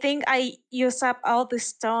I think I used up all the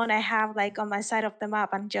stone I have like on my side of the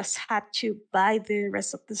map and just had to buy the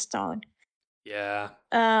rest of the stone. Yeah.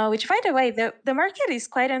 Which, by the way, the market is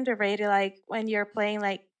quite underrated. Like when you're playing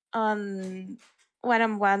like on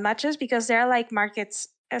one-on-one matches, because there are like markets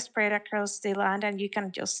spread across the land, and you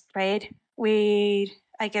can just trade with,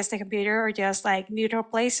 I guess, the computer or just like neutral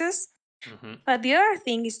places. But the other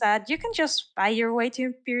thing is that you can just buy your way to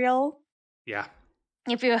Imperial. Yeah.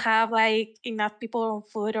 If you have like enough people on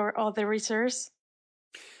foot or other resources.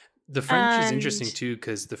 The French is interesting too,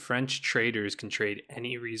 because the French traders can trade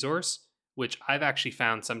any resource, which I've actually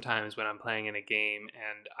found sometimes when I'm playing in a game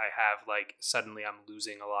and I have like suddenly I'm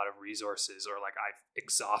losing a lot of resources, or like I've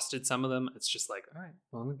exhausted some of them. It's just like, all right,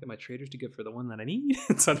 well, I'm gonna get my traders to get for the one that I need.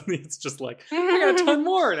 And suddenly it's just like, I got a ton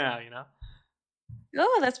more now, you know?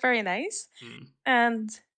 Oh, that's very nice. And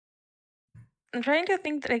I'm trying to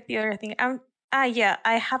think like the other thing. Yeah,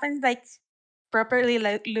 I haven't like properly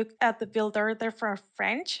looked at the build order for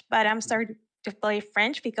French, but I'm starting to play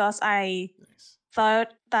French because I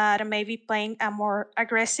thought that maybe playing a more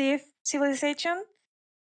aggressive civilization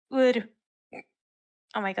would,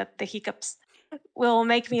 oh my god, the hiccups, will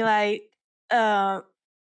make me like I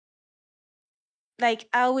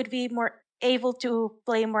would be more able to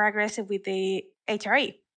play more aggressive with the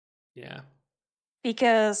HRE. Yeah.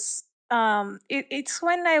 Because it's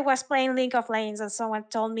when I was playing League of Legends and someone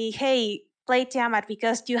told me, hey, play Tiamat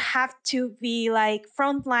because you have to be like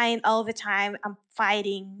frontline all the time and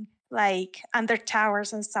fighting like under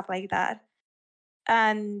towers and stuff like that.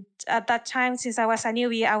 And at that time, since I was a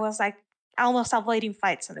newbie, I was like almost avoiding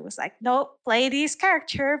fights, and it was like, no, play this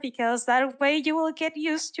character because that way you will get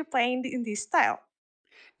used to playing in this style.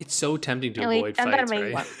 It's so tempting to avoid fights,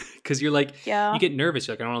 right? Because you're like, you get nervous.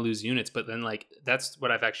 You're like, I don't want to lose units. But then like, that's what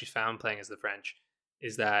I've actually found playing as the French,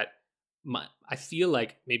 is that I feel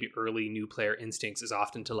like maybe early new player instincts is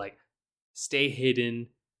often to like stay hidden,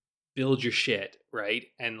 build your shit, right?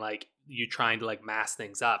 And like you trying to like mass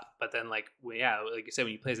things up. But then like, well, yeah, like you said,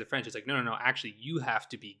 when you play as the French, it's like, no, actually you have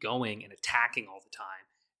to be going and attacking all the time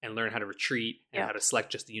and learn how to retreat and how to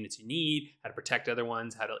select just the units you need, how to protect other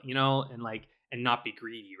ones, how to, you know, and like, and not be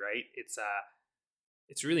greedy, right?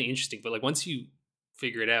 It's really interesting. But like once you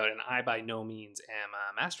figure it out, and I by no means am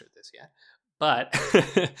a master at this yet, but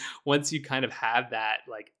once you kind of have that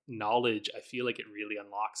like knowledge, I feel like it really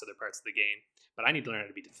unlocks other parts of the game. But I need to learn how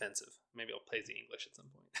to be defensive. Maybe I'll play the English at some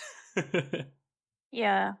point.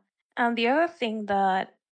 Yeah. And the other thing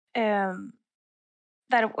that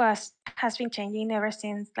has been changing ever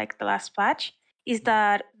since like the last patch is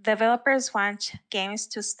that developers want games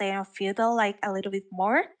to stay on feudal like a little bit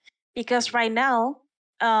more, because right now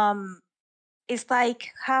it's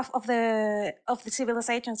like half of the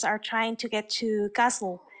civilizations are trying to get to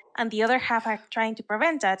castle, and the other half are trying to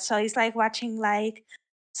prevent that. So it's like watching like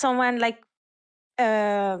someone like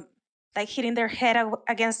hitting their head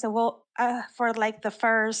against the wall for like the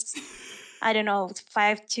first, I don't know,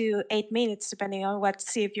 5 to 8 minutes, depending on what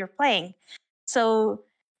civ you're playing. So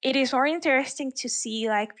it is more interesting to see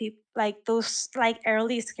like those like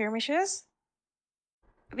early skirmishes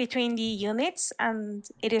between the units, and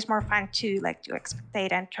it is more fun to like to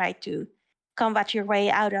spectate and try to combat your way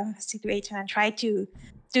out of a situation and try to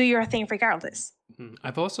do your thing regardless.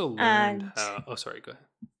 I've also learned And how. Oh, sorry. Go ahead.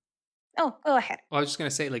 oh, go ahead. Well, I was just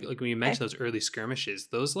gonna say, like when you mentioned Okay. those early skirmishes,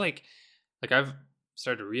 those like I've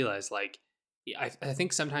started to realize, like, I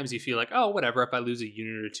think sometimes you feel like, oh, whatever, if I lose a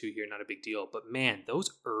unit or two here, not a big deal. But man, those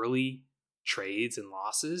early trades and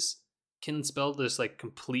losses can spell this like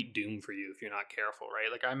complete doom for you if you're not careful,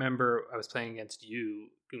 right? Like I remember I was playing against you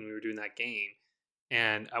when we were doing that game,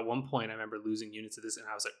 and at one point I remember losing units of this, and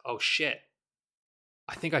I was like, oh shit,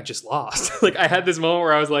 I think I just lost. Like I had this moment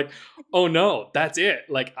where I was like, oh no, that's it.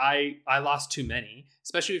 Like I lost too many,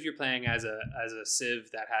 especially if you're playing as a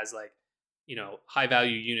civ that has like, you know, high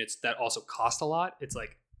value units that also cost a lot. It's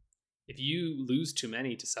like if you lose too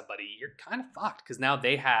many to somebody, you're kind of fucked because now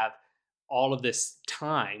they have all of this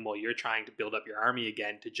time while you're trying to build up your army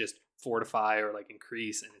again to just fortify or like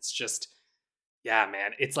increase, and it's just, yeah,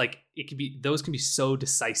 man, it's like those can be so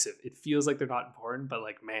decisive. It feels like they're not important, but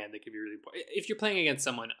like, man, they can be really important if you're playing against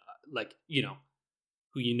someone like, you know,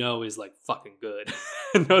 who you know is like fucking good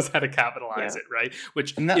and knows how to capitalize it, right?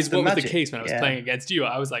 Which is what was the case when I was playing against you.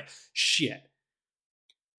 I was like, shit,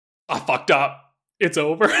 I fucked up. It's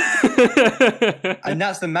over. And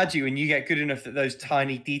that's the magic when you get good enough that those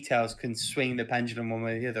tiny details can swing the pendulum one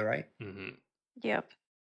way or the other, right? Mm-hmm. Yep.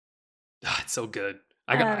 Oh, it's so good.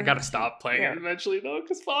 I gotta stop playing it eventually though,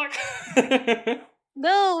 because fuck.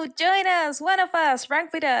 No, join us. One of us.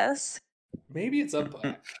 Rank with us. Maybe it's up.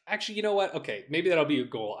 Actually, you know what? Okay, maybe that'll be a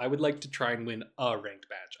goal. I would like to try and win a ranked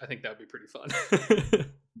match. I think that would be pretty fun.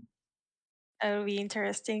 That would be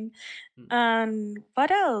interesting. And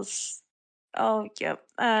what else? Oh, yep.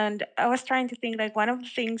 And I was trying to think like one of the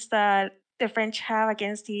things that the French have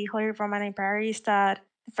against the Holy Roman Empire is that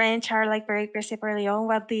the French are like very aggressive early on,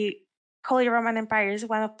 but the Holy Roman Empire is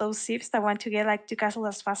one of those ships that want to get like to castle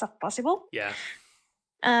as fast as possible. Yeah.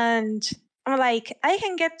 And I'm like, I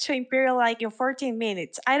can get to Imperial like in 14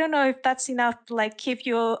 minutes. I don't know if that's enough to like keep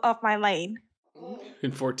you off my lane.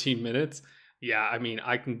 In 14 minutes? Yeah, I mean,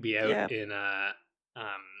 I can be out in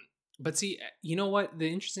but see, you know what?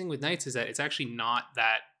 The interesting with Knights is that it's actually not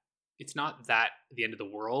that the end of the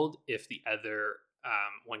world if the other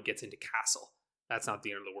one gets into castle. That's not the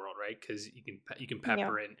end of the world, right? Because you can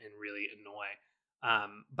pepper in and really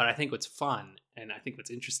annoy. But I think what's fun and I think what's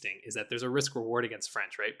interesting is that there's a risk reward against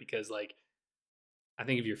French, right? Because like I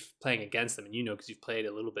think if you're playing against them and you know because you've played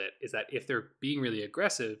a little bit, is that if they're being really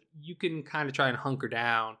aggressive, you can kind of try and hunker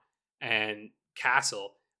down and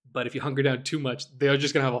castle. But if you hunker down too much, they're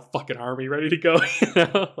just gonna have a fucking army ready to go. You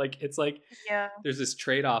know, like it's like there's this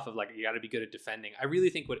trade-off of like you got to be good at defending. I really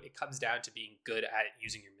think what it comes down to being good at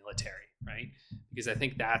using your military, right? Because I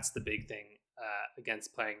think that's the big thing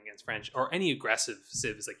against playing against French or any aggressive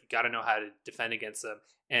civ is like you got to know how to defend against them,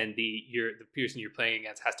 and the person you're playing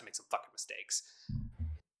against has to make some fucking mistakes,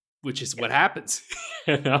 which is what happens.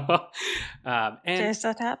 You know, and just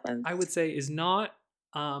that happens. I would say is not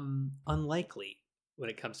unlikely. When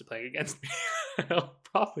it comes to playing against me, I'll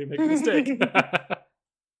probably make a mistake. I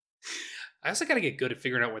also got to get good at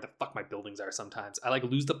figuring out where the fuck my buildings are sometimes. I like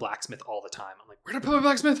lose the blacksmith all the time. I'm like, where did I put my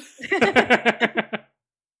blacksmith?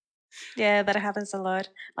 Yeah, that happens a lot.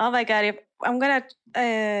 Oh my god, if I'm gonna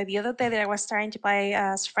the other day that I was trying to play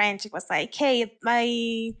as French, it was like, hey,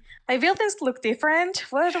 my buildings look different.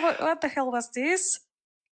 What the hell was this?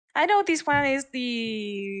 I know this one is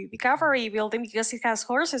the cavalry building because it has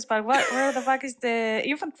horses, but where the fuck is the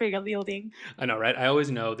infantry building? I know, right? I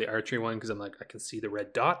always know the archery one because I'm like, I can see the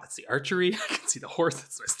red dot. That's the archery. I can see the horse.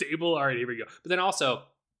 That's my stable. All right, here we go. But then also,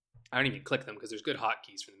 I don't even click them because there's good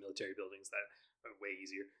hotkeys for the military buildings that are way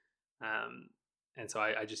easier. And so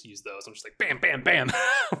I just use those. I'm just like, bam, bam, bam.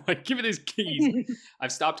 I'm like, give me these keys.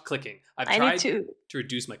 I've stopped clicking. I've tried to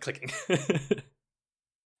reduce my clicking.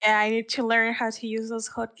 Yeah, I need to learn how to use those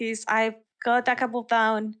hotkeys. I've got a couple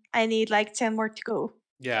down. I need like 10 more to go.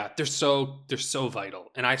 Yeah, they're so vital,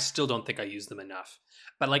 and I still don't think I use them enough.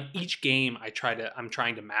 But like each game, I'm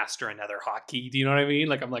trying to master another hotkey. Do you know what I mean?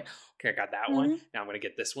 Like I'm like, okay, I got that one. Now I'm gonna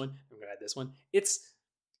get this one. I'm gonna add this one.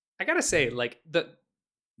 I gotta say, like I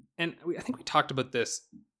think we talked about this.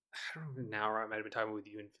 I don't know now, or I might have been talking with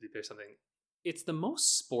you and Felipe or something. It's the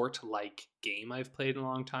most sport-like game I've played in a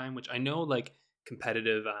long time, which I know like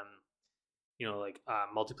competitive like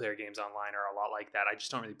multiplayer games online are a lot like that. I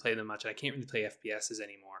just don't really play them much, and I can't really play FPSs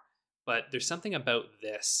anymore. But there's something about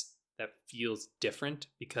this that feels different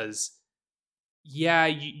because, yeah,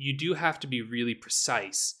 you do have to be really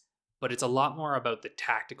precise, but it's a lot more about the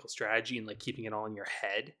tactical strategy and like keeping it all in your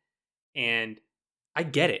head. And I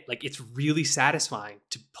get it. Like, it's really satisfying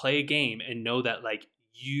to play a game and know that like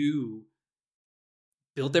you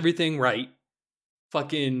built everything right,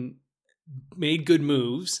 fucking made good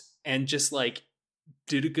moves, and just like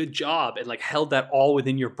did a good job and like held that all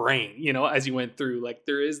within your brain, as you went through. Like,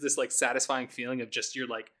 there is this like satisfying feeling of just, you're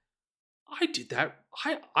like, I did that.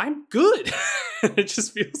 I'm good.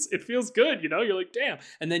 It feels good, you're like, damn.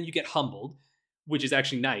 And then you get humbled, which is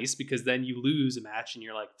actually nice, because then you lose a match and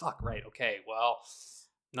you're like, fuck, right, okay, well,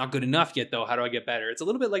 not good enough yet though. How do I get better? It's a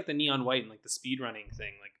little bit like the Neon White and like the speed running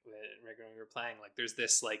thing, like when we were playing. Like, there's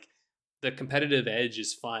this like, the competitive edge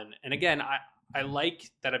is fun. And again, I like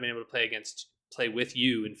that I've been able to play with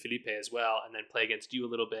you and Felipe as well, and then play against you a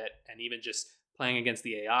little bit, and even just playing against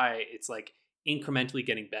the AI, it's like incrementally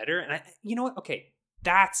getting better. And you know what? Okay,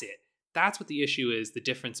 that's it. That's what the issue is. The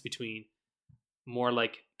difference between more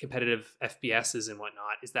like competitive FPSs and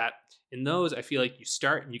whatnot is that in those, I feel like you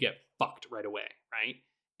start and you get fucked right away, right?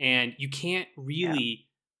 And you can't really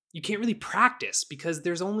practice, because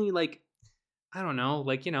there's only like, I don't know,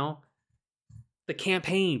 like, the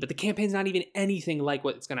campaign, but the campaign's not even anything like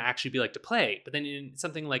what it's going to actually be like to play. But then in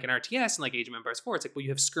something like an RTS and like Age of Empires 4, it's like, well, you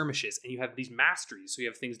have skirmishes and you have these masteries, so you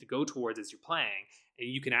have things to go towards as you're playing, and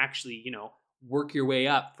you can actually, work your way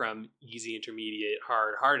up from easy, intermediate,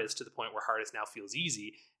 hard, hardest, to the point where hardest now feels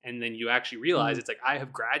easy. And then you actually realize it's like, I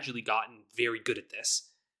have gradually gotten very good at this.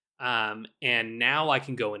 And now I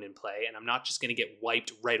can go in and play, and I'm not just going to get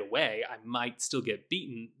wiped right away. I might still get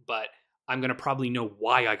beaten, but I'm going to probably know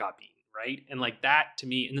why I got beaten. Right. And like that to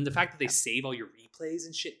me, and then the fact that they save all your replays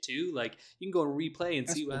and shit too, like you can go and replay and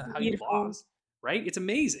see how you lost. Right. It's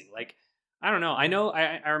amazing. Like, I don't know.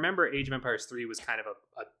 I remember Age of Empires 3 was kind of a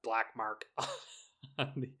black mark.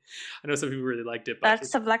 I know some people really liked it, but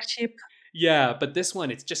that's a black sheep. Yeah, but this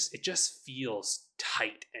one, it just feels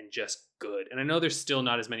tight and just good. And I know there's still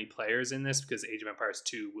not as many players in this, because Age of Empires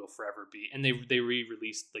 2 will forever be, and they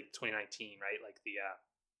re-released like 2019, right? Like the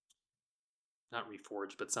not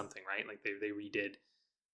Reforged, but something, right? Like they redid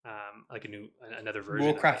like another version.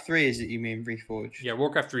 Warcraft 3 is it? You mean Reforged? Yeah,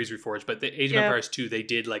 Warcraft 3 is Reforged, but the Age of Empires 2, they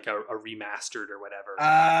did like a remastered or whatever.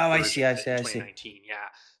 Oh, I see. 2019, yeah.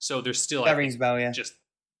 So there's still, that rings a bell, yeah, just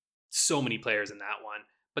so many players in that one.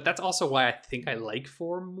 But that's also why I think I like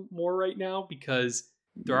 4 more right now, because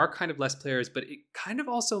there are kind of less players, but it kind of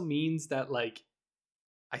also means that, like,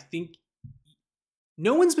 I think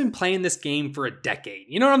no one's been playing this game for a decade.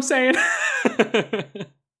 You know what I'm saying?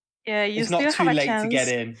 Yeah, it's not too late to get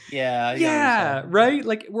in. Yeah, right?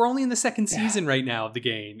 Like, we're only in the second season right now of the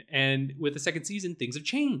game. And with the second season, things have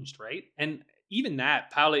changed, right? And even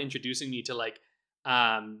that, Paula introducing me to, like,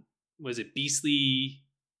 was it Beastly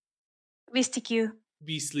Cutie?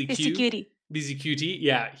 Beastly Cutie.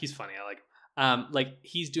 Yeah, he's funny. I like him. Like,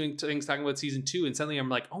 he's doing things talking about season 2, and suddenly I'm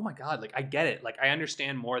like, oh my God, like, I get it. Like, I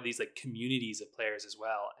understand more of these like communities of players as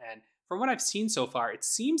well. And from what I've seen so far, it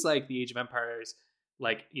seems like the Age of Empires,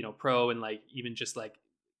 like, pro and like even just like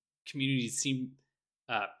communities seem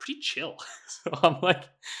pretty chill. So I'm like,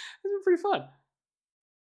 it's been pretty fun.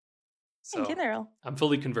 So in general, I'm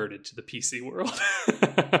fully converted to the PC world.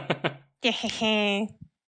 Yeah.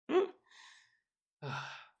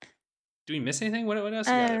 Do we miss anything? What else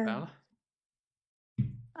you got there, Paula?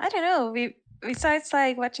 I don't know. Besides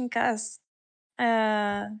like watching cast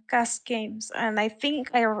games, and I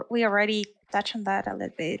think we already touched on that a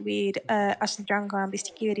little bit with Ashen Django and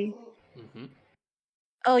Beastie Cutie. Mm-hmm.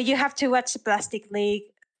 Oh, you have to watch the Plastic League.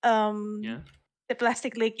 The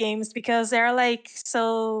Plastic League games, because they're like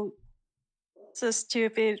so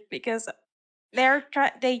stupid, because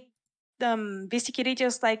Beastie Cutie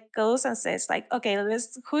just like goes and says like, okay,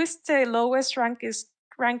 who's the lowest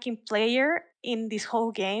ranking player in this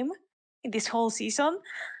whole game, in this whole season?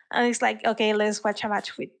 And it's like, okay, let's watch a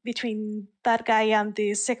match between that guy and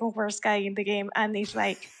the second worst guy in the game. And it's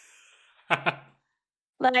like,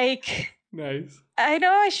 like, nice. I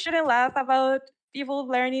know I shouldn't laugh about people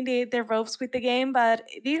learning the ropes with the game, but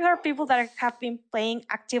these are people that have been playing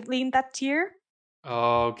actively in that tier.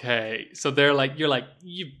 Okay, so they're like, you're like,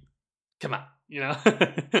 you come on,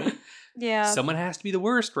 Yeah, someone has to be the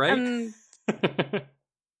worst, right?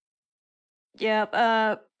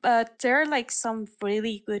 Yeah, but there are like some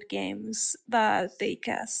really good games that they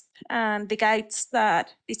cast, and the guides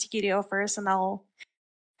that Beastie Cutie offers and all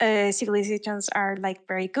civilizations are like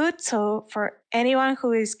very good. So for anyone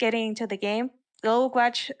who is getting into the game, go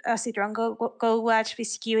watch Citron, go watch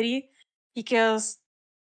Viscuity, because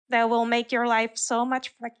that will make your life so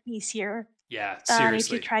much fucking easier Yeah, if you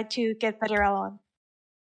seriously. try to get better alone.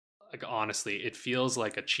 Like honestly, it feels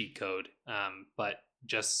like a cheat code. But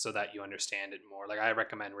just so that you understand it more, like I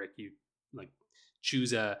recommend Rick, you like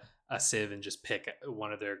choose a civ and just pick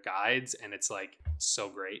one of their guides, and it's like so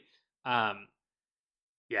great.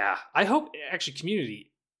 Yeah, I hope actually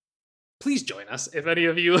community, please join us if any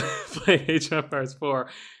of you play Age of Empires 4.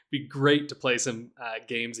 It'd be great to play some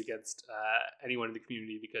games against anyone in the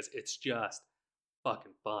community because it's just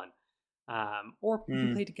fucking fun. Or we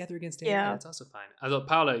can play together against AI. Yeah. That's also fine. Although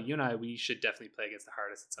Paula, you and I, we should definitely play against the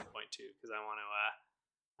hardest at some point too, because I want to.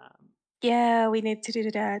 Yeah, we need to do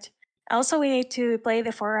that. Also, we need to play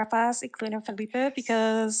the four of us, including Felipe,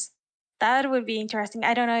 because that would be interesting.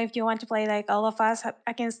 I don't know if you want to play like all of us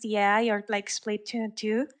against the AI or like split 2 and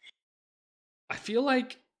 2. I feel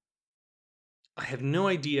like I have no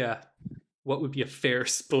idea what would be a fair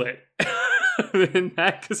split in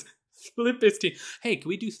that, because Felipe's team. Hey, can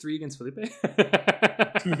we do 3 against Felipe? 3 against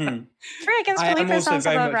I am Felipe also sounds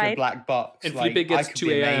very about much a right. black box. And like, Felipe gets I could 2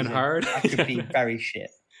 be AI on amazing. hard. I could be very shit.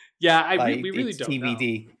 Yeah, Like, we really it's don't know.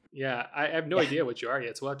 TBD. Yeah, I have no idea what you are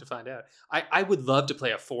yet, so we'll have to find out. I would love to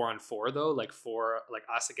play a 4-on-4 though, like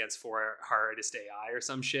us against 4 hardest AI or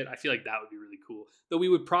some shit. I feel like that would be really cool. Though we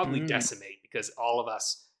would probably decimate because all of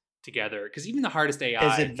us together, because even the hardest AI,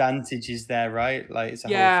 There's advantages there, right? Like it's a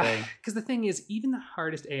whole yeah, thing. because the thing is, even the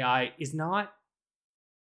hardest AI is not.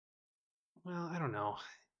 Well, I don't know,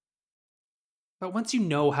 but once you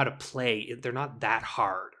know how to play, they're not that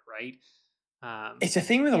hard, right? It's a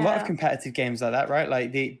thing with a lot of Yeah. competitive games like that, right?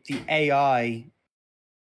 Like the AI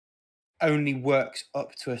only works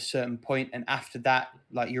up to a certain point, and after that,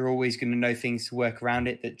 like you're always going to know things to work around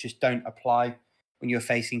it that just don't apply when you're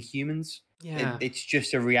facing humans. Yeah, It's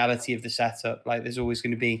just a reality of the setup. Like there's always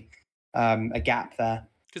going to be a gap there.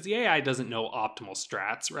 because the AI doesn't know optimal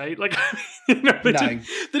strats, right? Like, you know, No.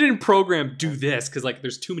 they didn't program do this because like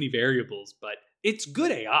there's too many variables, but it's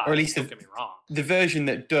good AI. Or at least don't get me wrong. The version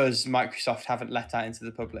that does, Microsoft haven't let out into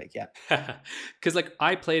the public yet. Because like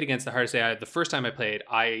I played against the hardest AI the first time I played,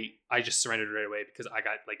 I just surrendered right away because I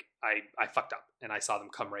got like I fucked up and I saw them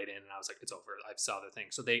come right in and I was like, it's over. I saw their thing.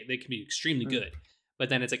 So they can be extremely good. But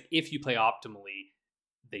then it's like if you play optimally,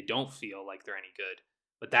 they don't feel like they're any good.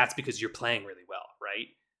 But that's because you're playing really well, right?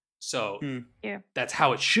 So Yeah. that's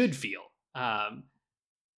how it should feel.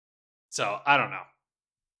 So I don't know.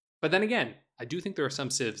 But then again, I do think there are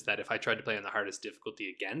some civs that if I tried to play on the hardest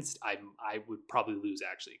difficulty against, I would probably lose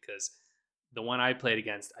actually, because the one I played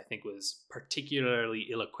against I think was particularly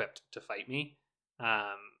ill-equipped to fight me,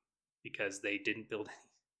 because they didn't build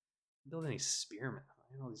any spearmen.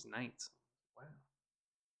 I had all these knights. Wow,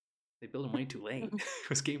 they built them way too late. It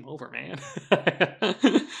was game over, man.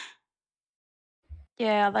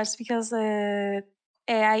 Yeah, that's because the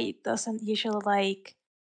AI doesn't usually like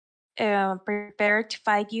prepare to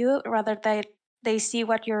fight you. Rather, they see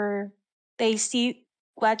what you're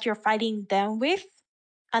fighting them with,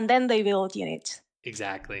 and then they build units.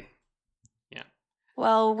 Exactly.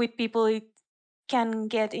 Well, with people, it can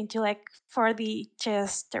get into like for the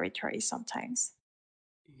chess territory sometimes.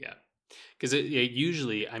 Yeah. Because it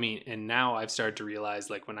usually, I mean, and now I've started to realize,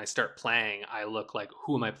 like, when I start playing, I look like,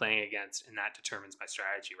 who am I playing against? And that determines my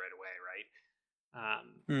strategy right away,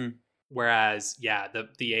 right? Whereas, yeah,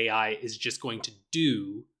 the AI is just going to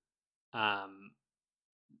do,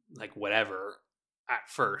 like, whatever at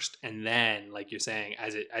first. And then, like you're saying,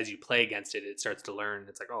 as you play against it, it starts to learn.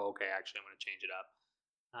 It's like, oh, okay, actually, I'm going to change it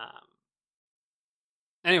up.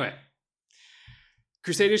 Anyway.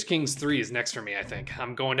 Crusaders Kings 3 is next for me, I think.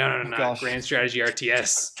 I'm going down on a Grand Strategy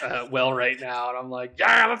RTS well right now, and I'm like,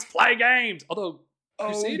 yeah, let's play games! Although,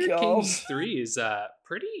 Crusader Kings 3 is a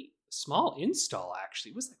pretty small install,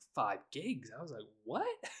 actually. It was like 5 gigs. I was like,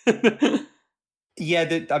 what? Yeah,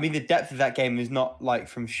 the depth of that game is not like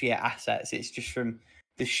from sheer assets. It's just from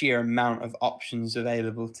the sheer amount of options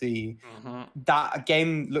available to you. That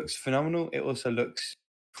game looks phenomenal. It also looks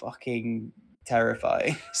fucking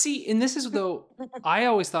terrifying. See, and this is though I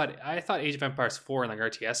thought Age of Empires 4 and like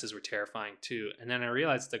RTSs were terrifying too, and then I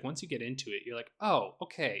realized it's like once you get into it, you're like, oh,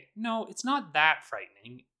 okay, no, it's not that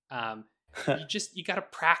frightening. You got to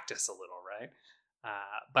practice a little, right?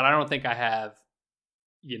 But I don't think I have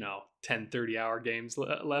 10 30-hour games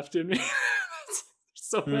left in me.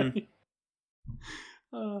 So many.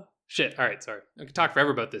 Shit. All right, sorry, I could talk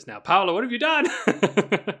forever about this now. Paolo, what have you done?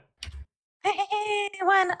 Hey,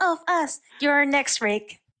 one of us. You're next,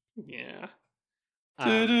 Rick. Yeah.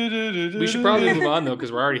 We should probably move on though,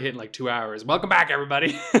 because we're already hitting like 2 hours. Welcome back,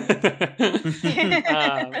 everybody.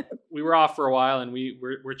 We were off for a while, and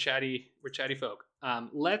we're chatty folk.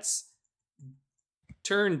 Let's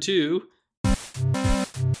turn to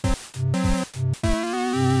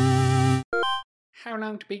how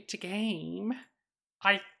long to beat the game.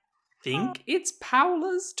 I think it's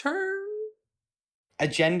Paola's turn.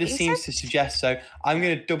 Agenda seems to suggest so. I'm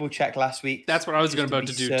going to double check last week. That's what I was about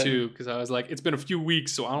to do too, because I was like, it's been a few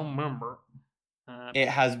weeks, so I don't remember. It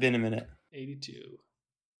has been a minute. 82.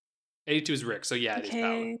 82 is Rick, so yeah, it is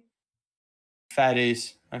Paola. Fair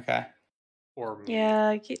dues. Okay. Or me.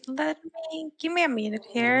 Yeah, give me a minute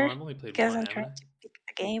here, I've only played because one, I'm trying to pick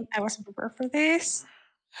the game. I wasn't prepared for this.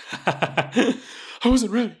 I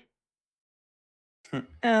wasn't ready.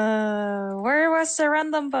 Where was the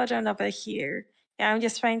random button over here? Yeah, I'm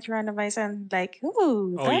just trying to randomize and like,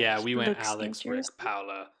 ooh. Oh yeah, we went looks Alex, Rick, interesting.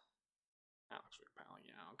 Paola. Alex, Rick, Paola.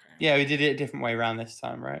 Yeah, okay. Yeah, we did it a different way around this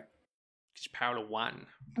time, right? Because Paola won.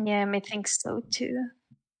 Yeah, I think so too.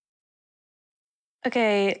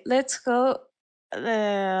 Okay, let's go.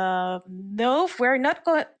 No, we're not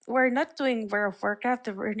going. We're not doing World of Warcraft: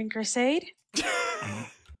 The Burning Crusade.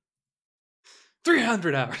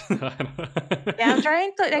 300 hours. Yeah, I'm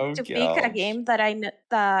trying to to pick a gosh. game that I know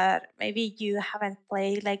that maybe you haven't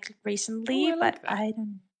played like recently, I like but that. I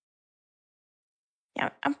don't. Yeah,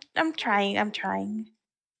 I'm trying.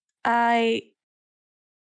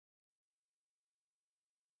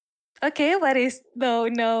 Okay, what is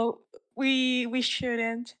no, we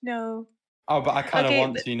shouldn't. No. Oh, but I kind of Okay,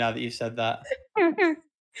 want to now that you said that.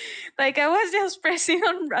 Like I was just pressing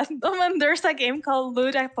on random and there's a game called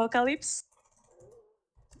Loot Apocalypse.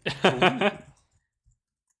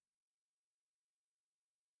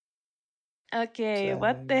 Okay,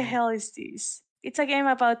 what the hell is this? It's a game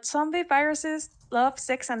about zombie viruses, love,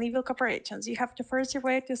 sex, and evil corporations. You have to force your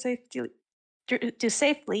way to safety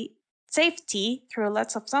through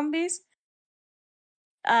lots of zombies.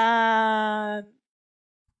 Yep.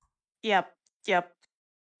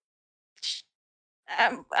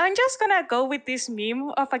 I'm just gonna go with this meme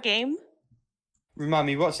of a game. Remind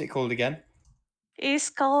me, what's it called again? It's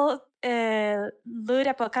called Loot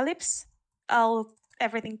Apocalypse.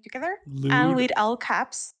 Everything together and with all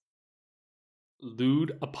caps.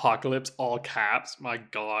 Lewd Apocalypse, all caps. My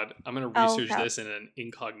God, I'm gonna research this in an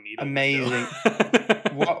incognito. Amazing.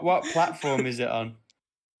 What platform is it on?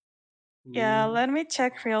 Yeah, let me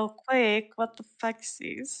check real quick. What the fuck is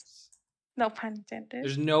this? No pun intended.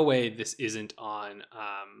 There's no way this isn't on.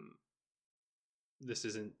 This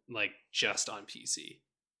isn't like just on PC.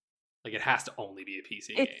 Like it has to only be a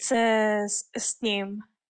PC game. It says Steam.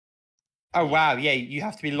 Oh wow, yeah, you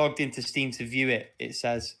have to be logged into Steam to view it. It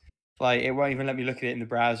says, like, it won't even let me look at it in the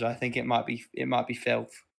browser. I think it might be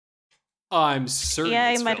filth. I'm certain.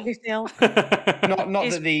 Yeah, it's it might filth. be filth. not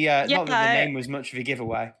that the name was much of a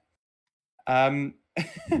giveaway.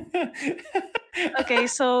 Okay,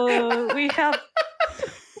 so we have.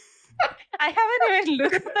 I haven't even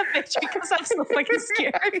looked at the picture because I'm so fucking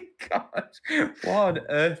scared. God, what on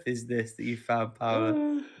earth is this that you found,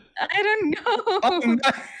 Paola? I don't know. Oh, no.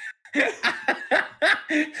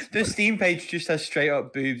 The Steam page just has straight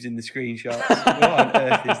up boobs in the screenshots. What on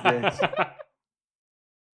earth is this?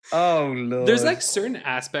 Oh Lord. There's like certain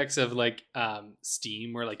aspects of like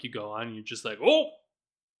Steam where like you go on and you're just like, oh,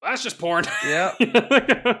 that's just porn. Yeah.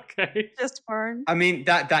 Okay. Just porn. I mean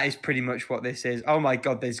that is pretty much what this is. Oh my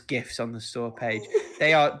God, there's GIFs on the store page.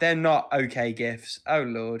 They're not okay GIFs. Oh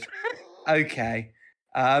Lord. Okay.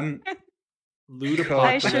 Lewd I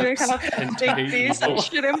Apocalypse. shouldn't have picked this. I evil.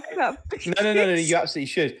 shouldn't have picked No, this. you absolutely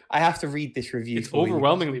should. I have to read this review. It's for you.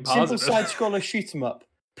 overwhelmingly Simple positive. side scroller shoot 'em up.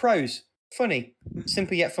 Pros: funny,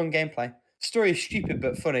 simple yet fun gameplay. Story is stupid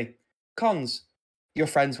but funny. Cons: your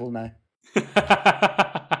friends will know.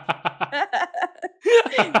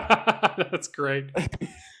 That's great.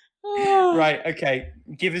 Right, okay.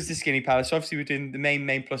 Give us the skinny power. So obviously we're doing the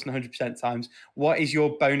main plus and 100% times. What is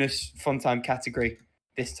your bonus fun time category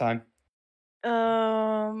this time?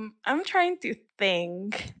 I'm trying to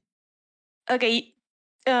think. Okay.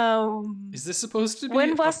 Is this supposed to be?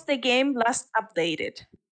 When was the game last updated?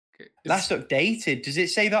 Okay. Last updated. Does it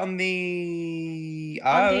say that on the?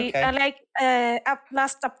 Okay. Okay.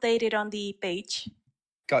 Last updated on the page.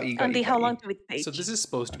 Got you. On the how long to beat page. So this is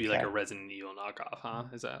supposed to be like Okay. a Resident Evil knockoff, huh?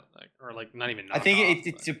 Is that like, or like not even knockoff? I think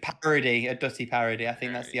it's a parody, a dirty parody. I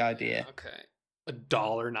think that's the idea. Okay.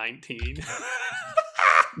 $1.19.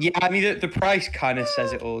 Yeah, I mean the price kind of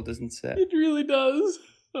says it all, doesn't it? It really does.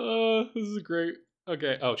 This is great.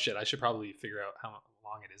 Okay. Oh shit! I should probably figure out how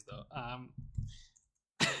long it is though.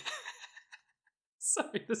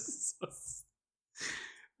 Sorry, this is so.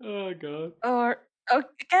 Oh god. Or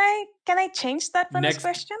can I change that bonus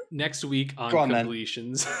question? Next week on Go on, then.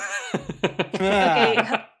 completions.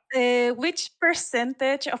 Okay. Which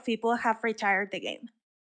percentage of people have retired the game?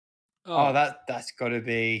 Oh, that's got to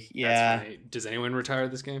be, That's yeah. funny. Does anyone retire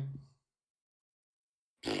this game?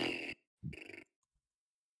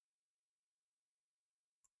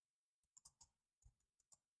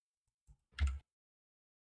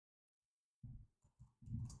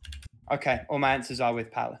 Okay, all my answers are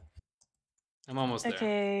with Paula. I'm almost there.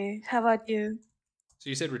 Okay, how about you? So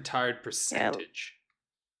you said retired percentage.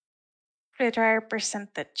 Retired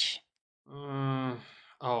percentage. Oh,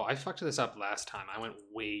 I fucked this up last time. I went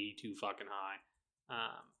way too fucking high.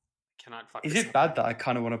 Cannot fuck Is this it up. bad that I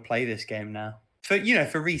kind of want to play this game now? For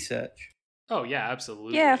research. Oh yeah,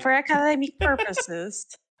 absolutely. Yeah, for academic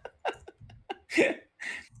purposes.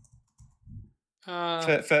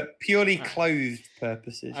 For purely clothed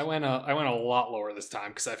purposes. I went a lot lower this time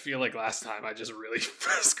because I feel like last time I just really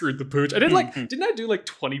screwed the pooch. I did didn't I do like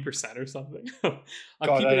 20% or something? God,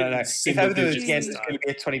 no. If ever there was a game that's going to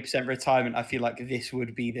be a 20% retirement, I feel like this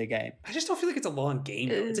would be the game. I just don't feel like it's a long game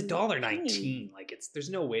though. It's $1.19. Like there's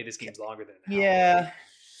no way this game's longer than an hour. Yeah.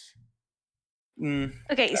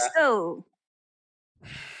 Okay, so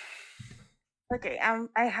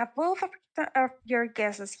I have both of your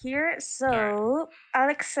guesses here. So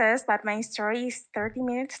Alex says Batman story is 30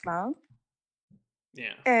 minutes long.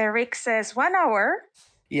 Yeah. Rick says 1 hour.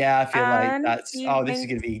 Yeah, I feel like that's. Steven This is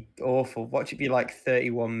going to be awful. Watch it be like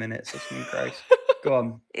 31 minutes or something gross. Go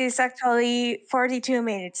on. It's actually 42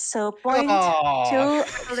 minutes. So point to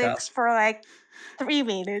Alex for like 3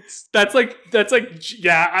 minutes. That's like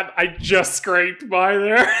yeah. I just scraped by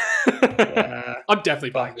there. Yeah. I'm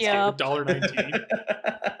definitely buying this game. Yep. $1.19.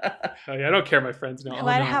 Oh, yeah, I don't care. My friends know.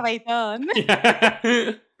 What have I done?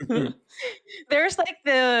 Yeah. There's like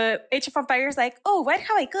the Age of Empires, like, oh, what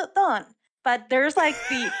have I done? But there's like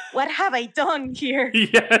the what have I done here?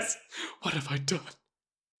 Yes. What have I done?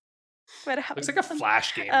 What have Looks I like a done?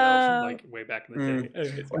 Flash game though, from like way back in the day.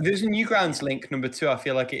 Anyways. There's a Newgrounds link number 2. I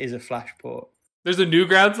feel like it is a Flash port. There's a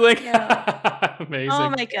Newgrounds link. Yeah. Amazing. Oh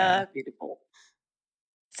my god, beautiful.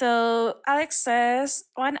 So Alex says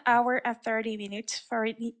 1 hour and 30 minutes for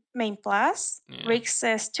main plus. Yeah. Rick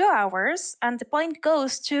says 2 hours, and the point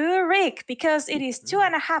goes to Rick because it is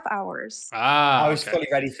 2.5 hours. Ah, I was fully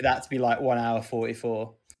ready for that to be like 1 hour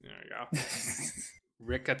 44. There you go.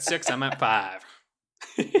 Rick at 6. I'm at 5.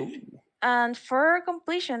 And for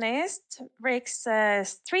completionist, Rick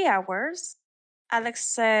says 3 hours. Alex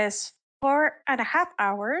says 4.5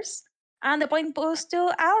 hours. And the point goes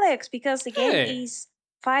to Alex because the game is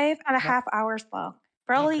 5.5 hours long.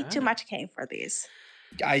 Probably too much game for this.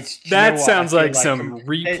 That sounds like some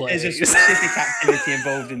replay. There's a specific activity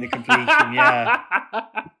involved in the completion, yeah.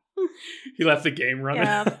 He left the game running.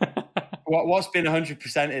 Yeah. What's been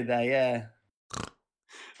 100%ed there, yeah.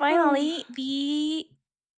 Finally,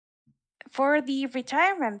 for the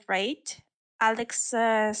retirement rate, Alex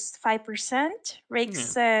says 5%. Rick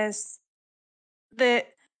says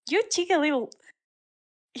you take a little.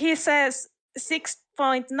 He says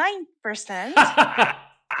 6.9%.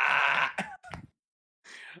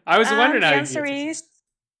 I was wondering the how answer is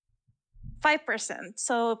 5%.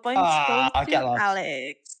 So points go to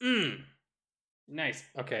Alex. Nice.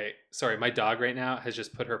 Okay. Sorry, my dog right now has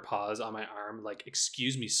just put her paws on my arm like,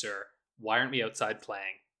 excuse me, sir. Why aren't we outside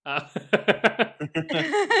playing? I'm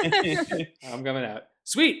coming out.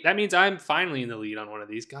 Sweet. That means I'm finally in the lead on one of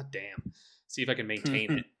these. God damn. See if I can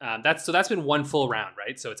maintain it. That's been one full round,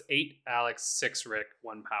 right? So it's 8 Alex, 6 Rick,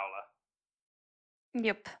 1 Paula.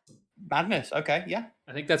 Yep. Madness. Okay, yeah.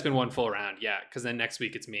 I think that's been one full round, yeah. Because then next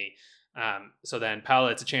week it's me. So then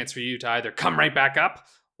Paula, it's a chance for you to either come right back up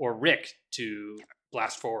or Rick to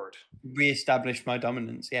blast forward. Reestablish my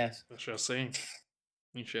dominance. Yes. We shall see.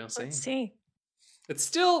 We shall see. Let's see. It's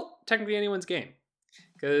still technically anyone's game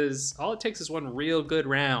because all it takes is one real good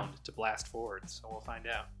round to blast forward. So we'll find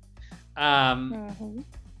out.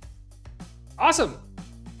 Awesome.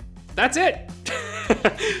 That's it.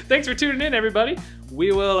 Thanks for tuning in, everybody.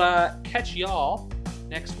 We will catch y'all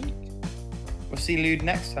next week. We'll see Lude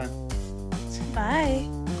next time. Bye.